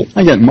 Cool.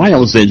 I get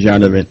mileage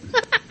out of it.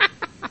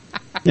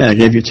 Yeah, I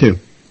gave you 2.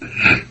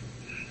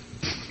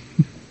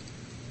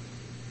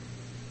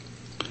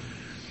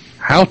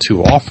 How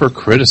to offer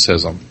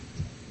criticism.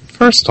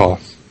 First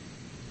off,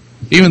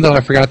 even though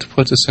I forgot to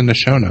put this in the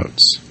show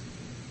notes,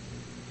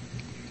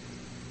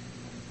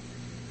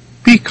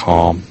 be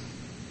calm.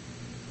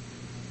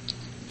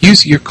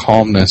 Use your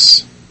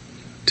calmness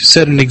to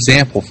set an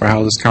example for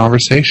how this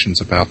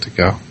conversation's about to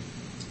go.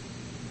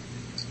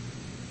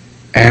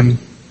 And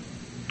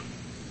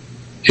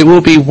it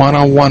will be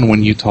one-on-one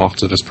when you talk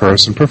to this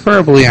person,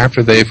 preferably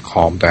after they've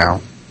calmed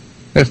down,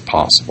 if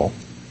possible.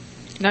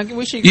 Now,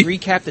 we should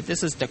recap that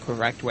this is the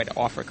correct way to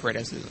offer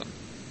criticism.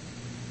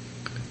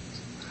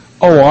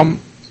 Oh,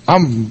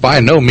 I'm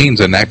by no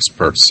means an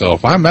expert, so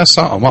if I mess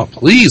something up,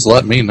 please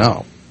let me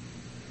know.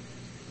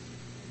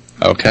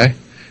 Okay?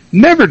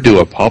 Never do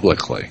it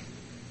publicly.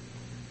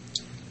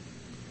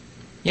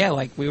 Yeah,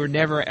 like we would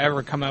never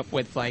ever come up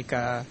with like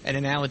an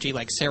analogy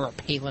like Sarah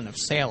Palin of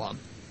Salem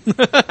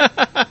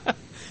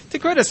to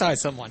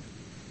criticize someone.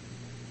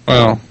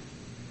 Well,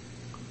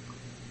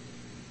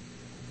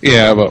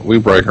 yeah, but we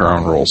break our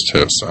own rules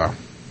too, so.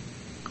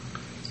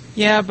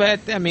 Yeah,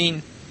 but I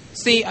mean,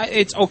 see,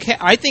 it's okay.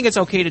 I think it's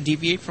okay to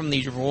deviate from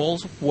these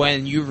rules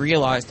when you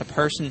realize the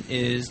person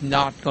is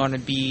not going to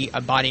be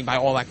abiding by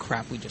all that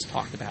crap we just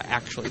talked about.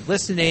 Actually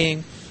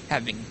listening,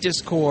 having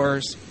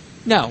discourse.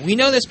 No, we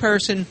know this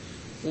person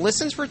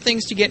listens for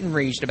things to get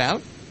enraged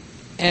about,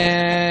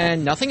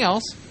 and nothing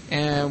else,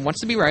 and wants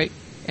to be right,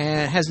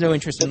 and has no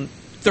interest in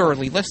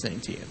thoroughly listening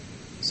to you.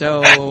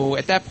 So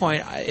at that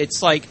point,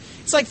 it's like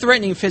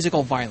threatening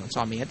physical violence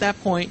on me. At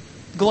that point,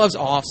 gloves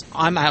off.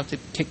 I'm out to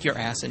kick your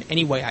ass in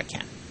any way I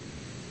can.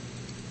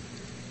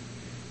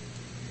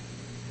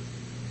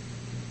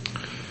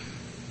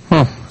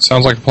 Huh,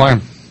 sounds like a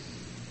plan.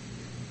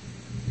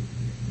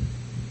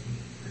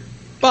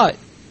 But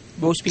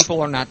most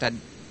people are not that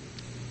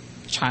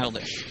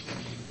childish.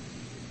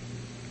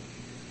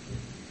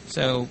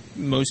 So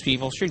most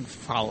people should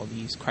follow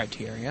these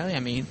criteria. I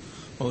mean,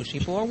 most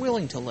people are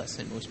willing to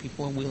listen. Most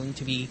people are willing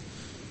to be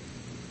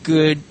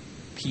good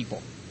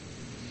people.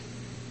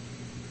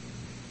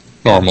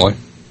 Normally.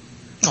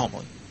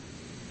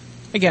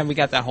 Again, we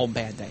got that whole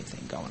bad day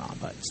thing going on,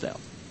 but still.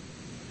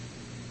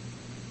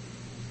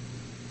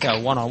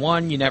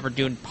 One-on-one, you never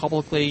do it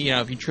publicly. You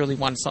know, if you truly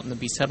want something to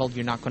be settled,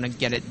 you're not going to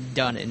get it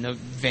done in the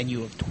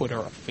venue of Twitter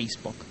or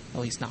Facebook. At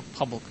least not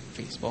public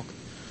Facebook.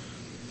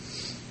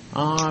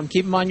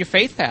 Keep them on your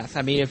faith path.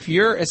 I mean,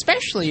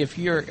 especially if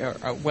you're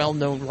a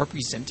well-known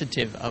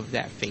representative of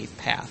that faith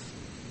path.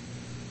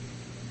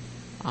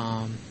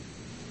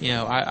 You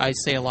know, I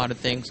say a lot of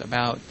things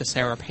about the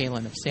Sarah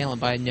Palin of Salem,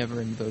 but I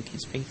never invoke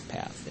his faith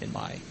path in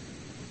my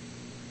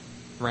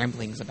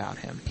ramblings about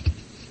him.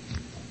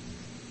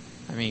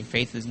 I mean,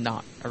 faith is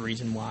not a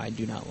reason why I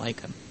do not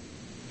like him.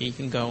 He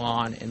can go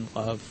on and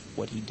love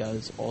what he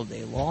does all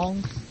day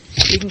long.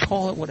 He can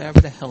call it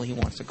whatever the hell he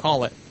wants to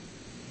call it.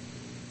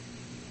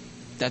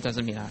 that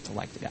doesn't mean I have to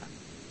like the guy.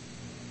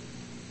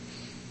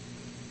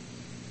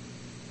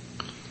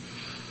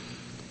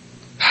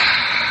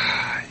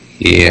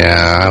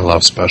 Yeah, I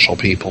love special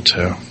people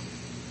too.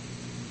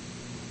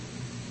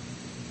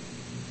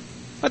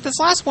 But this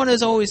last one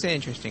is always the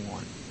interesting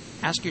one.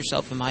 Ask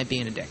yourself, am I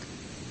being a dick?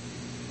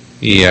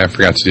 Yeah, I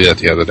forgot to do that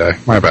the other day.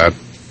 My bad.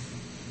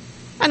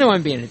 I know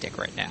I'm being a dick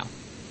right now.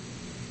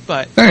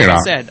 But, No, like you're I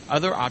not. said,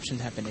 other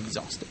options have been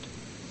exhausted.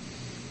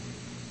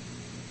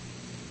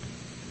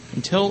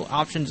 Until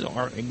options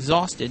are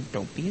exhausted,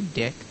 don't be a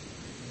dick.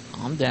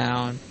 Calm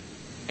down.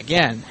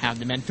 Again, have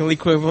the mental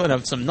equivalent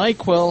of some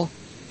NyQuil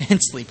and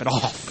sleep it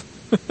off.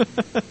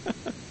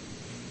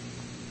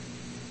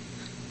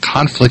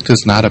 Conflict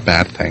is not a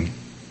bad thing.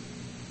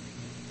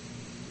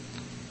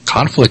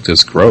 Conflict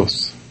is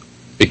growth.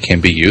 It can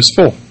be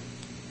useful.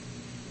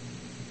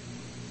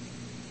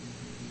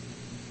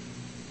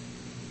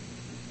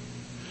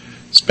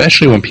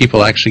 Especially when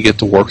people actually get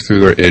to work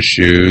through their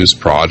issues,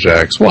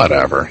 projects,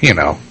 whatever, you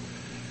know.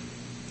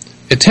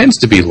 It tends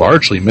to be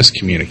largely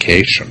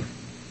miscommunication.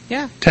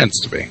 Yeah, Tends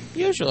to be.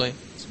 usually.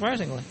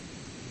 Surprisingly.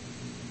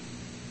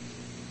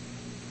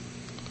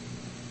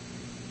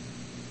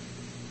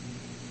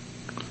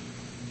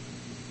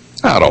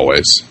 Not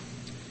always.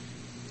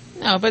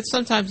 No, but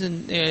sometimes,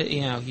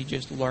 you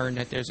just learn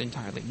that there's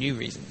entirely new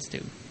reasons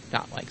to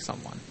not like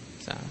someone.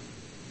 So,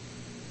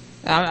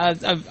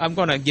 I'm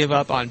going to give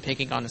up on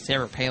picking on the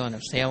Sarah Palin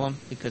of Salem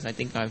because I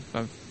think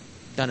I've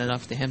done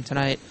enough to him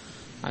tonight.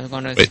 I'm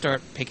going to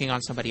start picking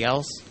on somebody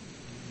else.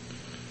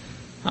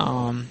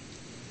 We're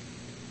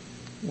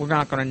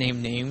not going to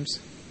name names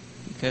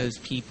because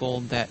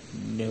people that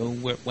know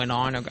what went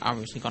on are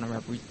obviously going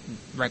to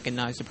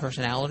recognize the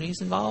personalities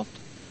involved.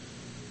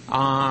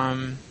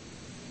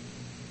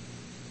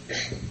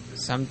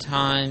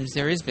 Sometimes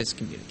there is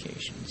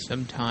miscommunication.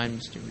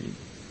 Sometimes there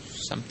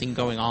is something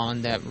going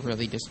on that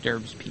really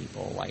disturbs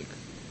people, like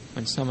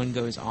when someone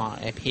goes on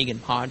a pagan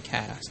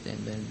podcast and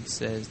then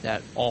says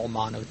that all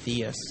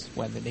monotheists,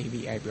 whether they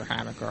be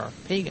Abrahamic or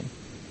pagan,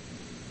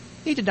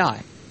 need to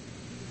die.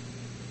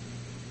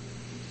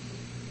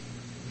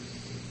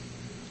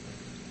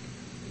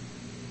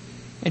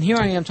 And here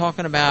I am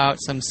talking about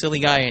some silly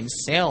guy in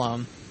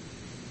Salem,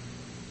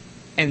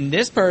 and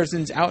this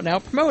person's out and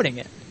out promoting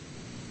it.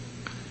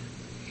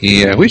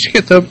 Yeah, we should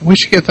get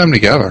them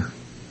together.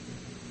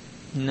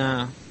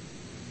 No.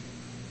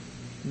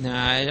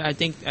 I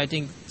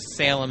think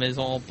Salem is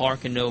all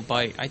bark and no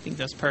bite. I think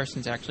this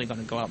person's actually going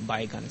to go out and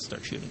buy a gun and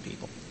start shooting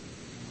people.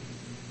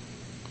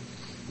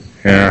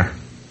 Yeah.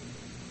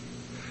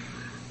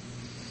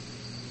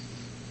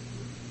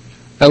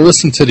 I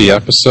listened to the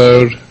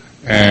episode,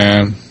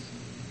 and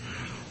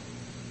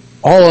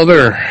all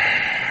other...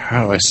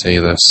 How do I say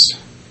this?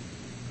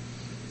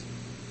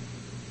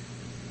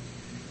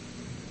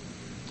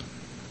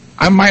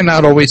 I might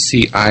not always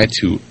see eye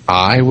to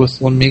eye with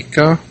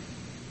Lamika,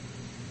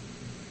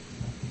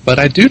 but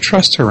I do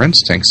trust her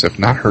instincts, if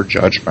not her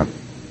judgment.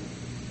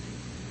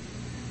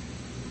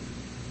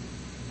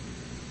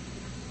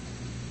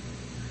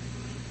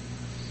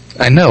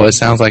 I know, it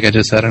sounds like I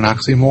just had an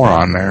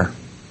oxymoron there.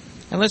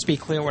 And let's be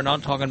clear, we're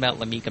not talking about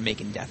Lamika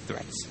making death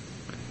threats.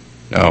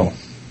 No.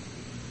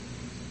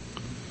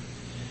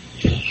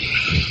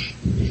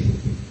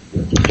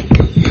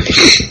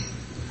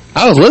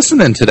 I was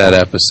listening to that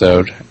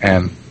episode,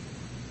 and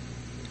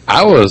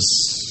I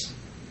was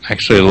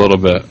actually a little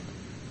bit...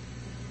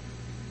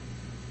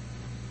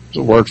 There's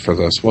a word for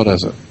this. What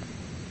is it?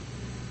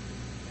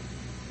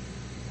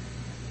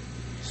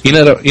 You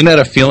know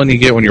that feeling you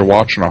get when you're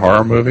watching a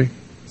horror movie?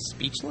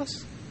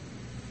 Speechless?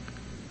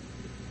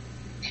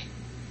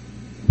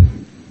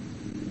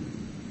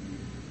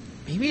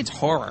 Maybe it's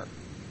horror.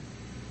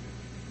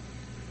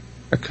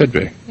 It could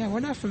be. Yeah, we're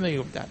not familiar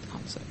with that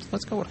concept.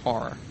 Let's go with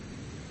horror.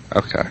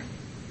 Okay.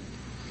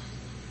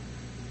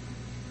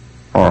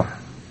 Horror.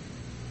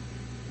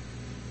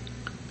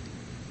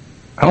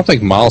 I don't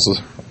think Miles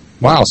is...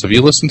 Miles, have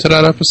you listened to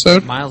that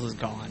episode? Miles is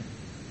gone.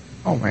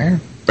 Oh,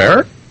 man.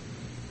 Barrett?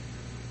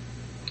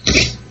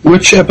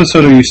 Which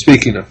episode are you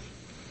speaking of?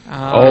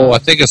 I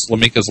think it's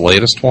Lamika's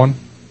latest one.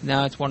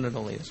 No, it's one of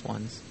the latest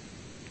ones.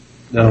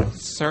 No.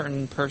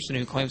 Certain person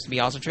who claims to be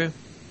also true.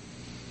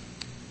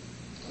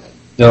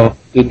 No,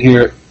 didn't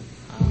hear it.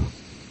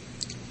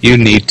 You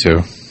need to.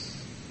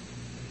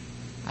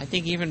 I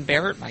think even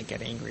Barrett might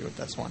get angry with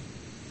this one.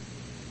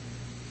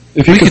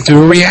 If you We could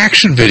do a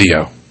reaction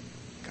video.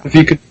 if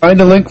you could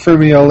find a link for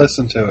me, I'll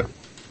listen to it.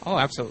 Oh,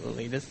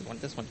 absolutely. This one's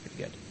pretty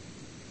good.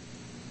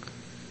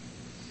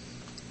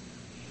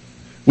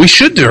 We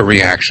should do a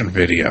reaction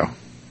video.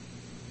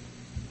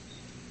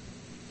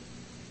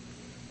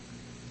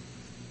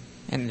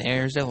 And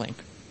there's a link.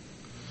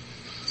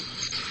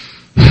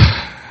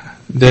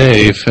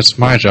 Dave, it's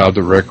my job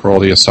to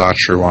rickroll the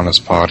Asatru on his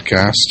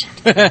podcast.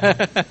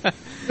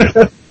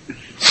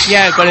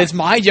 Yeah, but it's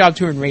my job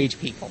to enrage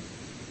people.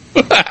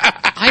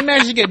 I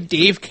managed to get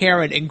Dave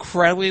Karen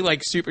incredibly,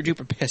 super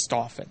duper pissed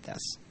off at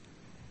this.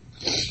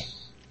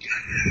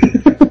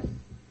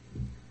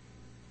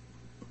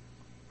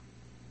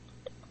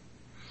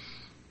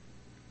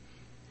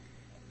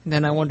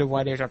 And then I wonder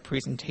why there's a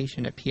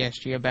presentation at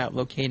PSG about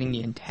locating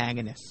the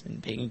antagonists in the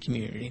Pagan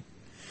community.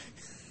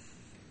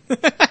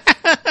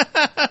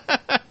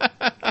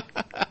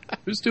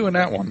 Who's doing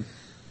that one?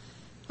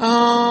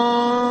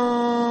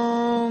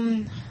 Oh,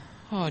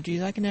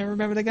 geez, I can never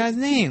remember the guy's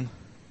name.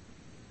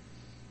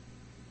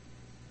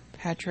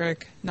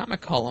 Patrick, not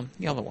McCullum,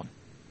 the other one.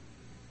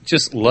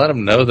 Just let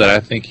him know that I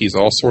think he's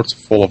all sorts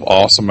full of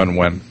awesome and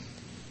win.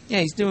 Yeah,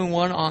 he's doing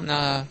one on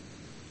the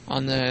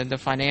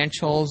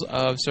financials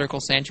of Circle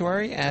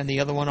Sanctuary, and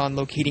the other one on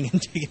locating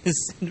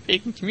antagonists in the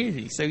Pagan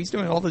community. So he's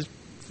doing all those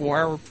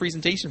 4-hour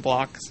presentation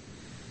blocks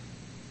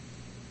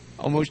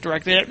almost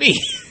directed at me.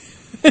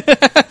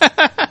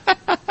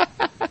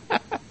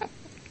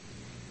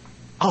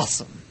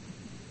 Awesome.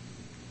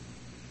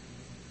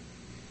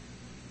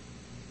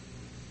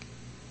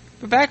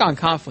 But back on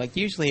conflict,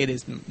 usually it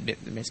is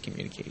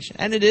miscommunication,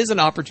 and it is an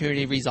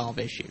opportunity to resolve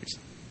issues.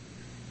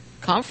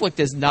 Conflict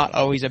is not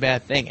always a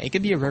bad thing. It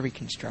can be a very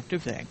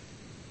constructive thing.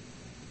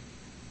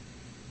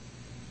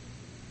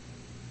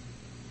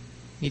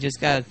 You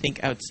just gotta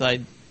think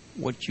outside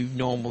what you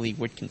normally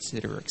would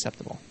consider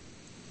acceptable.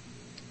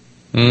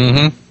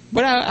 Mm-hmm.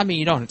 But, I mean,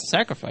 you don't have to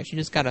sacrifice. You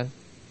just gotta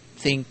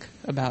think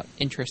about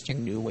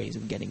interesting new ways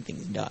of getting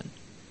things done.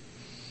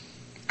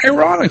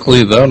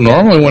 Ironically, though,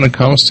 normally when it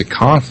comes to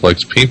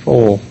conflicts,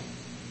 people...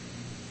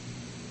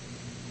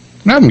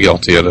 And I'm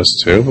guilty of this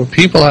too, but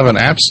people have an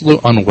absolute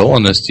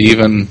unwillingness to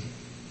even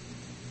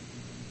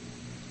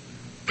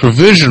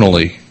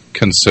provisionally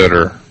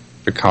consider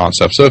the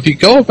concept. So if you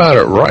go about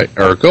it right,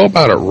 or go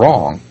about it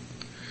wrong,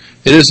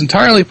 it is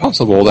entirely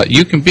possible that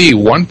you can be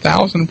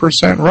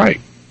 1,000%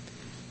 right.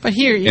 But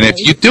here... And if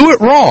you do it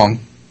wrong,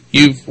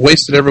 you've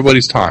wasted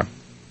everybody's time.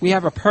 We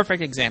have a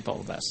perfect example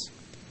of this.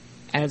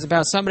 And it's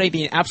about somebody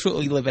being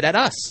absolutely livid at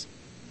us.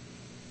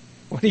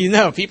 What do you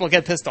know? People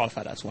get pissed off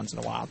at us once in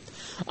a while.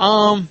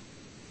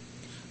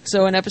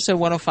 So in episode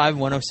 105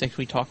 and 106,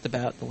 we talked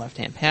about the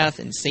left-hand path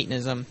and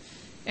Satanism,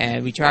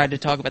 and we tried to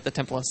talk about the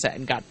Temple of Set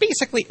and got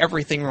basically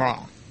everything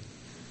wrong.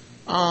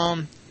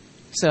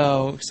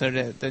 So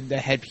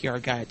the head PR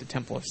guy at the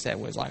Temple of Set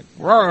was like,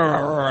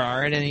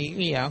 "Roar," and then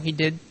he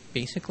did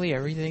basically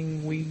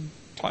everything we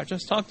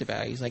just talked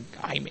about. He's like,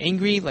 "I'm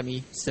angry. Let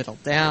me settle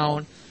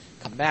down.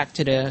 Come back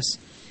to this."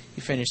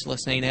 He finished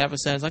listening to the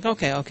episode. It's like,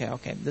 okay.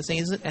 This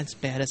isn't as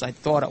bad as I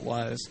thought it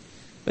was.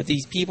 But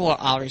these people are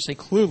obviously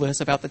clueless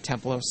about the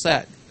Temple of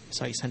Set.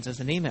 So he sends us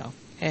an email.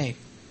 Hey,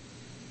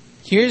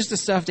 here's the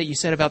stuff that you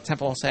said about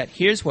Temple of Set.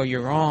 Here's where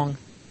you're wrong.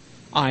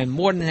 I'm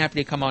more than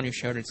happy to come on your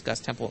show to discuss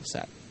Temple of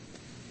Set.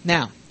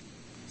 Now,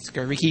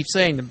 Scurvy keeps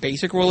saying the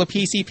basic rule of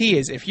PCP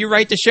is if you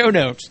write the show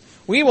notes,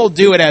 we will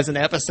do it as an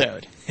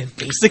episode. And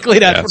basically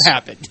that's what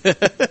happened.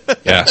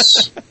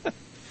 Yes.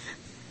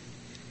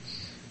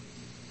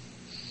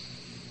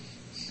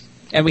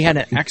 And we had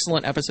an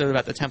excellent episode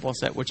about the Temple of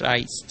Set, which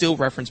I still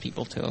reference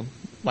people to,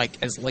 like,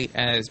 as late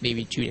as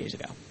maybe 2 days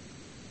ago.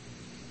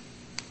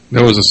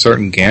 There was a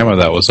certain Gamma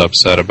that was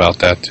upset about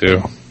that,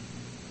 too.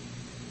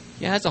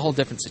 Yeah, that's a whole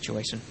different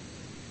situation.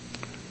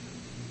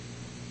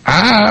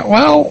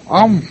 Now,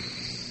 I'm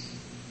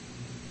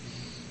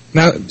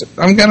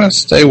going to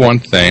say one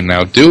thing.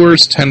 Now,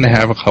 doers tend to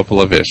have a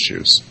couple of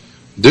issues.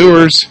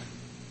 Doers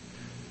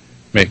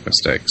make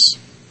mistakes.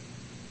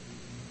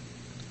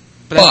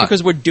 But that's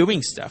because we're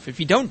doing stuff. If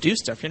you don't do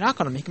stuff, you're not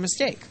going to make a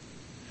mistake.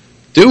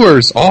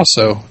 Doers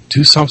also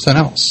do something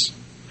else.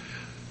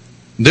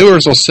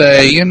 Doers will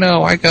say,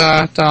 I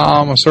got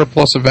a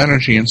surplus of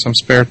energy and some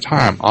spare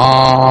time.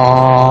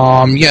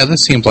 Yeah,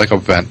 this seems like a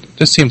vent.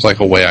 This seems like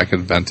a way I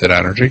could vent that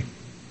energy.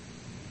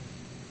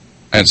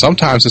 And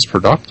sometimes it's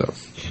productive.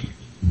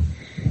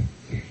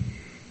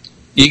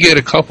 You get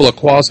a couple of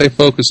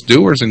quasi-focused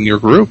doers in your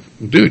group,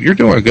 dude, you're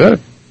doing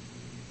good.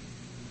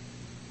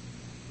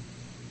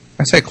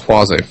 I say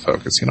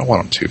quasi-focused. You don't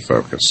want them too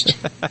focused.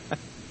 A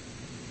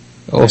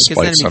little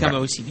spikes then on become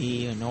it.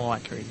 OCD and all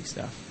that crazy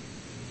stuff.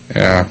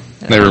 Yeah.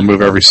 They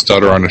remove every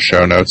stutter on the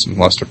show notes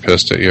unless they're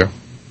pissed at you.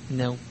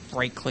 No,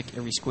 right-click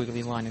every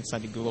squiggly line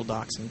inside the Google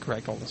Docs and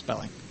correct all the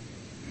spelling.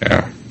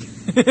 Yeah.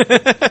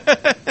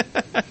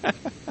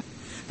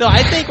 Though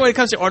I think when it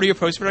comes to audio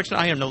post-production,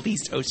 I am the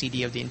least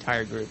OCD of the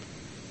entire group.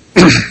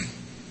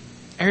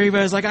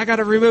 Everybody's like, I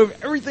gotta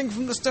remove everything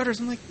from the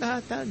stutters. I'm like,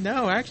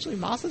 no, actually,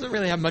 Moss doesn't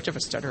really have much of a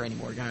stutter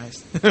anymore,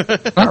 guys.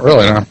 Not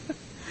really, no.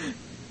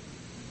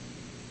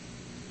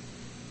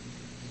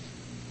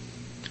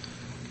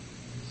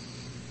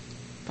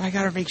 But I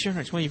gotta make show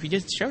notes. Well, if you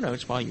did show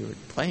notes while you were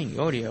playing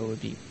the audio, it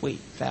would be way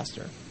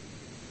faster.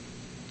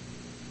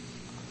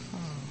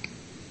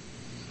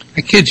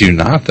 I kid you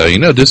not,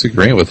 though.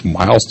 Disagreeing with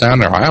Miles down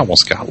there, I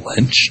almost got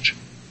lynched.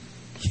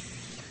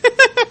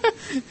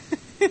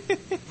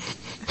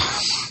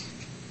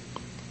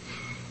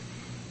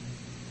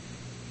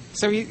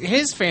 So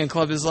his fan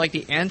club is like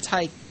the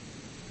anti...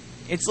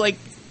 It's like...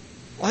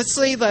 Let's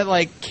say that,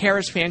 like,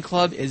 Kara's fan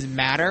club is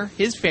Matter.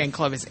 His fan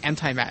club is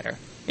anti-Matter.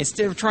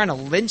 Instead of trying to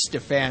lynch the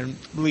fan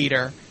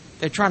leader,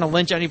 they're trying to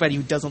lynch anybody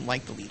who doesn't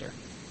like the leader.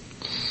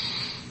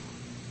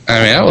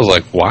 I mean, I was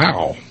like,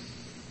 wow.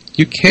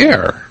 You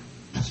care.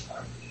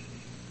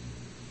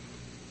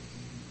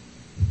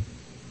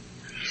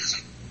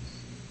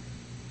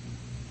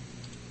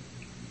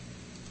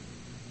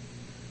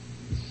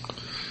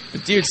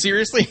 Dude,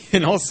 seriously,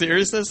 in all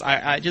seriousness,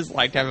 I just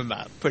liked having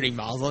putting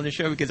Miles on the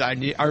show because I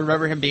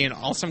remember him being an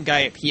awesome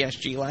guy at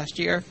PSG last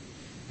year,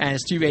 and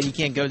it's too bad he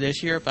can't go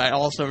this year. But I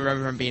also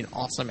remember him being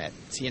awesome at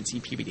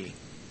CNC PBD,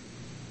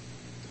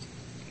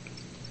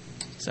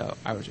 so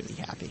I was really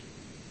happy.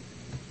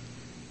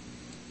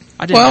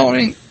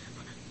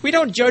 We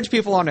don't judge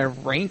people on their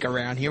rank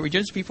around here. We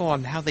judge people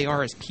on how they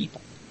are as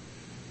people.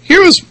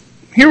 Here was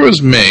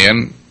me,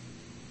 and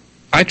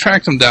I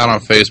tracked him down on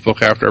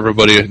Facebook after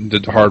everybody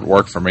did the hard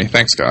work for me.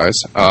 Thanks, guys.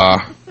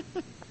 Well,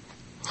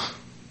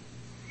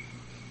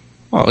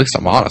 at least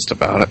I'm honest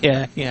about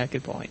it. Yeah,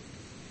 good point.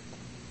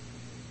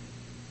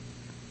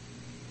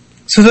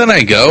 So then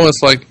I go,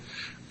 it's like,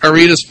 I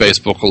read his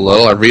Facebook a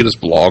little, I read his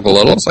blog a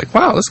little. It's like,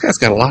 wow, this guy's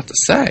got a lot to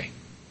say.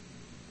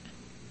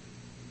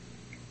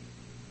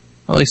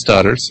 Well, he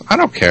stutters. I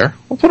don't care.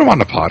 We'll put him on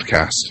the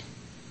podcast.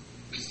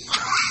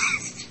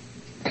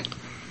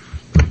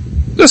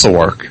 This'll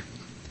work.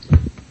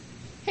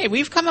 Hey,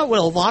 we've come up with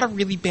a lot of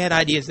really bad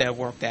ideas that have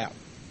worked out.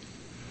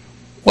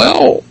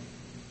 Well,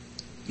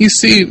 you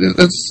see,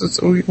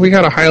 we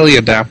got a highly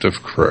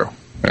adaptive crew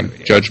and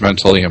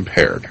judgmentally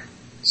impaired.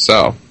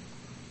 So.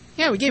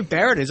 Yeah, we gave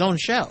Barrett his own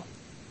show.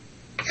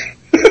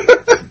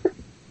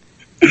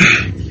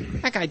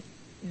 That guy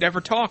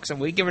never talks, and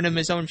we've given him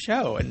his own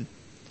show, and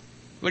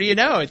what do you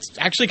know? It's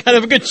actually kind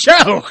of a good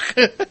show.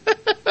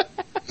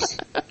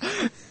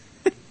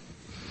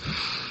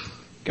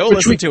 Go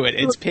listen to it.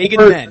 It's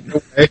Pagan Men.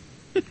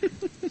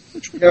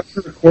 Which we have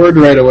to record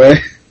right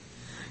away.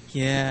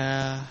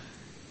 Yeah.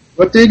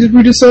 What day did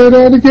we decide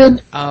on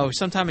again? Oh,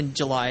 sometime in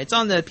July. It's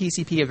on the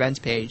PCP events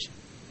page.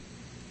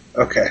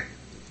 Okay.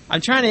 I'm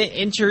trying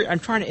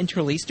to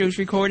interlace those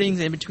recordings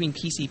in between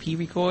PCP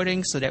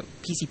recordings so that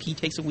PCP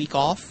takes a week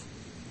off.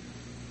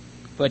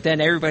 But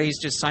then everybody's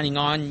just signing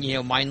on,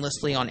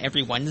 mindlessly on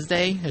every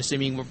Wednesday,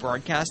 assuming we're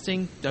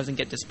broadcasting, doesn't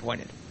get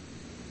disappointed.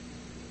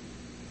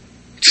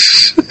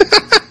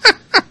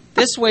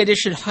 This way, this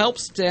should help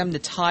stem the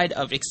tide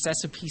of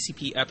excessive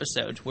PCP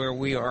episodes where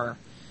we are,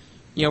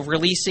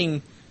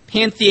 releasing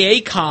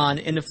Pantheacon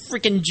in the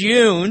freaking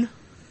June.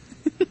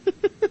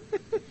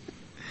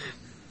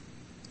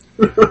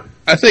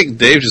 I think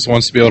Dave just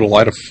wants to be able to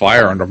light a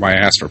fire under my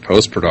ass for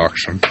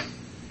post-production.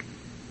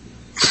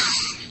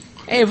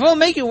 Hey, if it'll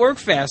make it work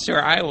faster,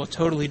 I will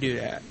totally do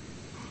that.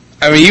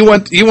 I mean, you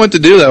went to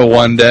do that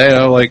one day, and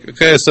I'm like,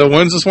 okay, so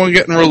when's this one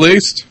getting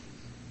released?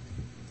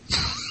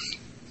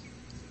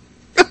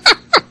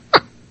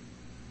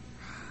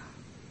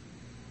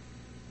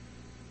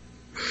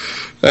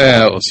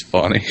 That was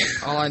funny.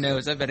 All I know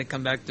is I better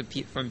come back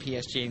from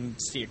PSG and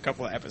see a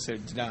couple of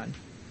episodes done.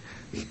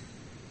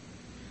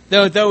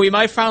 Though we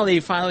might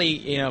finally,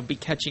 be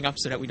catching up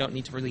so that we don't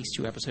need to release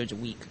 2 episodes a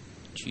week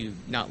to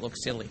not look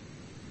silly.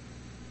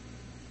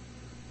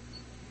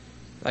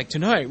 Like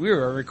tonight, we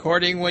were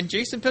recording when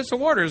Jason Pistol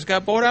Waters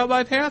got bought out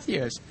by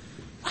Pathos.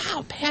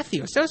 Wow,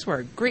 Pathos, those were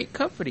a great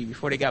company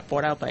before they got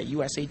bought out by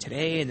USA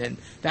Today, and then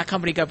that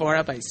company got bought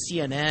out by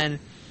CNN,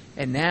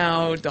 and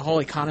now the whole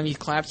economy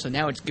collapsed, so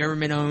now it's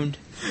government-owned.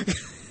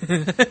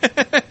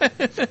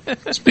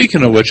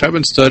 Speaking of which, I've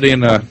been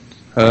studying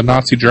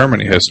Nazi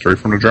Germany history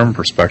from the German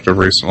perspective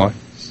recently.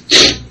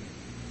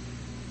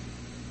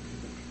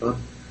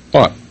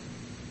 What?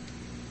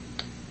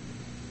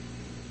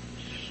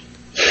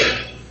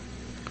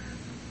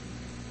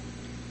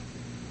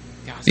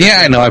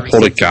 Yeah, I know I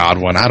pulled a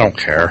Godwin. I don't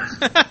care.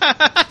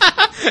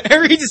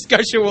 Every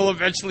discussion will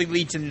eventually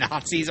lead to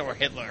Nazis or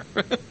Hitler.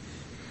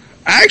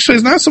 Actually,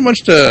 it's not so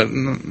much the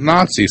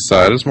Nazi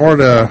side. It's more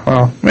the...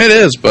 Well, it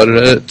is, but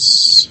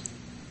it's...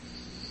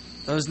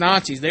 Those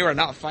Nazis, they were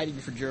not fighting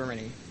for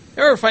Germany.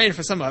 They were fighting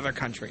for some other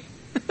country.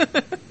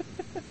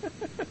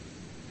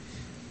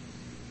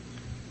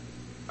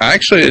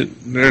 Actually,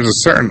 there's a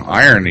certain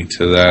irony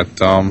to that.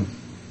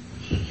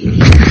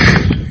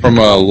 From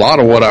a lot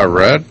of what I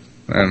read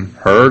and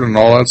heard and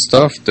all that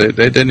stuff, they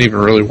didn't even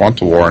really want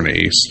the war in the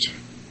East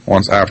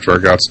once after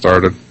it got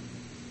started.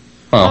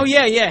 Oh,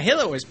 yeah,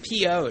 Hitler was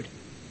PO'd.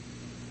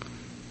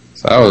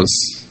 So that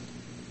was...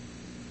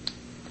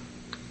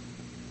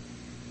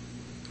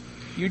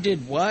 You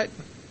did what?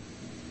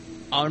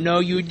 Oh, no,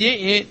 you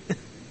didn't.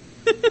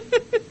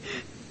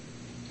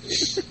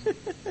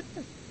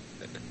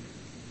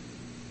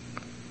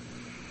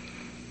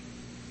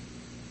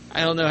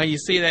 I don't know how you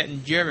say that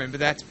in German, but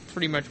that's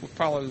pretty much what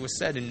probably was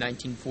said in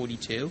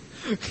 1942.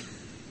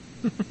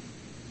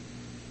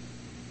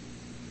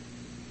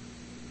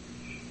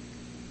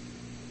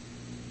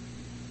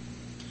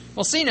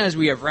 Well, seeing as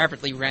we have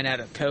rapidly ran out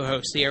of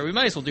co-hosts here, we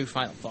might as well do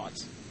final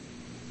thoughts.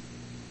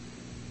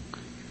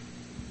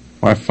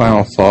 My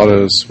final thought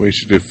is we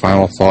should do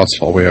final thoughts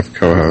while we have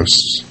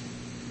co-hosts.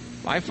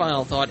 My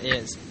final thought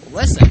is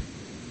listen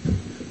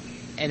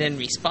and then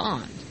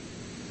respond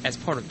as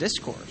part of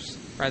discourse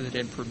rather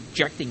than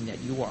projecting that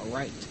you are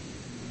right.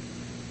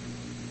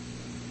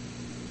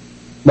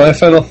 My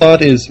final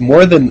thought is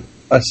more than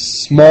a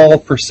small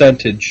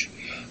percentage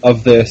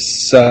of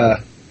this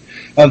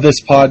of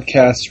this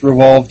podcast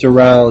revolved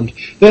around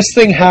this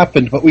thing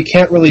happened, but we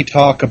can't really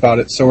talk about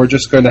it, so we're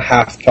just going to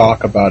have to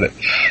talk about it.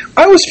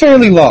 I was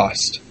fairly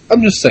lost.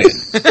 I'm just saying.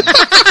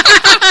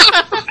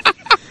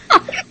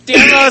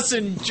 Damn us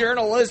and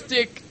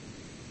journalistic.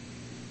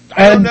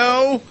 I don't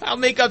know. I'll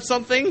make up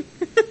something.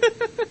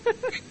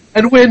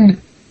 And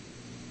when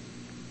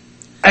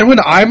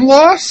I'm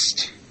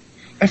lost,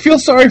 I feel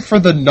sorry for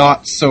the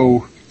not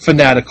so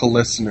fanatical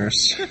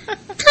listeners.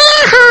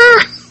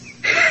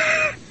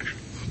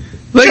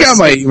 They got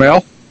my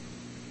email.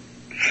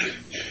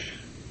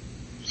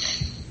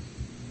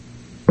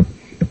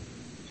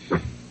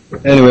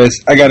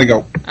 Anyways, I gotta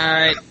go.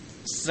 Alright,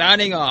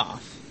 signing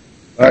off.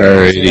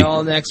 Alrighty. See you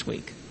all next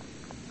week,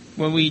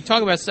 when we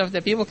talk about stuff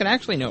that people can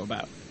actually know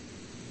about.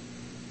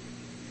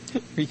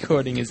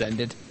 Recording is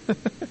ended.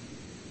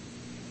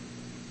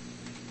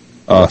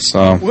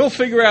 Awesome. We'll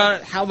figure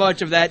out how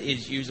much of that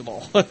is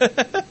usable.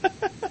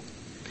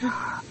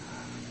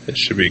 It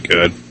should be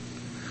good.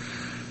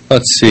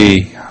 Let's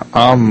see.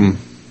 I'm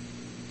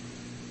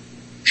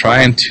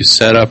trying to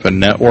set up a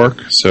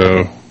network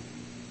so